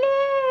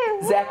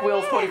 Hello. Zach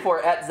Wheels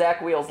 24 at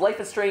Zach Wheels. Life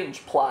is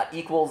Strange plot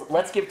equals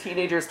let's give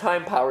teenagers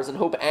time powers and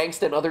hope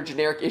angst and other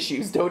generic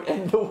issues don't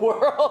end the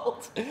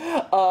world.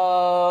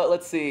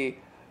 Let's see.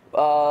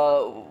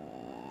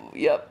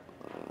 Yep.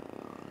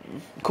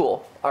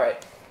 Cool. All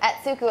right. At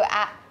Suku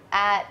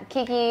at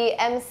Kiki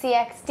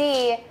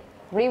MCXD,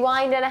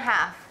 rewind and a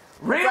half.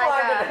 Rewind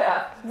and a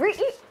half.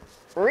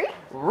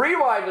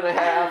 Rewind and a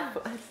half.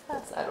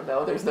 I don't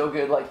know. There's no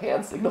good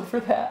hand signal for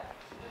that.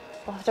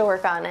 We'll have to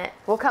work on it.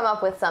 We'll come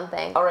up with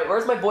something. All right.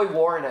 Where's my boy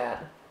Warren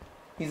at?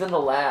 He's in the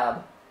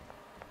lab.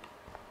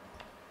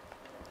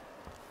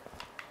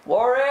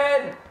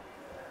 Warren,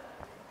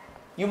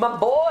 you my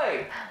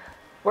boy.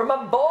 Where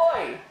my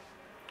boy?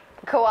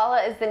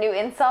 Koala is the new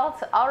insult?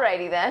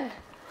 Alrighty then.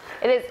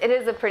 It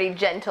is a pretty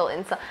gentle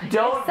insult.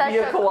 Don't You're such be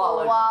a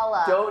koala.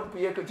 koala. Don't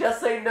be a just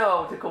say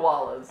no to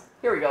koalas.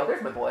 Here we go.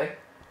 There's my boy.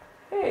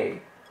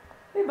 Hey.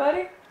 Hey,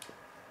 buddy.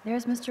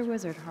 There's Mr.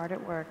 Wizard hard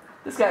at work.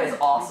 This guy is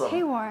awesome.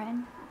 Hey,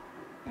 Warren.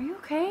 Are you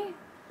okay?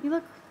 You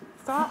look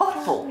thoughtful.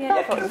 Thoughtful.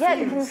 Yeah. Yeah,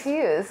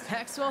 confused.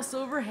 Maxwell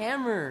Silver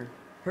Hammer.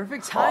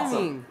 Perfect Awesome.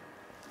 timing.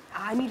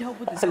 I need help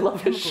with this I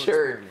love his chemical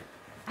shirt. experiment.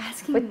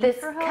 Asking With me this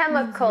for help?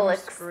 chemical You're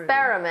screwed.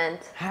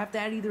 experiment. Have to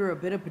add either a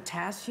bit of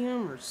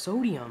potassium or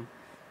sodium.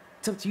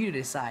 It's up to you to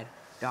decide.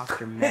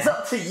 Dr. Matt. It's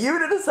up to you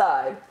to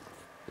decide.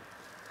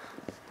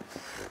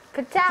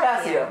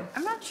 Potassium.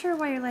 I'm not sure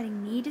why you're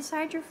letting me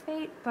decide your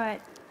fate, but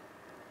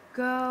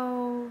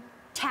go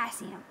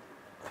potassium.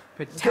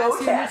 Potassium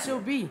it Yes. shall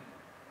be.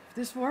 If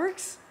this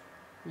works,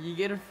 you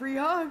get a free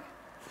hug.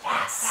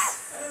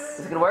 Yes.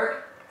 Is it gonna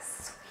work?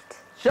 Sweet.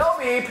 Show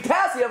me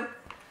potassium.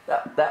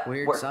 That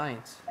Weird worked.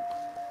 science.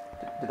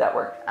 Did that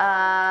work?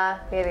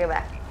 We gotta go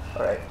back.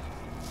 All right.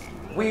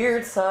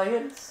 Weird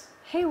science.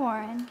 Hey,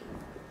 Warren.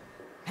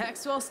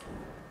 Maxwell's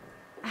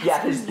Yeah,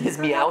 his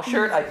meow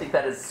shirt. I think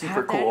that is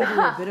super cool.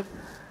 a bit of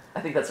I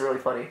think that's really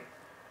funny.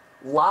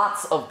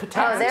 Lots of Oh,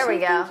 potassium. there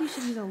we I go. think you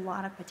should use a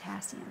lot of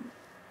potassium.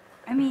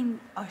 I mean,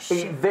 a A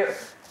shit.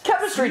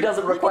 Chemistry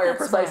doesn't Look at require that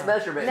precise smile.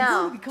 measurements.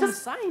 No. You become a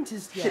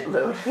scientist yet.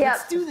 Shitload. Yep.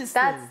 Let's do this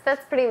thing.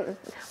 That's pretty.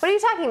 What are you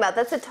talking about?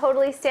 That's a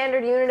totally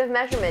standard unit of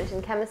measurement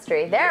in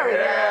chemistry. There we go.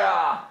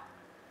 Yeah.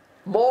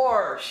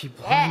 More. She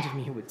blinded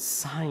me with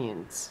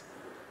science.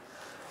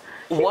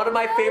 One of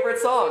my favorite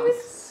songs.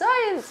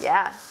 Science.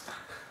 Yeah.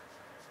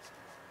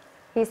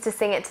 He used to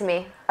sing it to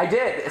me. I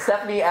did.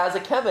 Stephanie, as a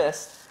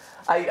chemist,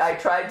 I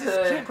tried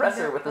to impress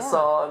her with the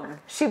song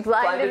She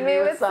blinded me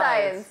with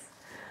science.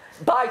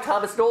 by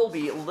Thomas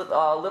Dolby,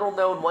 little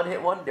known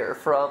one-hit wonder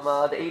from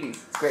the 80s.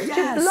 It's great.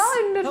 Yes. She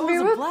blinded That me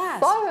was a with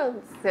blast.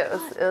 science.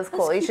 Yeah, it was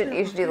cool. You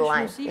should do the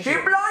line. She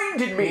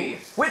blinded me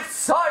with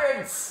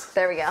science.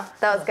 There we go.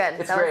 That was good.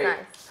 It's that great. was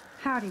nice.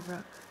 Howdy,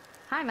 Brooke.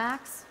 Hi,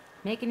 Max.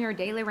 Making your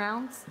daily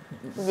rounds?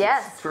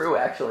 Yes. True,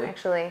 actually.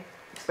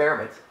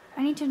 Experiment.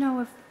 I need to know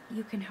if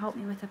you can help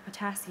me with a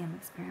potassium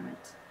experiment.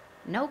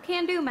 No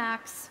can do,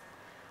 Max.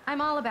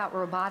 I'm all about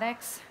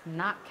robotics,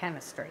 not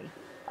chemistry.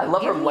 I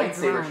love her Give me a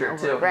lightsaber drone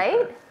shirt, over too.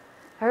 Right?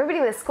 Everybody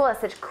in the school has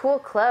such cool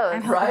clothes.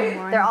 I'm helping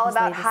Warren They're all with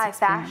his about latest high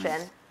experiment.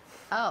 fashion.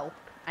 Oh,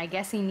 I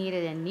guess he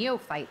needed a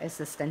neophyte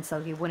assistant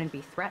so he wouldn't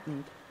be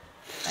threatened.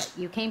 But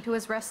you came to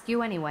his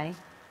rescue anyway.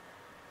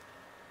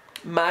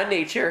 My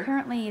nature.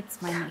 Apparently,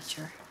 it's my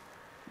nature.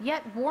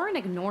 Yet Warren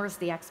ignores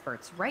the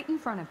experts right in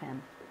front of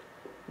him.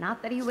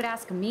 Not that he would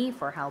ask me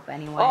for help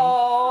anyway.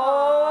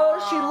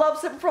 Oh, she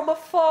loves him from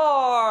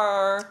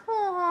afar.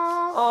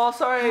 Oh,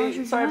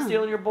 sorry. Sorry, I'm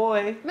stealing your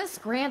boy. Miss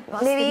Grant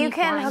busted Maybe you me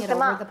can flying hook it them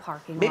over up. the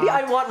parking Maybe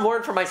lot. I want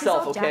Warren for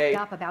myself, She's all okay?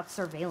 jacked up about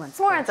surveillance.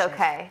 Warren's bullshit.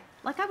 okay.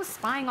 Like I was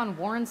spying on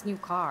Warren's new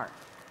car.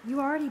 You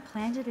already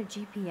planted a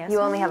GPS You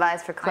on only me? have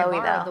eyes for Chloe, I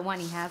borrowed though. the one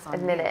he has on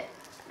Admit you. it.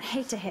 I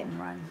hate to hit and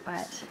run,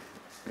 but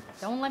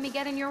Don't let me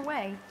get in your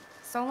way.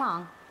 So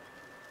long.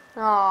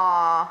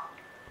 Aww.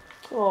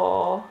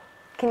 Aww.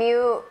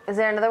 Is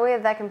there another way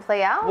that can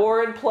play out?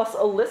 Warren plus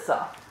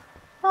Alyssa.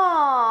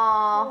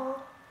 Aww.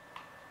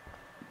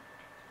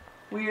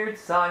 Weird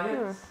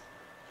science.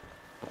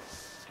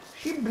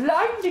 She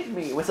blinded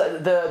me. Was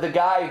the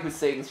guy who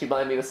sings "She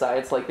Blinded Me with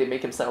Science"? Like they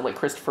make him sound like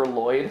Christopher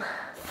Lloyd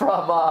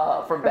from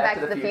Back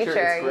to the Future.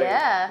 It's great.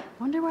 Yeah.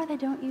 wonder why they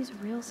don't use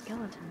real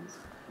skeletons.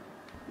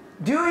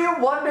 Do you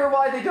wonder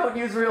why they don't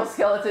use real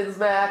skeletons,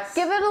 Max?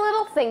 Give it a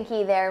little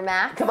thinky there,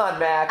 Max. Come on,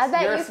 Max. I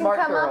bet You're you a smart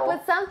can come girl. up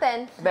with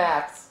something.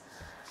 Max.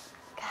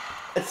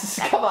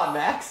 Come on,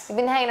 Max. You've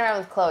been hanging around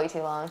with Chloe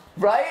too long.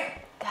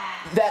 Right?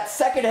 That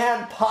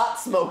secondhand pot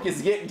smoke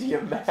is getting to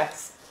you,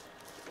 Max.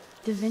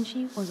 Da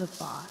Vinci was a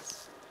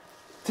boss.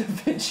 Da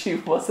Vinci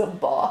was a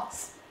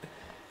boss.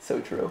 So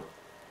true.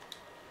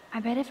 I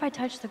bet if I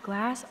touch the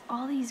glass,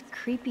 all these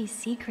creepy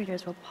sea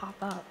critters will pop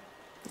up.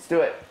 Let's do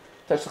it.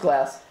 Touch the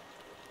glass.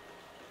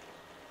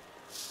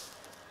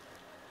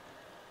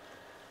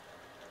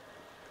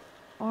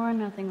 Or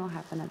nothing will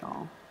happen at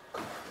all.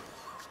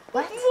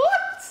 What?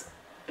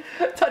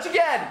 Touch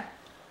again.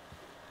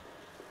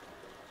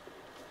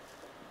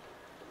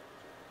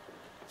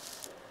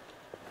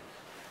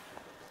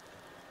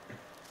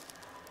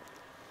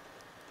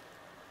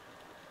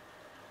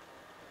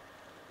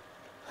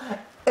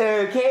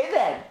 Okay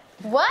then.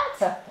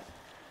 What?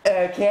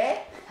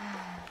 Okay.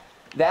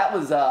 That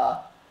was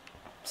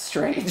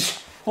strange.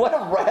 What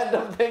a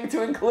random thing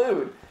to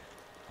include.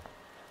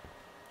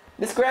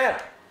 Miss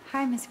Grant.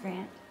 Hi, Miss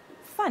Grant.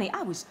 Funny,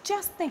 I was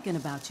just thinking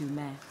about you,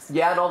 Max.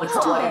 Yeah, and all the It's too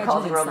trouble bad you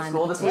causing didn't around the sign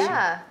school this week.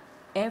 Yeah.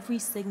 Every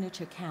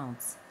signature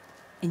counts.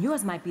 And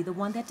yours might be the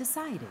one that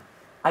decided.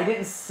 I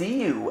didn't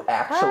see you,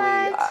 actually.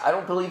 What? I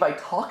don't believe I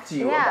talked to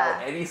you Yeah.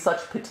 about any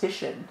such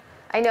petition.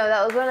 I know,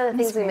 that was one of the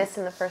Miss things we Grant, missed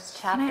in the first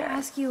Can chapter. I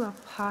ask you a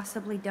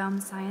possibly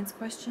dumb science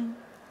question?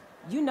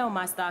 You know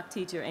my stock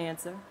teacher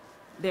answer.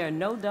 There are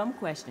no dumb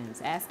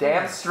questions. Ask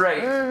Damn me.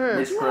 straight, Mm-hmm.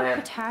 Miss Do you add Grant.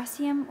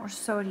 potassium or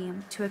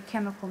sodium to a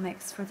chemical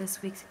mix for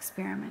this week's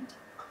experiment?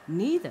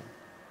 Neither.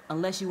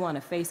 Unless you want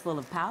a face full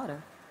of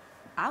powder.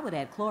 I would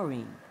add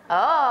chlorine.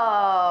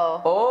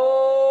 Oh.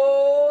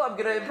 Oh, I'm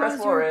gonna impress How's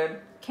your Warren.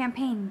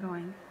 campaign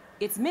going?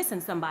 It's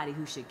missing somebody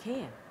who should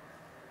care.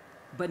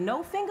 But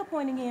no finger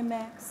pointing here,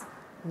 Max.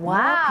 More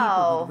Wow.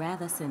 people would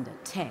rather send a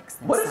text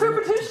than What is sign her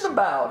a petition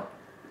about?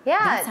 Yeah,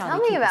 That's how tell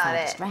they me keep us about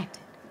all it.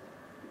 distracted.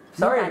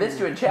 Sorry I Nobody missed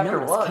you in would chapter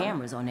notice 1.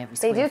 cameras on every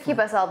They square do keep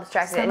foot. us all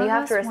distracted, Some and you of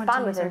have us to want to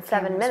respond use our within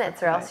 7 cameras minutes,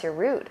 for or else good. you're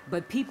rude.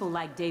 But people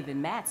like David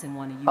Matson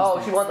want to use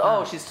Oh, she wants.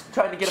 Oh, she's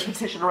trying to get a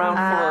petition around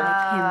Him,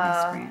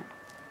 Miss Grant.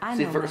 I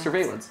for know, Max.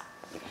 surveillance.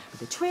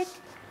 The trick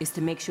is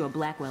to make sure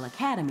Blackwell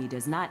Academy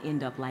does not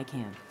end up like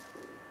him.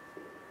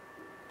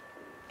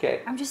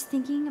 Okay. I'm just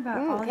thinking about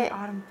all the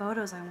autumn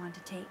photos I want to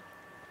take.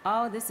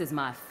 Oh, this is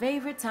my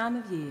favorite time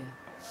of year.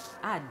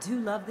 I do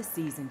love the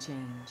season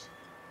change.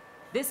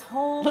 This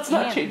whole Let's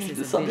not campus change is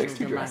the a subjects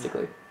too visual delight.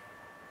 drastically.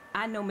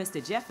 I know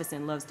Mr.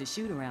 Jefferson loves to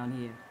shoot around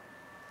here.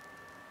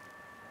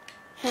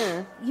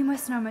 You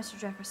must know Mr.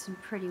 Jefferson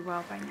pretty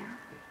well by now.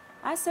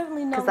 I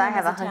certainly know 'Cause him I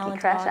have as a hunky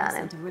talented crush on artist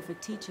him. and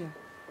terrific teacher.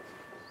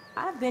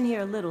 I've been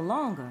here a little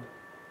longer,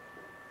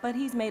 but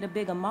he's made a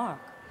bigger mark.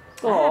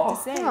 I have to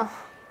say,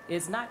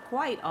 it's not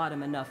quite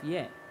autumn enough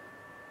yet.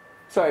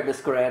 Sorry,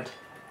 Miss Grant.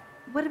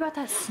 What about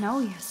that snow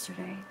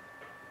yesterday?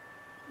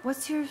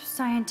 What's your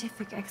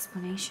scientific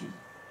explanation?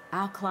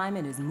 Our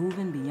climate is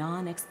moving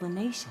beyond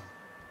explanation.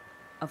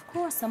 Of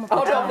course, some of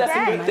Oh the no, that's a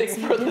times good might thing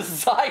seem for the different.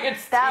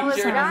 science That was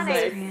teacher not to a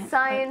say.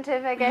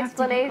 scientific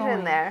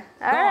explanation there.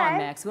 Go All right. on,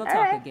 Max. We'll all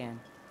talk right. again.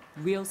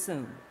 Real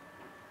soon.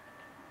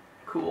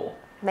 Cool.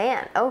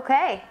 Man,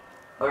 okay.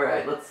 All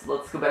right, let's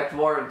go back to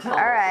Warren and tell All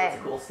him right.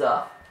 some cool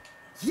stuff.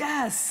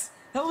 Yes!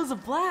 That was a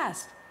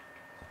blast!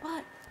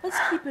 But let's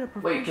keep it a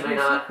professional Wait, can I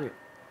not? secret.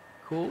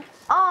 Cool?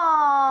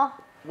 Aww.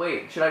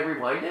 Wait, should I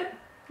rewind it?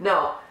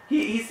 No,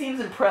 he seems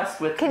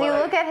impressed with. Can you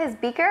look at his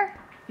beaker?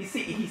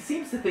 He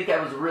seems to think I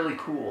was really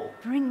cool.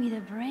 Bring me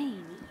the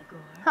brain, Igor.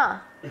 Huh.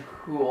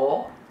 Cool.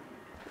 All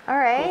Cool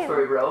right.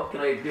 story, bro.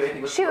 Can I do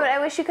anything with Shoot, I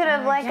wish you could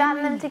have like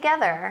gotten them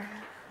together.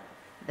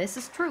 This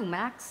is true,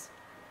 Max.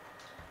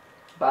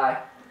 Bye.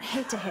 I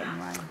hate to hit and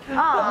run.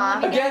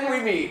 Aw. Again we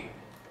meet.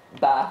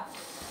 Bye.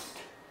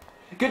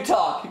 Good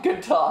talk.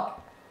 Good talk.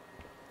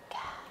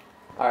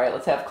 All right,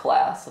 let's have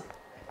class.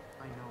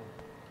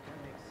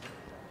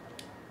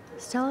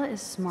 Stella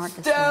is smart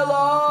to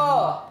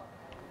Stella!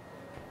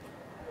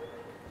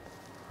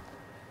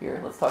 Here,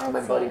 let's talk to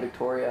my buddy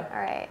Victoria. All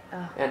right.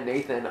 And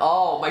Nathan.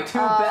 Oh, my two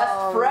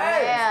best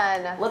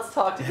friends! Man. Let's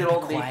talk to good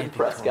old Quiet, Nathan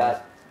Victoria.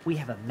 Prescott. We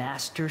have a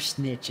master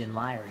snitch and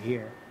liar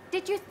here.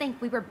 Did you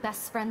think we were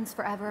best friends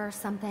forever or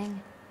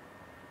something?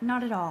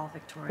 Not at all,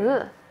 Victoria.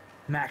 Ugh.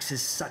 Max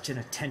is such an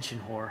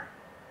attention whore.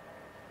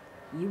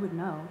 You would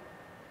know.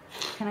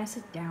 Can I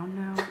sit down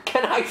now?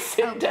 Can I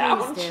sit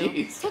down? Please do.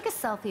 Jeez. Take a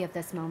selfie of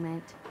this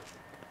moment.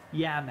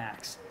 Yeah,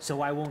 Max,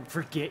 so I won't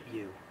forget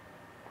you.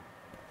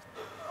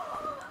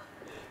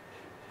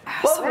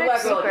 Welcome What a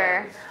back, Will.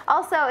 creeper.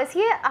 Also, is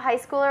he a high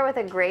schooler with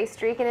a gray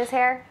streak in his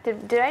hair?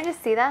 Did I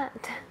just see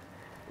that?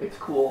 It's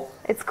cool.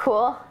 It's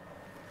cool.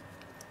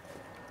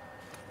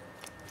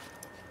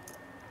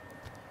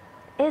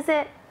 Is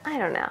it? I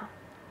don't know.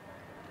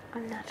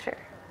 I'm not sure.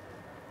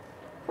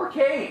 Poor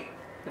Kate.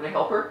 Can I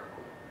help her?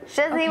 She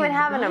doesn't even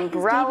have an why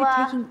umbrella. is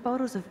David taking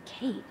photos of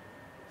Kate?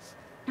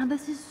 Now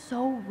this is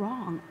so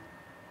wrong.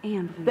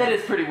 And weird. That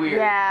is pretty weird.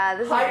 Yeah,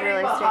 this is Hiding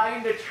really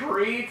behind a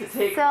tree to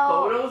take So,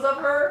 photos of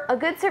her? A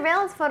good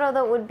surveillance photo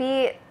that would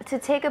be to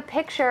take a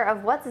picture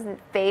of what's his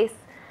face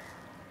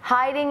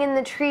hiding in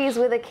the trees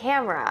with a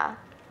camera.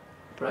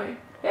 Right.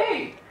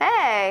 Hey.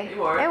 Hey. Hey,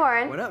 Warren. Hey,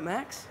 Warren. What up,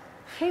 Max?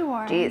 Hey,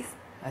 Warren. Jeez.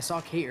 I saw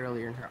Kate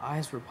earlier and her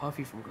eyes were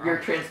puffy from crying. Your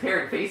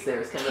transparent face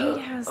there is kind of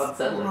Kate has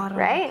unsettling. a lot on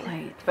Right? her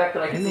plate. The fact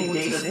that I can I know see what to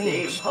Data's say.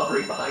 name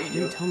hovering behind She you.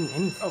 didn't tell me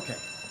anything. Okay,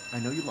 I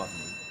know you love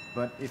me,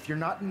 but if you're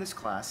not in this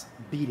class,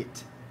 beat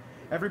it.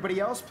 Everybody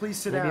else, please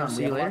sit Maybe down. I'll see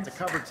We have you a lot later. to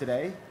cover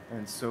today,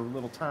 and so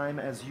little time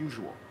as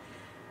usual.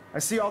 I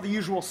see all the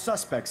usual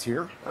suspects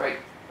here. All right.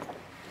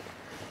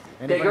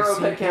 Anybody Daguerreau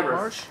seen pet Kate cameras.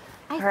 Marsh?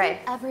 I think Right.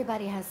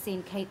 everybody has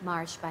seen Kate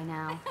Marsh by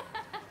now.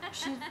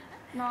 She's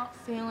not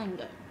feeling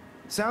good.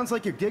 Sounds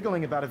like you're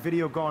giggling about a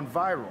video gone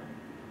viral.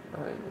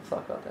 All right, let's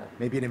talk about that.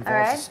 Maybe it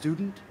involves right. a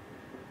student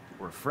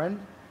or a friend.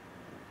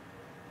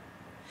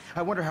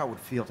 I wonder how it would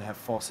feel to have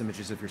false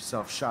images of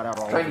yourself shot out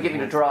all Trying to over get me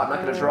the to draw. I'm not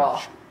world. going to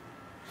draw.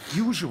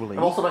 Usually,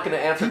 I'm also not going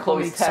to answer people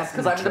Chloe's need text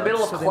because I'm in the something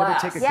middle of so they never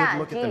class. take a Yeah, good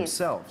look geez. at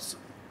themselves.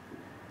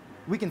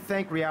 We can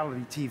thank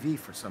reality TV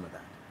for some of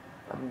that.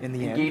 In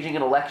the Engaging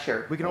in a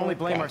lecture. we can only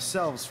blame Okay.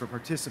 ourselves for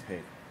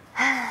participating.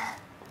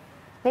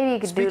 Maybe you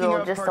could Speaking doodle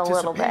of just a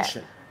little bit.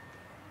 participation,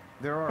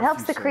 there are It a helps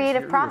few the souls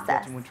creative here who have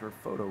process. yet to enter a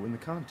photo in the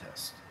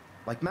contest,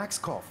 like Max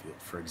Caulfield,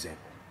 for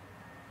example,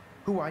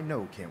 who I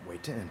know can't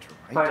wait to enter.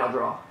 Right? Fine, I'll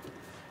draw.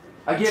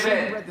 I give sure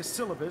in. You read the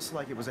syllabus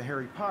like it was a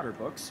Harry Potter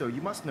book, so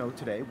you must know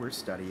today we're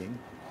studying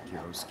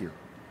chiaroscuro.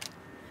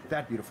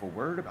 That beautiful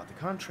word about the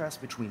contrast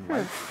between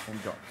light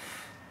and dark.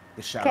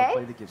 The shadow Okay.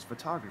 play that gives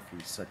photography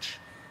such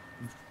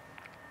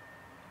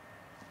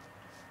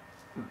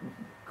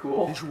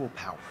Cool. visual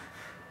power.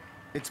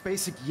 It's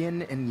basic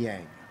yin and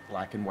yang.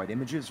 Black and white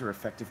images are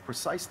effective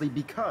precisely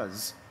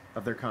because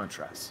of their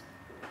contrast.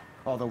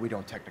 Although we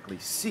don't technically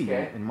see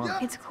Okay. in months.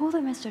 It's cool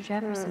that Mr.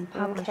 Jefferson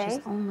published his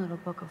okay. own little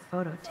book of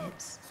photo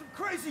tips. Some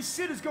crazy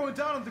shit is going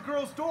down in the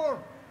girls' dorm.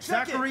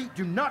 Zachary,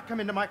 do not come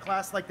into my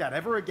class like that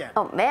ever again.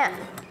 Oh, man.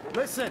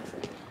 Listen,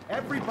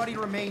 everybody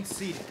remain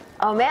seated.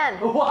 Oh, man.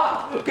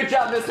 Wow. Good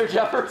job, Mr.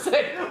 Jefferson.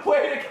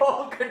 Way to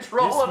go.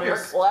 Control of your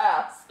Dismiss.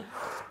 class.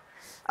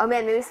 Oh,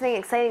 man, maybe something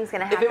exciting is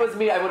going to If happen. it was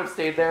me, I would have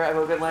stayed there. I would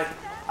have been like,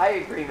 I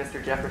agree,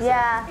 Mr. Jefferson.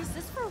 Yeah. Is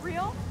this for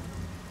real?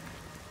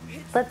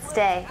 Let's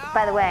stay.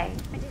 By the way,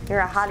 you're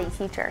a hottie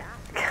teacher.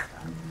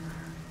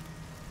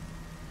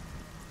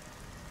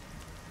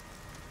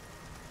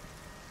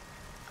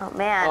 Oh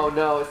man. Oh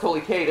no, it's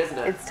totally Kate, isn't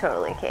it? It's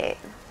totally Kate.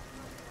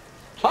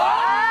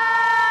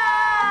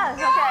 Ah!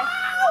 Okay.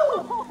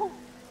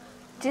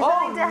 Do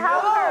something to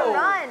help her.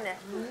 Run.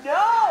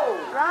 No!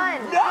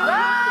 Run. No!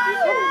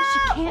 Run! She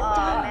can't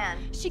die. Man.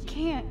 She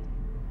can't.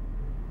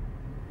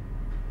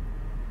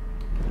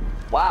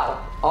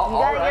 Wow. You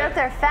gotta get up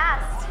there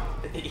fast.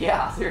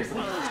 Yeah,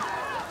 seriously.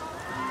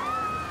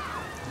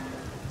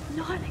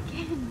 Not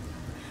again.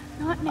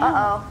 Not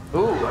now. Uh-oh.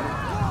 Ooh.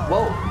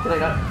 Whoa, can I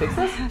not fix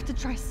I this? have to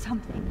try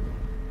something.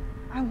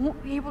 I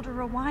won't be able to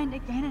rewind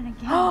again and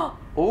again.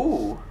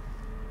 Ooh.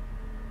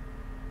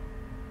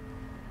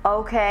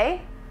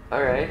 Okay.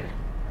 Alright.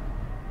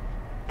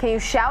 Can you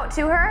shout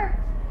to her?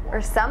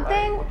 Or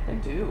something? What can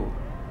I do?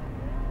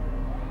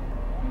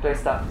 Do I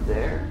stop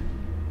there?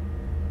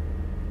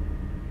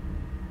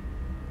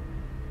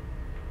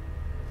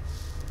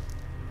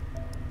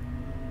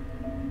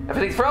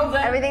 Everything's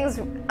frozen! Everything's...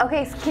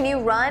 Okay, so can you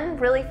run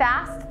really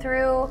fast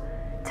through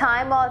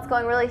time while it's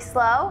going really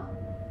slow?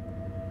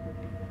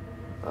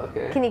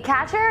 Okay. Can you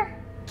catch her?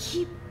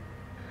 Keep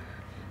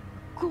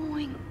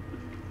going,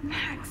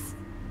 Max.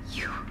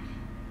 You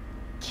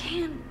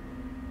can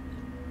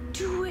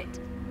do it.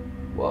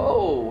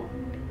 Whoa.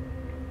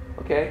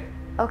 Okay.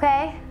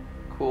 Okay.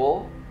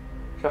 Cool.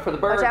 Watch out for the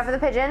birds. Watch out for the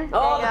pigeon.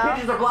 Oh, There the you go.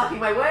 pigeons are blocking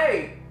my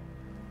way!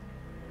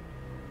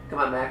 Come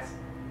on, Max.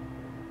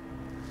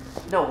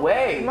 No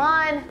way! Come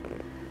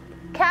on.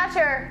 Catch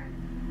her.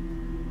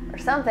 Or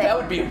something. That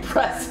would be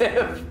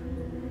impressive.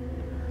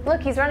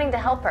 Look, he's running to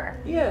help her.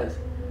 He is.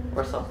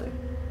 Or something.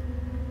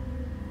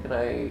 Can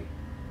I...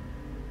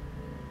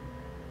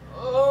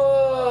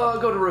 Oh,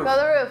 go to roof. Go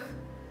to the roof.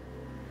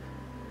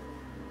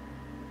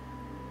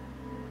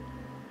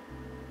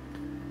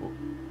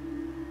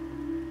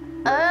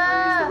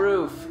 Raise the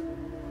roof.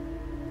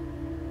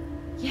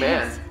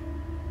 Yes. Man.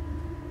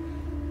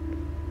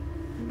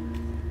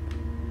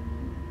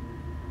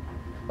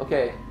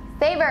 Okay.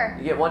 Save her.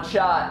 You get one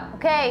shot.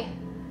 Okay.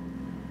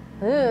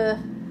 Ugh.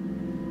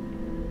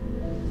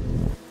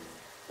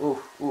 Ooh,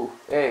 ooh,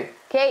 hey.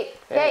 Kate,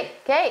 Hey.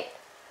 Kate, Kate.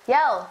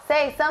 Yell.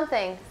 Say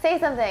something. Say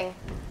something.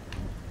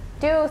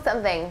 Do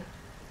something.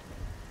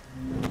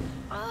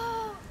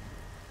 Oh.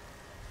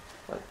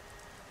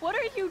 What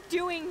are you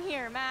doing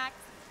here, Max?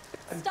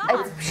 Stop.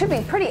 It should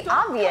be pretty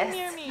obvious. Come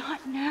near me.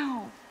 Not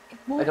now. It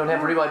I won't don't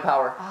have work. rewind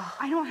power.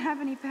 I don't have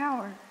any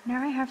power.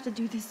 Now I have to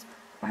do this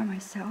by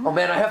myself. Oh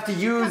man, I have to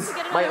Come use to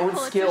get my another own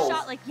Pulitzer skills.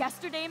 shot like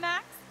yesterday,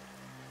 Max?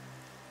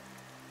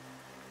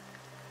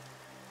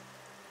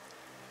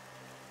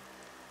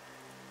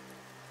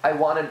 I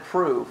wanted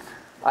proof.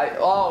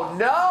 Oh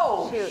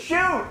no! Shoot.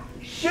 Shoot!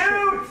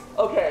 Shoot!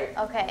 Okay.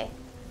 Okay.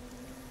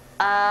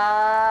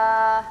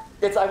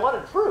 It's I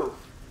wanted proof,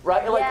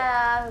 right? Like,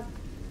 Yeah.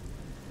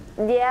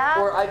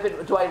 Yeah.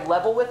 or do I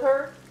level with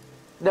her?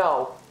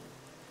 No.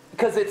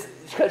 Because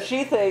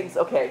she thinks,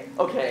 okay.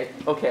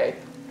 Okay.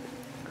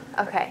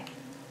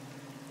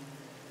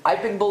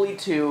 I've been bullied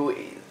too.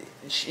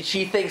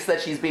 She thinks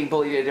that she's being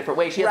bullied in a different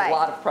way. She has Right. a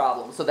lot of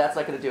problems, so that's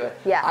not going to do it.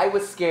 Yeah. I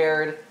was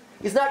scared.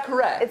 Is that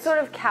correct? It's sort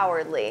of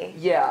cowardly.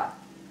 Yeah.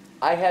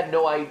 I had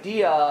no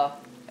idea.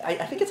 I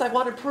think it's I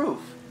wanted proof.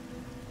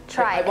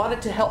 Try I it.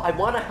 wanted to help. I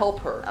want to help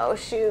her. Oh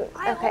shoot.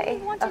 I Okay.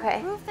 only wanted Okay.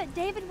 proof that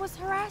David was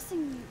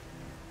harassing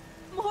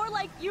you. More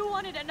like you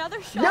wanted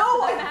another shot.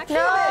 No, than I Max.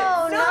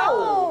 No, No.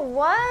 no.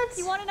 What?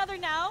 You want another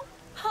now?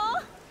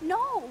 Huh?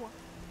 No.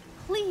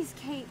 Please,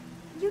 Kate.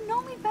 You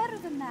know me better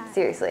than that.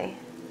 Seriously.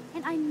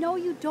 And I know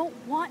you don't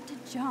want to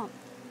jump.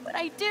 But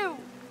I do.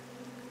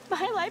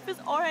 My life is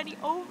already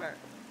over.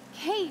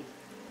 Kate,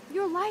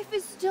 your life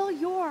is still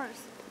yours.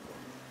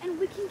 And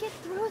we can get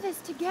through this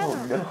together.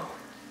 Oh no.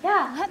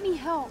 Yeah. Let me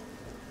help.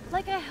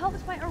 Like I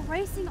helped by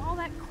erasing all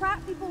that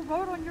crap people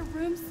wrote on your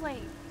room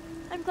slate.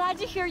 I'm glad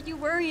to hear you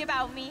worry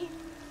about me.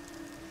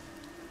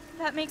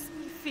 That makes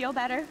me feel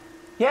better.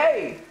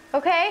 Yay!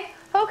 Okay.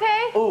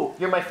 Okay. Ooh,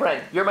 you're my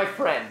friend. You're my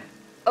friend.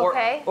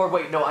 Okay. Or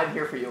wait, no, I'm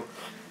here for you.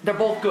 They're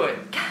both good.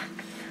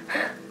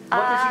 What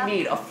does she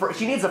need?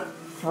 She needs a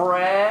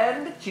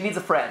friend. She needs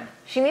a friend.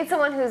 She needs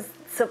someone who's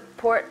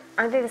support.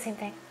 Aren't they the same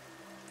thing?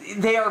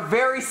 They are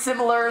very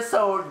similar,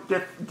 so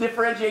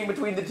differentiating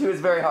between the two is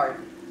very hard.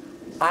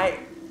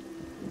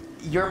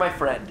 You're my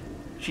friend.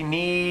 She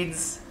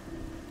needs.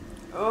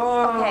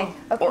 Okay.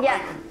 Okay. Or,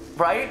 Yeah.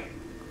 Right?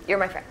 You're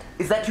my friend.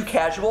 Is that too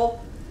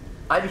casual?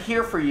 I'm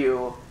here for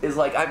you. Is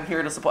like I'm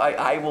here to support.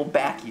 I will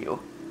back you.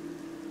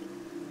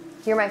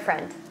 You're my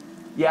friend.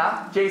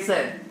 Yeah,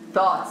 Jason.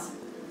 Thoughts?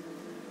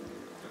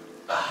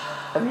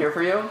 I'm here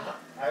for you.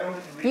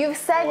 You've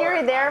said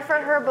you're there for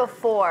her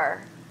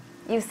before.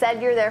 You've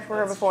said you're there for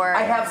her before.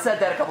 I have said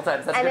that a couple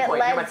times. That's and a good it point.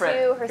 led You're my friend.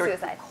 to her You're-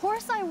 suicide. Of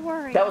course I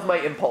worry. That was my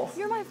impulse.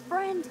 You're my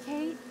friend,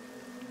 Kate.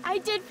 I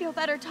did feel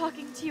better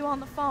talking to you on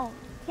the phone.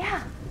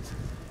 Yeah.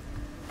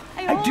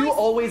 I do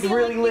always feel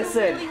really like you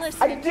listen. really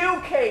listen. I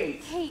do,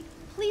 Kate. Kate,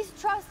 please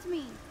trust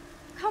me.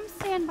 Come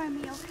stand by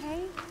me,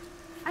 okay?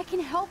 I can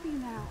help you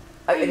now.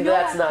 And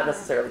that's not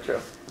necessarily true.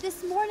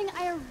 This morning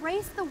I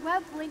erased the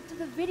web link to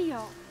the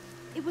video.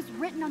 It was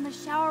written on the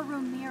shower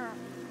room mirror.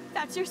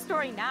 That's your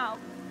story now.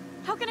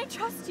 How can I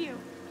trust you?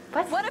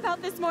 What? What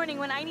about this morning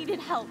when I needed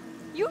help?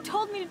 You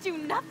told me to do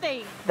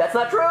nothing. That's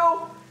not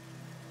true.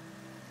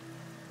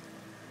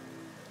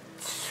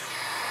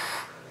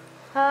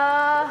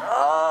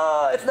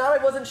 It's not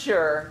I wasn't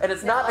sure, and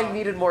it's not I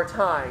needed more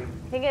time.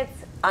 I think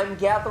it's I'm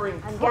gathering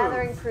I'm proof.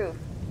 gathering proof.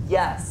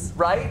 Yes,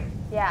 right?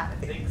 Yeah.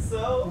 I think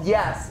so.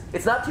 Yes.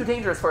 It's not too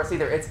dangerous for us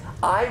either. It's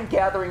I'm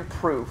gathering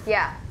proof.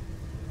 Yeah.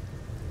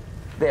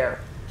 There.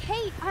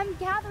 Kate, I'm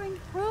gathering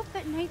proof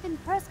that Nathan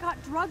Prescott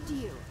drugged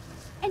you.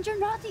 And you're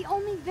not the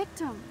only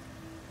victim.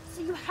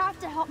 So you have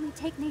to help me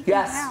take Nathan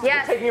down. Yes,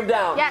 we're taking him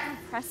down. Yes.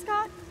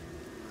 Prescott?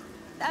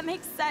 That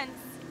makes sense.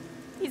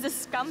 He's a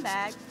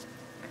scumbag.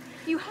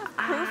 You have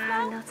proof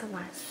now? Not so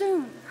much.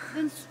 Soon,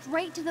 then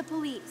straight to the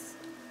police.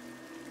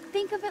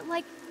 Think of it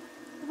like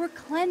we're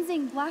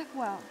cleansing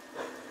Blackwell.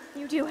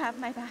 You do have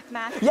my back,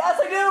 Max. Yes,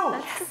 I do!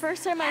 That's the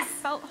first time I've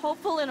felt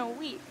hopeful in a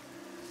week.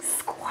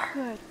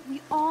 Good.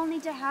 We all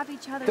need to have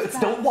each other's backs.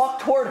 Don't walk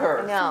toward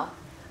her. No.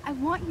 I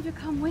want you to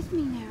come with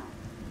me now.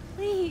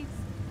 Please.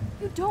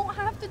 You don't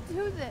have to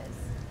do this.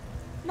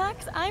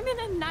 Max, I'm in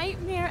a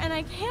nightmare and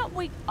I can't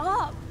wake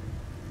up.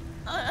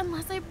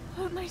 Unless I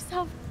put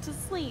myself to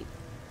sleep.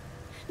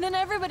 Then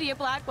everybody at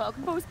Blackwell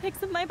can post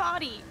pics of my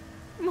body.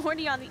 I'm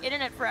already on the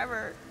internet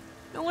forever.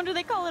 No wonder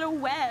they call it a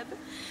web.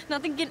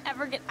 Nothing can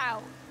ever get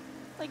out.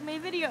 Like my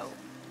video.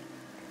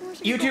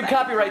 YouTube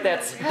copyright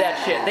that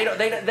shit.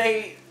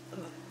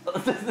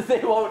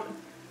 They won't.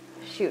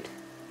 Shoot.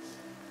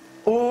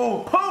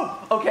 Ooh,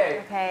 poop!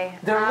 Okay. Okay.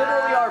 There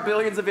literally are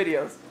billions of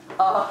videos.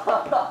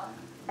 I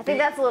think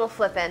that's a little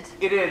flippant.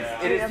 It is.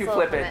 Yeah. It is That's too a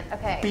little flippant.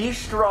 Okay. Be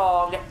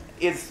strong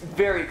is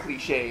very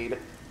cliched.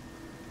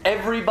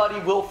 Everybody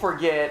will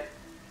forget.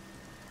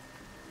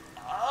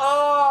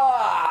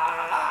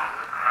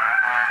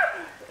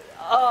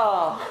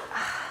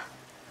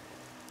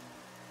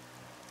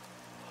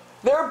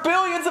 There are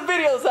billions of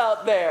videos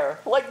out there,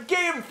 like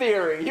Game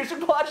Theory. You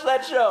should watch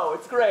that show.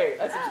 It's great.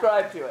 I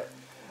subscribe to it.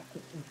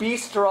 Be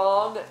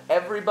strong.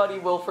 Everybody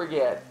will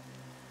forget.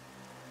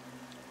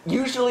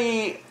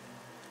 Usually,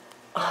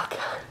 oh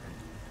god,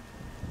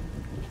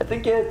 I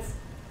think it's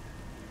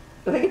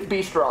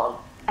be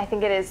strong. I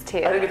think it is too.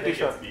 I think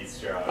it's be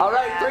strong. All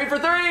right, 3 for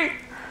 3.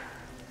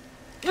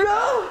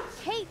 No!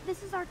 Kate,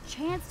 this is our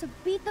chance to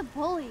beat the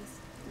bullies.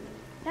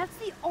 That's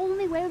the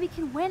only way we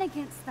can win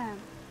against them.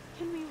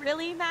 Can we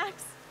really,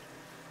 Max?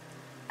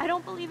 I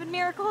don't believe in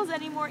miracles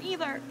anymore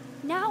either.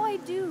 Now I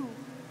do.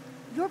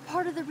 You're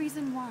part of the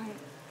reason why.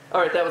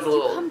 All right, that was a If you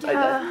little. come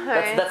down,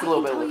 That's a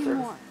little bit of I lip can tell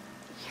you service. more.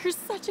 You're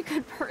such a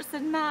good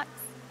person, Max.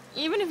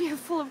 Even if you're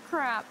full of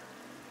crap.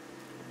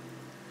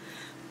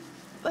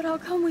 But I'll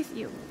come with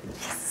you.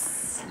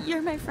 Yes.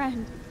 You're my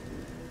friend.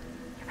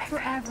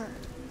 Forever.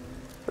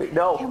 Wait,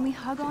 no. Can we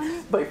hug on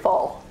it? Might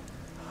fall.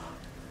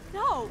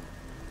 No.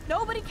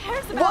 Nobody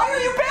cares about Why are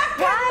me. you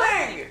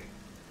backpedaling?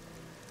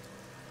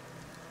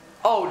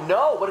 Oh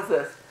no! What is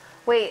this?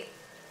 Wait,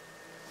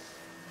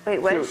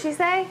 what did Shoot. she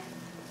say?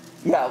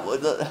 Yeah, well,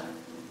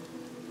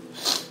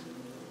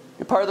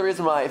 you're part of the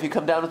reason why. If you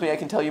come down with me, I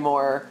can tell you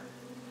more.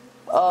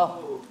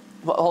 Hold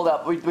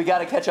up. We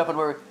gotta catch up, and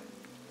we're.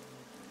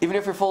 Even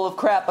if you're full of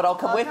crap, but I'll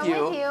come with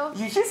you.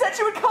 She said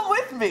she would come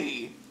with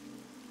me.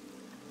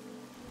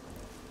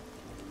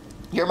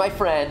 You're my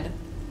friend.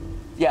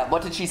 Yeah.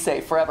 What did she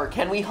say? Forever.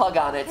 Can we hug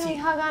on it? Can we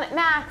hug on it?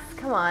 Max,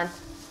 come on.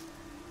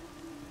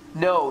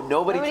 No,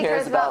 nobody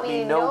cares about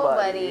me.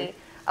 Nobody.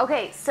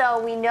 Okay,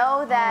 so we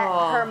know that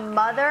her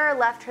mother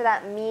left her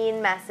that mean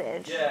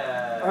message.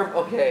 Yeah.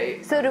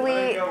 Okay. So do we?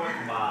 I'm gonna go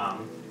with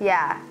Mom.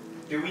 Yeah.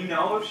 Do we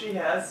know if she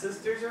has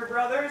sisters or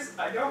brothers?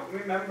 I don't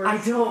remember. I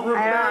don't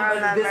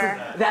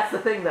remember. That's the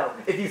thing, though.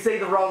 If you say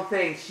the wrong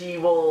thing, she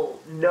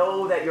will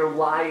know that you're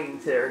lying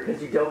to her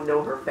because you don't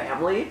know her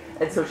family,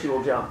 and so she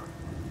will jump.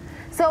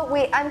 So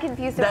wait, I'm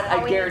confused about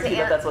how I guarantee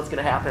that's what's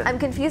going to happen. I'm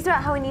confused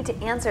about how we need to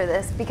answer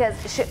this because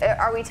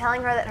are we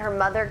telling her that her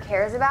mother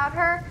cares about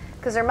her?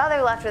 Because her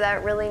mother left her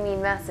that really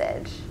mean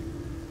message.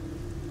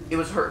 It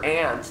was her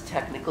aunt,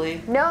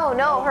 technically. No,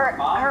 her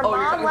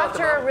mom left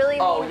her a really mean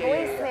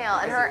voicemail,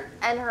 voicemail,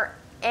 and her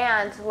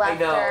aunt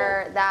left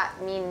her that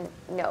mean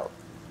note.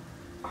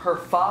 Her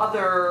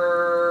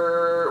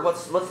father.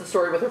 What's the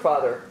story with her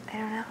father? I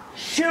don't know.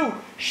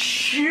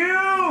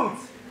 Shoot!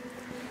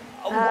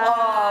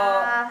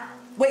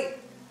 Wait.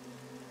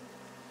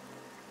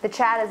 The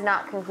chat is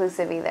not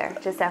conclusive either,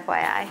 just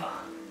FYI.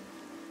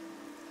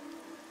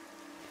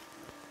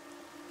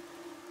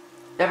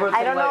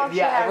 I don't know.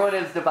 Everyone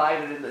is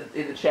divided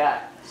in the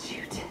chat.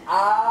 Shoot.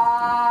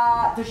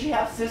 Does she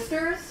have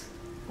sisters?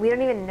 We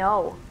don't even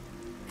know.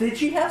 Did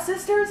she have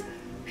sisters?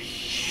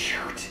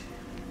 Shoot.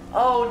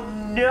 Oh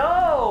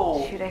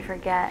no. Shoot, I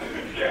forget.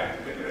 Yeah.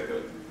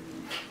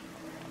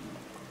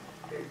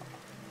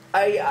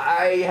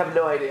 I have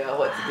no idea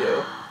what to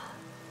do.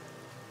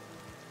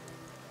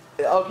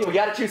 Okay, we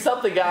gotta choose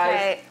something, guys.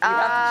 Okay, we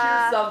have to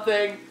choose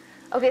something.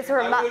 Okay, so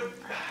her mom.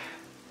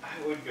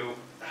 I would go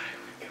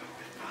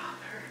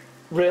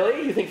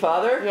Really? You think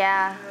father?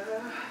 Yeah.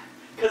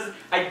 Because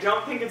I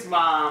don't think it's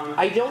mom.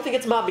 I don't think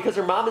it's mom because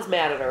her mom is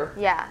mad at her.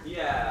 Yeah.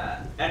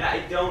 Yeah, and I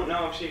don't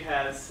know if she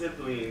has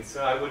siblings,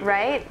 so I would go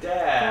Right? with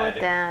Dad. Go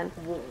with Dad.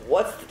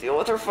 What's the deal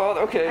with her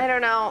father? Okay. I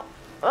don't know.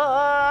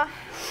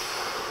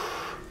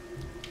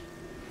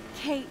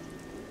 Kate,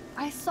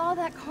 I saw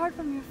that card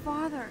from your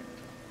father.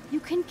 You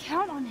can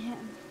count on him.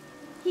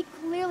 He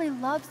clearly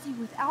loves you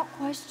without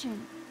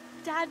question.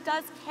 Dad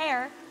does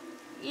care,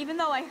 even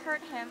though I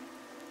hurt him.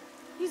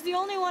 He's the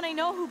only one I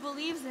know who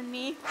believes in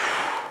me.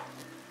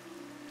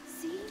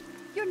 See?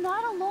 You're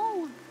not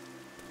alone.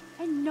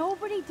 And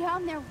nobody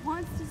down there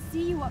wants to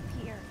see you up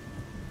here.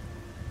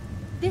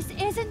 This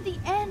isn't the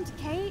end,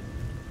 Kate.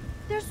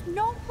 There's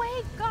no way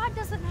God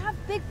doesn't have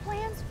big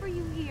plans for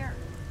you here.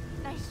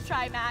 Nice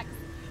try, Max.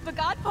 But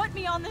God put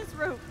me on this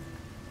roof.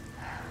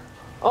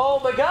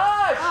 Oh my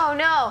gosh! Oh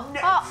no!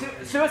 Oh.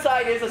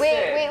 Suicide is a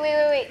sin.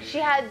 Wait. She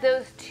had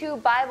those 2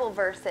 Bible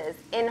verses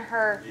in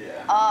her. Yeah.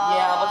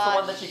 Yeah, what's the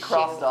one that she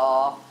crossed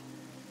off?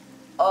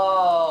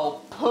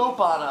 Oh, poop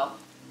on a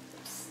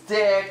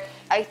stick.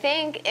 I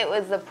think it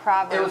was the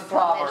Proverbs, It was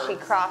Proverbs. one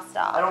that she crossed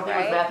off. I don't think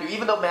right? it was Matthew,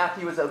 even though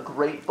Matthew is a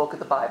great book of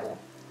the Bible.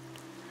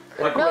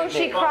 No,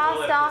 she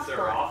crossed off her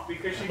one. off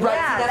because she Right,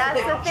 Yeah, see,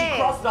 that's the She thing.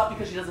 crossed it off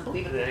because she doesn't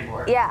believe in it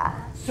anymore. Yeah.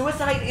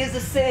 Suicide is a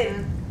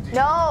sin.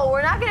 No,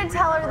 we're not gonna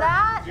tell her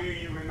that. Do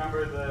you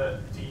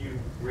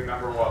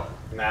remember what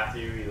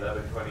Matthew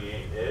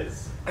 11:28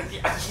 is?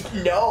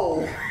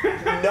 No.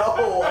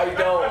 No, I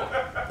don't.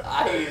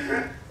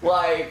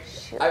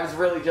 I was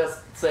really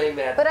just saying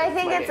that. But I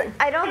think it's.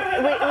 I don't.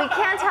 We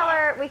can't tell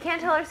her. We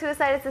can't tell her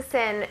suicide is a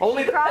sin.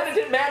 Only She the crossed-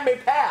 penitent man may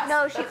pass.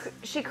 No,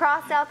 she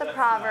crossed out the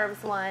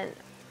Proverbs one.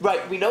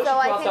 Right, we know she So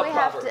I crossed think out we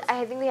have Proverbs. to.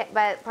 I think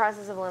by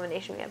process of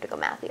elimination we have to go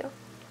Matthew.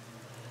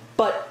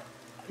 But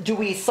do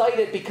we cite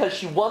it because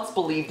she once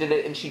believed in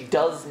it and she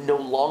does no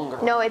longer?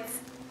 No, it's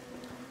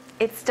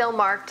still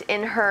marked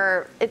in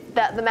her.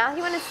 The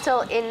Matthew one is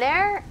still in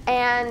there,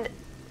 and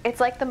it's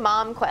like the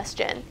mom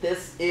question.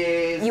 This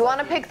is. You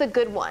want to pick the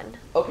good one.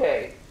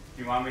 Okay.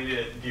 Do you want me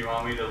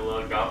to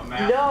look up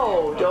Matthew?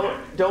 No, Okay.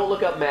 don't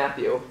look up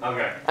Matthew.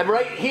 Okay. I'm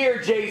right here,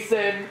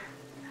 Jason.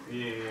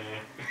 Yeah.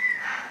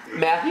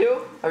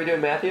 Matthew? Are we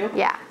doing Matthew?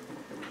 Yeah.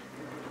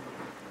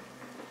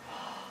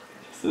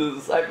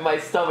 My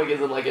stomach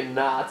isn't like in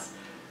knots.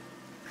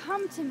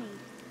 Come to me,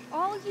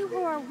 all you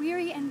who are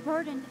weary and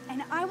burdened,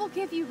 and I will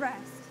give you rest.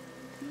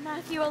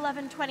 Matthew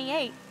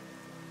 11:28.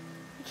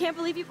 I can't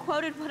believe you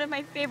quoted one of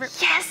my favorite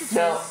passages.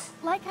 No.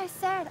 Like I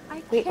said,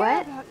 I Wait, care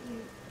what? about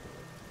you.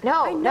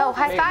 No,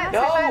 high five,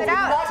 No, high five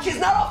out. she's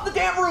not off the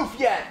damn roof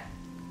yet.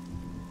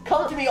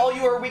 Come to me, all you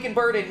who are weak and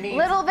burdened means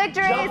Little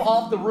victories. jump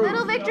off the roof.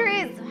 Little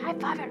victories. High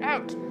five it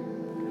out.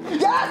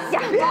 Yes!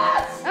 Yeah.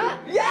 Yes!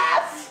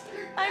 Yes!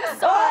 I'm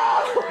sorry.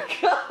 Oh,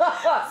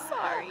 God!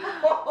 Sorry.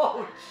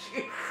 Oh,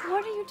 jeez.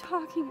 What are you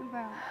talking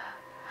about?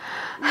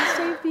 You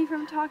saved me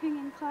from talking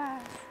in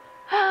class.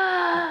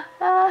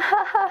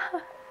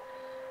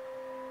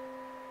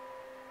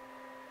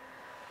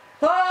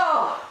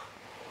 Oh!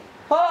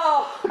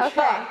 Oh!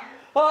 Okay.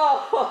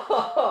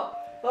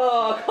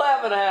 Oh,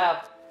 clap and a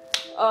half.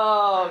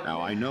 Oh.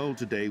 Now, I know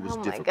today was Oh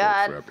my difficult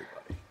God. for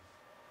everybody,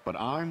 but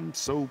I'm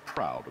so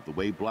proud of the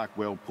way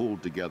Blackwell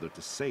pulled together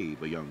to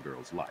save a young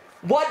girl's life.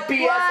 What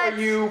BS What? are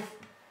you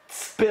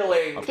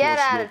spilling? Of Get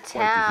course, out you're of quite the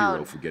hero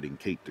town. for getting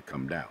Kate to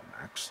come down,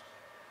 Max.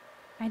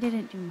 I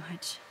didn't do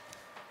much.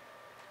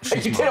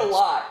 You did a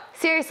lot.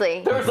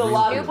 Seriously. There was a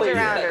lot of Snooped places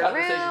around that her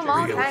conversation room,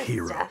 all Real kinds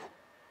hero. of stuff.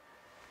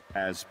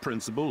 As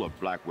principal of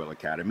Blackwell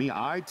Academy,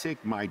 I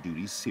take my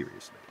duties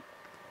seriously.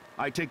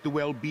 I take the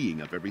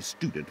well-being of every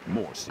student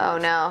more seriously. Oh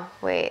no,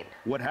 wait.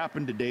 What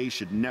happened today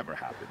should never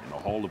happen in a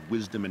hall of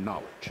wisdom and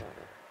knowledge.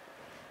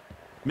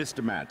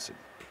 Mr. Madsen,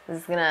 This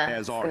is gonna,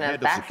 as our head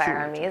of backfire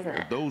on security, me, isn't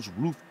it? those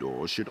roof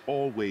doors should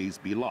always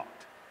be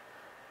locked.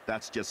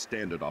 That's just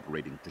standard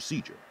operating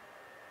procedure.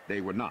 They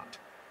were not,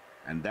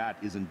 and that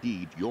is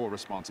indeed your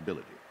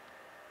responsibility.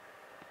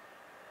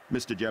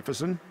 Mr.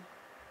 Jefferson,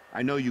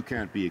 I know you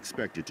can't be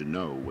expected to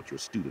know what your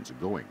students are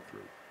going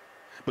through,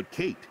 but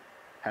Kate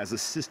has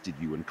assisted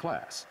you in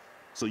class,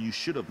 so you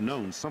should have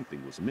known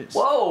something was amiss.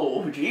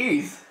 Whoa,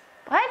 jeez.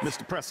 What?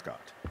 Mr.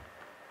 Prescott,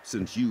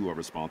 since you are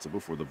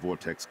responsible for the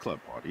Vortex Club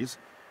parties,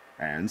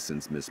 and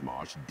since Miss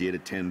Marsh did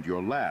attend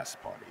your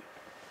last party,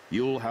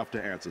 you'll have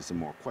to answer some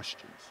more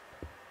questions.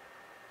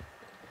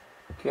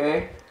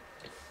 Okay.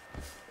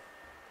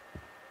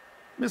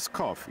 Miss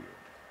Caulfield,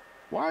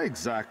 why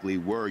exactly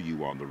were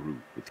you on the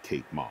roof with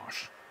Kate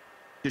Marsh?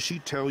 Did she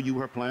tell you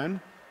her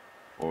plan?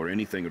 Or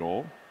anything at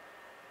all?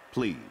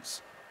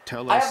 Please,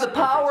 tell us. I have the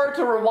power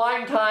to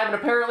rewind time and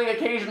apparently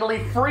occasionally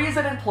freeze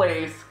it in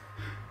place.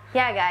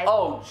 Yeah, guys.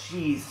 Oh,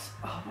 jeez.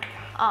 Oh my God.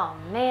 Oh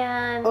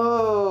man.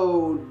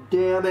 Oh,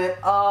 damn it.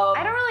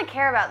 I don't really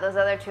care about those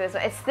other two.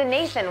 It's the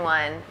Nathan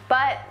one,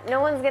 but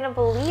no one's gonna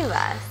believe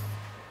us.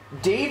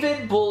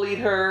 David bullied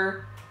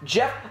her.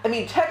 I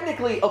mean,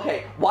 technically,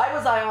 okay, why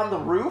was I on the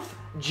roof?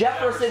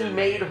 Jefferson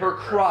made her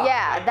cry.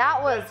 Yeah,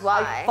 that was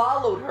why. I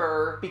followed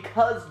her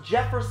because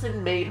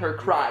Jefferson made her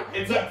cry.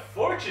 It's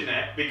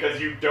unfortunate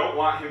because you don't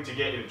want him to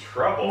get in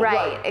trouble.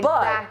 Right,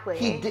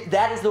 exactly. But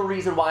that is the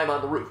reason why I'm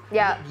on the roof.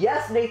 Yeah.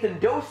 Yes, Nathan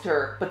dosed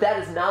her, but that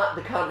is not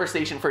the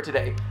conversation for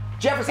today.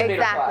 Jefferson made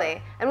her cry.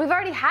 Exactly. And we've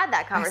already had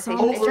that conversation.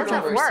 I It saw doesn't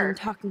Jefferson work.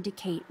 talking to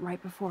Kate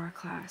right before our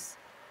class.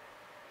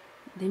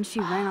 Then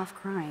she ran off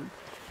crying.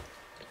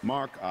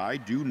 Mark, I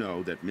do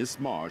know that Miss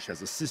Marsh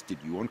has assisted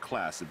you on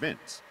class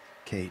events.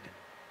 Kate,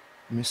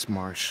 Miss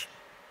Marsh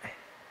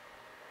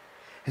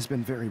has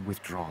been very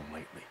withdrawn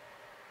lately.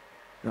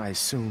 I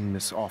assume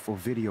this awful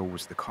video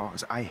was the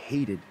cause. I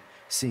hated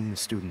seeing the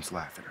students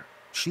laugh at her.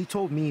 She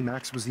told me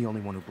Max was the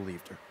only one who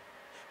believed her,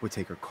 would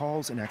take her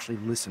calls and actually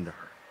listen to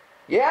her.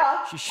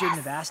 Yeah. She shouldn't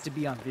have asked to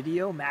be on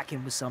video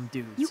macking with some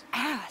dudes. You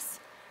ass!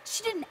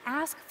 She didn't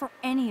ask for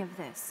any of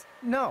this.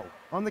 No,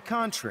 on the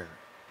contrary.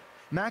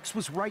 Max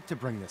was right to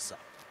bring this up.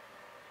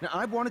 Now,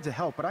 I wanted to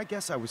help, but I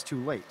guess I was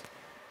too late.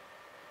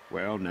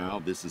 Well, now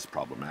this is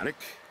problematic.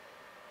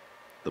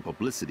 The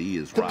publicity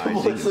is The rising.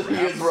 publicity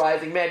is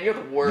rising. Man, you're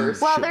the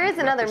worst. Well, there is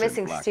another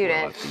missing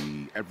student. At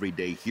the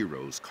Everyday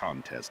Heroes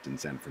contest in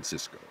San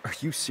Francisco. Are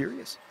you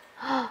serious?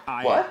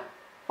 What?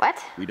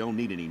 What? We don't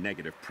need any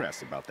negative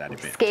press about that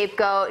event.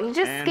 Scapegoat. He's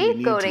just And we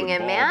need to scapegoating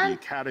him, involve man. the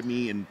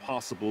Academy in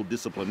possible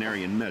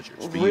disciplinarian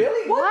measures. for you.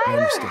 Really? What? I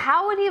understand.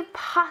 How would he have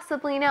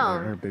possibly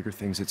known? There are bigger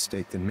things at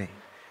stake than me.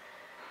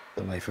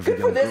 The life of Good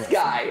a for young this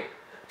girl. guy.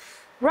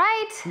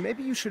 Right?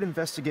 Maybe you should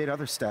investigate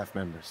other staff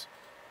members.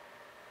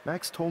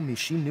 Max told me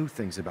she knew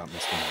things about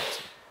Mr.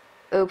 Manson.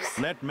 Oops.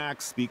 Let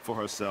Max speak for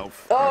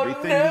herself. Oh,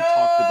 Everything no! we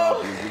talked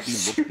about here will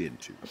be looked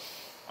into.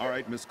 All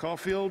right, Miss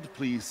Caulfield,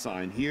 please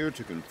sign here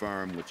to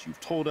confirm what you've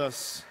told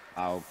us.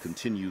 I'll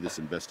continue this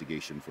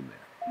investigation from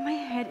there. My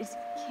head is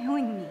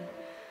killing me,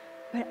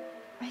 but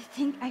I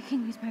think I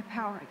can use my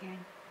power again.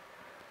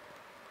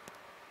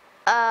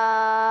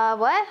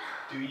 What?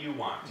 Do you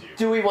want to?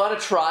 Do we want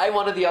to try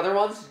one of the other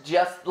ones?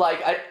 Just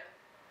like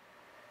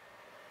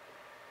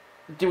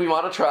do we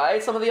want to try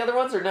some of the other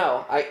ones or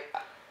no? I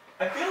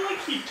feel like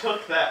he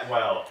took that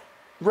well.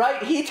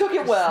 Right, he took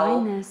it well.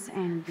 Sign this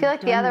and I feel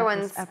like the other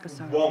ones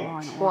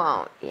Won't.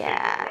 won't.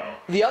 Yeah.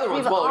 The other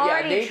ones We've won't. Yeah,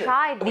 already Nathan.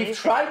 tried We've Nathan.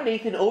 tried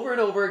Nathan over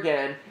and over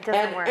again,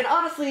 Doesn't work. and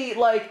honestly,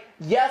 like,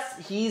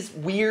 yes, he's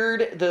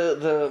weird.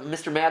 The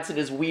Mr. Madsen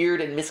is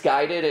weird and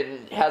misguided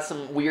and has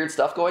some weird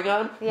stuff going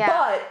on. Yeah.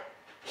 But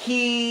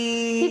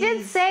he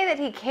did say that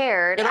he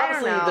cared. And I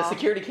honestly, don't know. the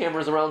security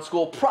cameras around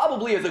school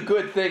probably is a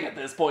good thing at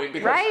this point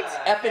because Right?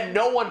 effing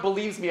no one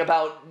believes me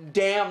about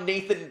damn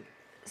Nathan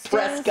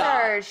Students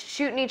Prescott. are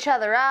shooting each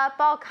other up,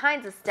 all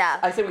kinds of stuff.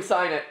 I say we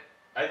sign it.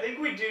 I think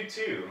we do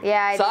too.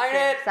 Yeah, I Sign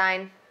did it. say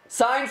sign.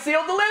 Signed,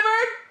 sealed,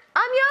 delivered.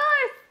 I'm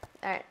yours.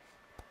 All right.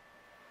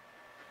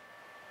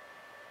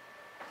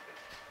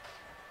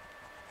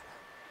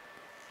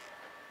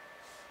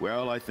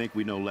 Well, I think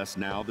we know less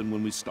now than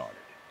when we started.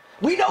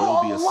 We know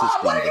We'll be a lot.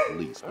 assisting What are the you?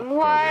 police.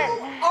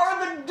 What?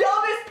 Are the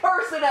dumbest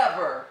person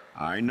ever.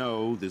 I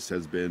know this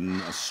has been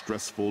a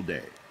stressful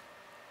day.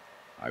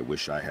 I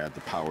wish I had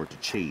the power to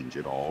change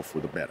it all for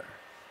the better.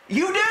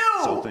 You do!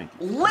 So thank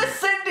you.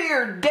 Listen to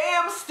your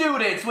damn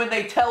students when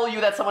they tell you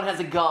that someone has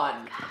a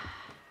gun.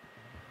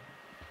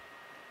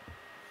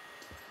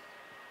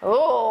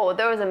 Oh,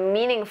 there was a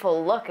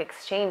meaningful look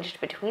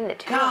exchanged between the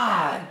two.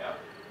 God.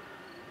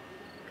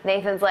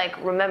 Nathan's like,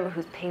 remember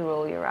whose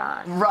payroll you're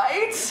on.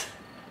 Right?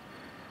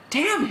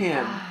 Damn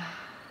him.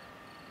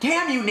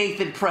 Damn you,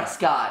 Nathan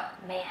Prescott.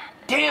 Man.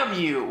 Damn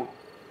you.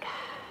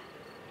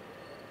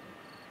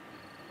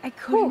 I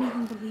couldn't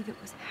even believe it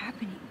was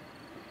happening.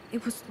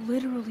 It was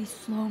literally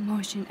slow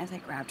motion as I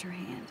grabbed her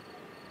hand.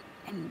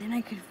 And then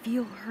I could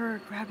feel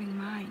her grabbing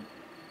mine.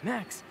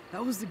 Max,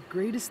 that was the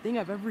greatest thing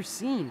I've ever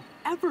seen.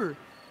 Ever!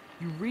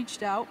 You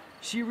reached out,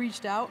 she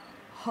reached out,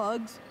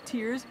 hugs,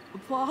 tears,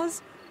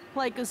 applause,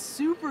 like a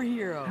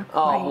superhero.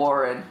 Oh,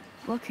 Warren.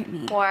 Look at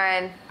me.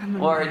 Warren.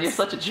 Warren, you're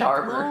such a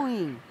charmer.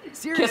 Glowing.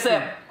 Seriously, Kiss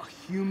him. a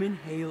human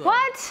halo.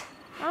 What?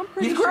 I'm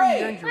pretty He's sure great.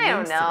 you earned your I don't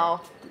wings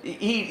know.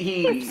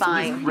 He's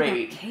fine.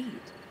 great.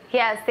 He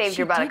has saved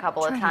your butt a did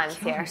couple of try to times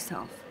kill here.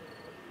 herself.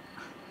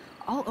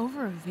 All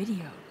over a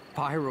video.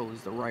 Viral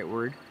is the right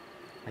word.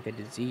 Like a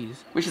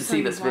disease. We should So see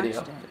you this video.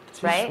 watched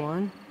it. Right?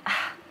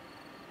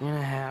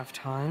 1.5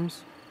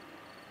 times.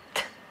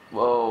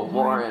 Whoa,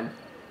 Warren.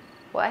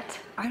 What?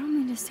 I don't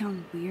mean to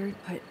sound weird,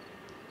 but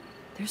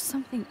there's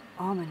something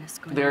ominous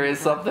going on. There is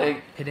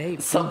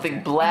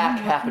something black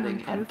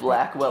happening at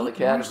Blackwell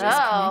Academy.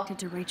 Oh.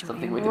 Connected to Rachel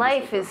Something we Amber.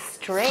 didn't Life is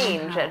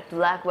strange at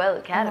Blackwell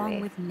Academy.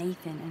 Along with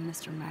Nathan and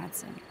Mr.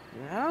 Madsen.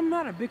 I'm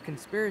not a big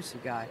conspiracy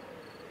guy,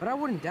 but I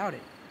wouldn't doubt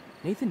it.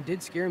 Nathan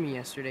did scare me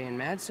yesterday, and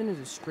Madsen is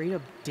a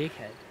straight-up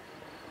dickhead.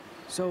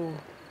 So,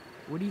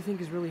 what do you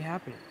think is really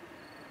happening?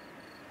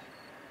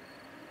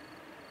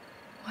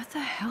 What the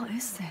hell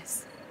is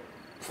this?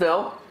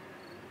 Snow?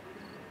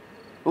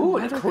 Ooh,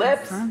 an Weather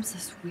eclipse. confirms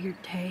this weird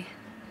day.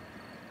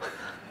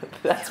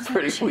 That's Feels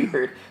pretty like chill.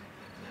 weird.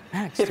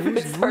 Max, If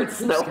it starts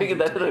snowing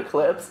and then an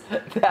eclipse,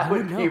 that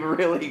would be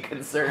really I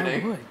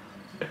concerning. would.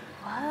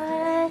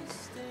 What?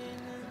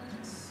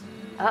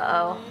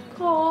 Uh-oh.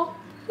 Oh,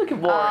 look at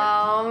Warren.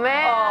 Oh,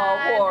 man.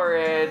 Oh,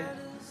 Warren.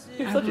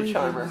 You're such a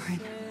charmer.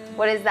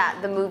 What is that?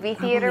 The movie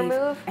theater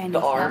move? And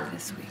The arm.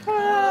 this week.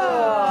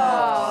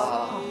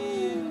 Oh.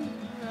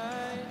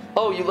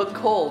 Oh, you look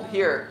cold.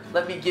 Here,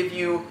 let me give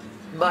you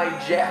my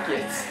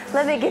jacket.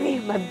 Let me give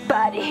you my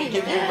body.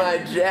 Give you my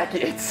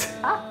jacket.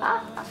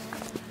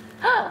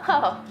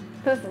 Oh,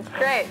 this is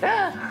great.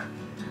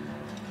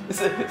 Is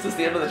this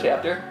the end of the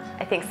chapter?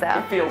 I think so.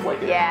 It feels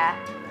like it. Yeah.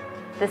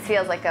 This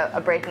feels like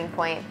a breaking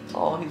point.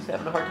 Oh, he's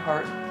having a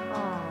heart-to-heart.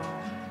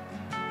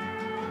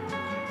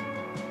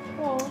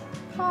 Oh.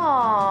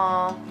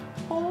 Aww.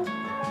 Oh.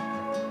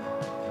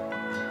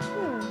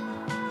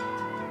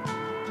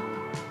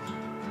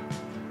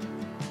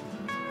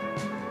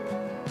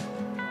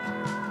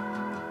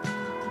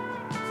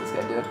 What's this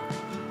guy doing?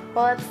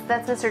 Well,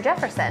 that's Mr.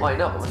 Jefferson. Well, I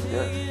know, but what's he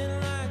doing?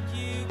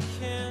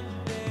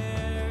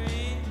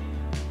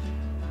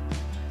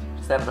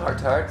 Just having a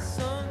heart-to-heart?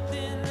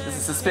 This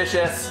is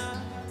suspicious.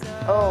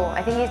 Oh,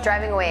 I think he's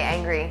driving away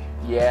angry.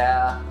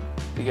 Yeah.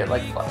 You get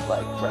like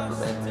reprimanded or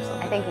something.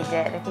 I think he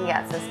did. I think he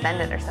got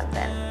suspended or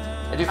something.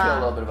 I do feel a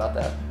little bit about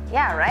that.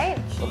 Yeah, right?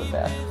 A little bit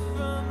bad.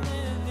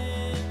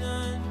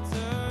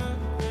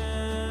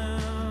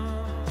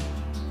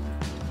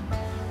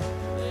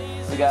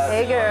 We got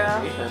Hey,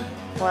 girl. Nathan.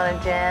 Want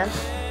a jam?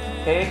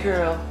 Hey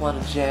girl,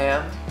 wanna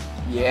jam?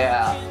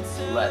 Yeah,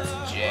 let's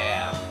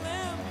jam.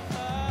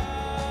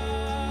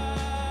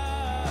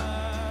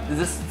 Is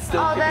this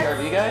still creepy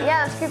RV guy?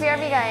 Yeah, it's creepy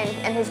RV guy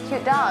and his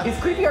cute dog. Is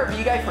creepy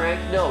RV guy Frank?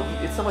 No,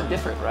 it's someone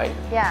different, right?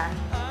 Yeah.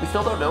 We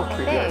still don't know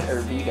creepy Thanks.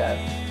 RV guy.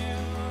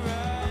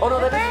 Oh no,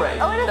 that is Frank.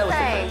 Oh, it is That was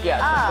Frank. different.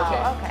 Yeah,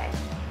 Oh, okay.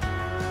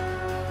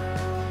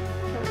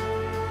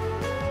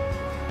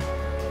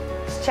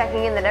 Just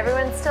checking in that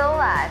everyone's still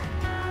alive.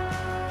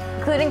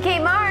 Including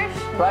Kate Marsh.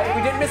 Right?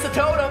 We didn't miss a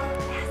totem.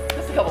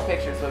 Just a couple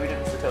pictures, but we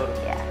didn't miss a totem.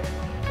 Yeah.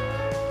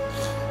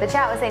 The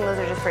chat was saying those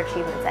are just for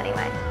achievements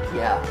anyway.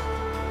 Yeah.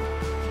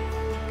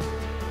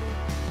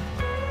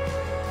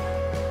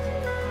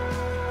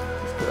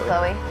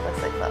 Chloe?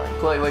 Looks like Chloe.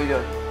 Chloe, what are you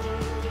doing?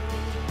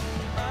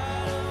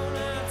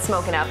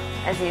 Smoking up,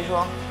 as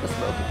usual. Just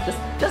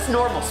smoking. Just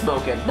normal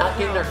smoking. Not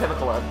getting our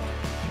chemical on.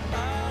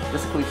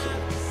 Just a cliche.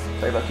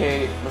 Sorry about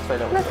Kate. Let's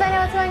find out. Let's find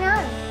out what's going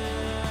on.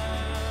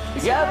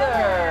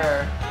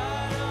 Together!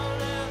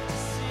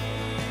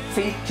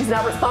 See? She's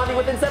not responding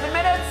within 7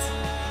 minutes!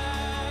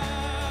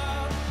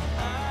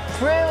 It's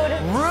rude.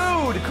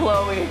 Rude,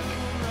 Chloe!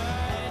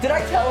 Did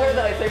I tell her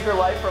that I saved her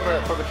life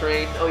from a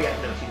train? Oh yeah,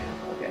 no, she didn't.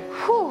 Okay.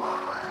 Whew.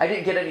 I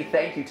didn't get any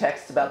thank you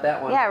texts about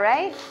that one. Yeah,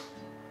 right?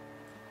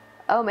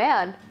 Oh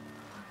man.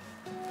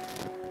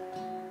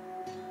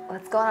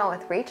 What's going on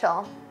with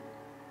Rachel?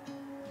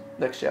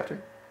 Next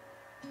chapter.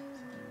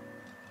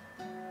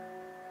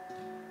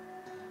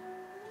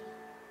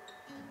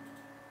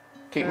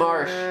 Kate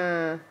Marsh.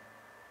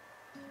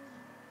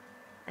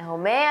 Oh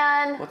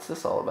man. What's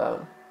this all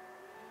about?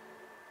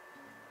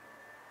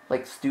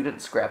 Like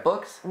student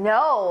scrapbooks?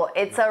 No,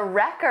 it's a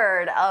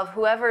record of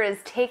whoever is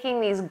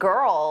taking these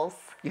girls.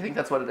 You think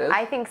that's what it is?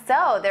 I think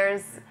so.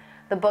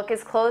 The book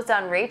is closed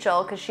on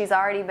Rachel because she's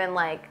already been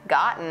like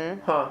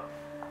gotten. Huh.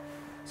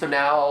 So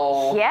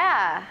now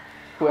Yeah.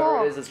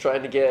 whoever it is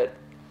trying to get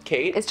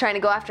Kate? Is trying to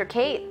go after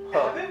Kate.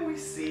 Haven't we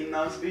seen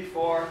those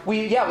before?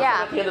 We saw them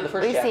at the end of the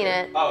first we've chapter. seen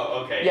it.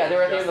 Oh, okay. Yeah, they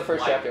were at the end of Just the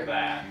first like chapter.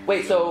 that.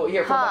 Wait, so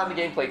here, flip on the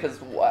gameplay, because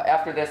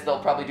after this, they'll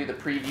probably do the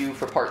preview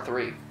for part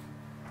 3.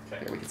 Okay.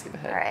 Here, we can skip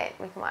ahead. All right,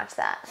 we can watch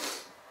that.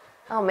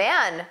 Oh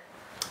man.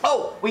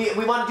 Oh, we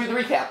want to do the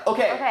recap.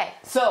 Okay. Okay.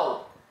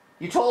 So,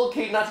 you told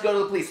Kate not to go to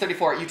the police,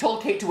 34. You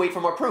told Kate to wait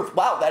for more proof.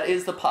 Wow, that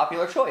is the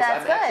popular choice.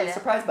 That's I'm actually good.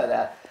 surprised by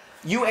that.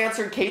 You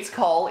answered Kate's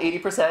call,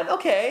 80%.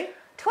 Okay.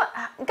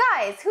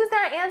 Guys, who's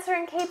not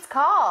answering Kate's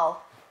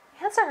call?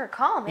 Answer her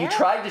call, man. You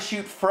tried to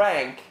shoot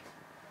Frank.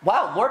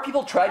 Wow, more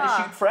people tried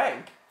to shoot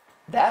Frank.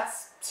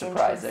 That's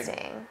surprising.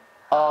 Interesting.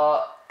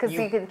 Because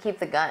you can keep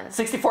the gun.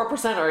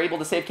 64% are able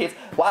to save Kate's.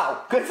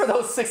 Wow, good for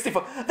those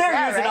 64. They're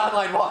Yeah, using right?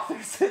 online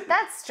walkthroughs.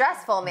 That's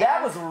stressful, man.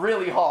 That was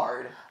really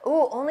hard.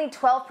 Ooh, only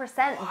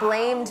 12%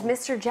 blamed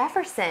Mr.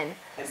 Jefferson.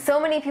 So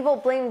many people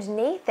blamed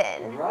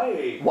Nathan.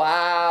 Right.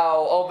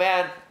 Wow. Oh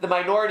man, the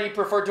minority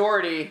prefer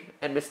Doherty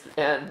and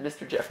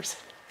Mr. Jefferson.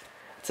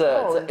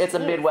 It's a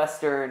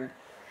Midwestern.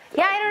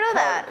 Yeah, I don't know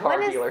that. Car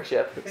When is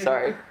dealership.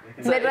 Sorry.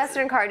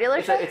 Midwestern car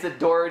dealership? It's a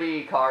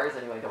Doherty cars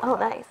anyway. Don't Oh,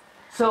 nice.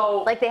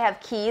 So like they have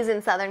keys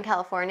in Southern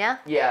California.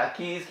 Yeah,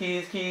 keys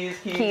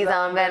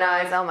on Van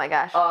Nuys. Oh my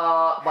gosh.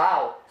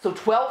 Wow. So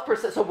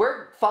 12%. So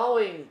we're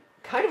following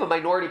kind of a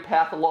minority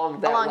path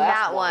along that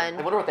last one.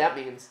 I wonder what that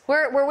means.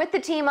 We're with the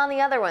team on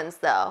the other ones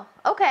though.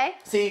 Okay.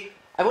 See,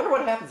 I wonder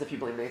what happens if you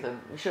blame Nathan.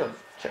 We should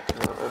have checked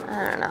him out.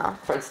 I don't know.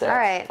 Friend stats. All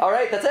right. All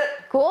right, that's it.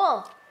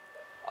 Cool.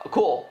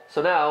 Cool.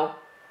 So now,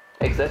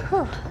 exit.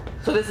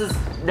 So this is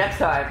next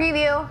time.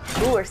 Preview.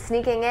 Ooh, we're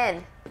sneaking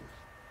in.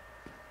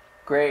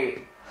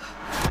 Great.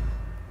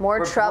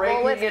 More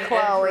trouble with breaking and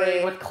Chloe.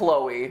 entering with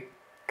Chloe.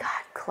 God,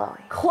 Chloe.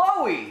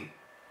 Chloe!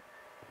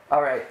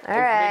 All right. All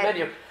right.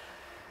 Menu.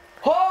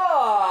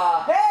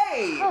 Oh,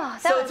 hey! Oh,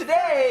 that So was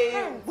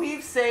today,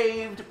 we've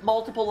saved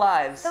multiple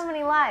lives. So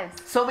many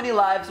lives. So many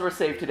lives were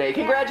saved today.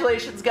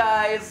 Congratulations,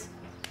 guys.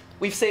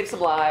 We've saved some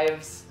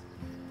lives.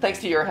 Thanks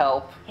to your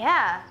help.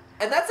 Yeah.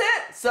 And that's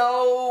it.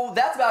 So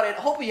that's about it.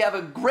 Hope you have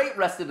a great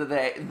rest of the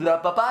day.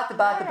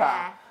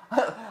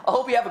 I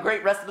hope you have a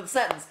great rest of the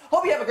sentence.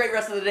 Hope you have a great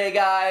rest of the day,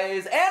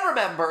 guys. And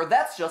remember,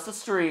 that's just a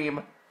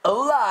stream. A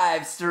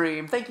live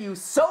stream. Thank you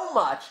so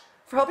much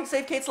for helping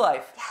save Kate's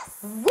life. Yes.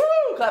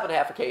 Woo! Clap and a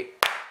half for Kate.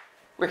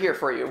 We're here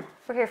for you.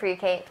 We're here for you,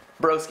 Kate.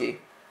 Broski.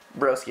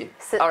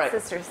 All right.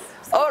 Sisters.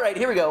 All right,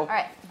 here we go. All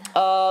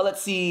right.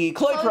 Let's see.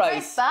 Chloe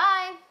Price.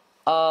 Bye.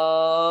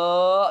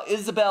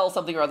 Isabel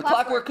something or other.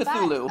 Clockwork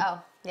Cthulhu. Bye.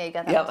 Oh, yeah, you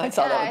got that Yeah, one. I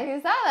saw that one.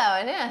 You saw that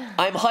one, yeah.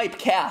 I'm hype,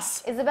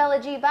 Cass. Isabella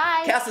G,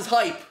 bye. Cass is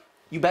hype.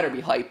 You better be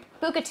hype.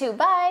 Bukatu,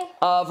 bye.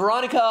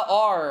 Veronica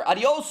R.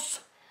 Adios.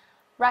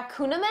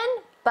 Raccooniman,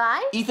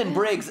 bye. Ethan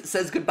Briggs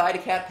says goodbye to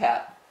Cat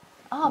Pat.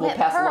 Oh, we'll man,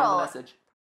 pass Pearl. along the message.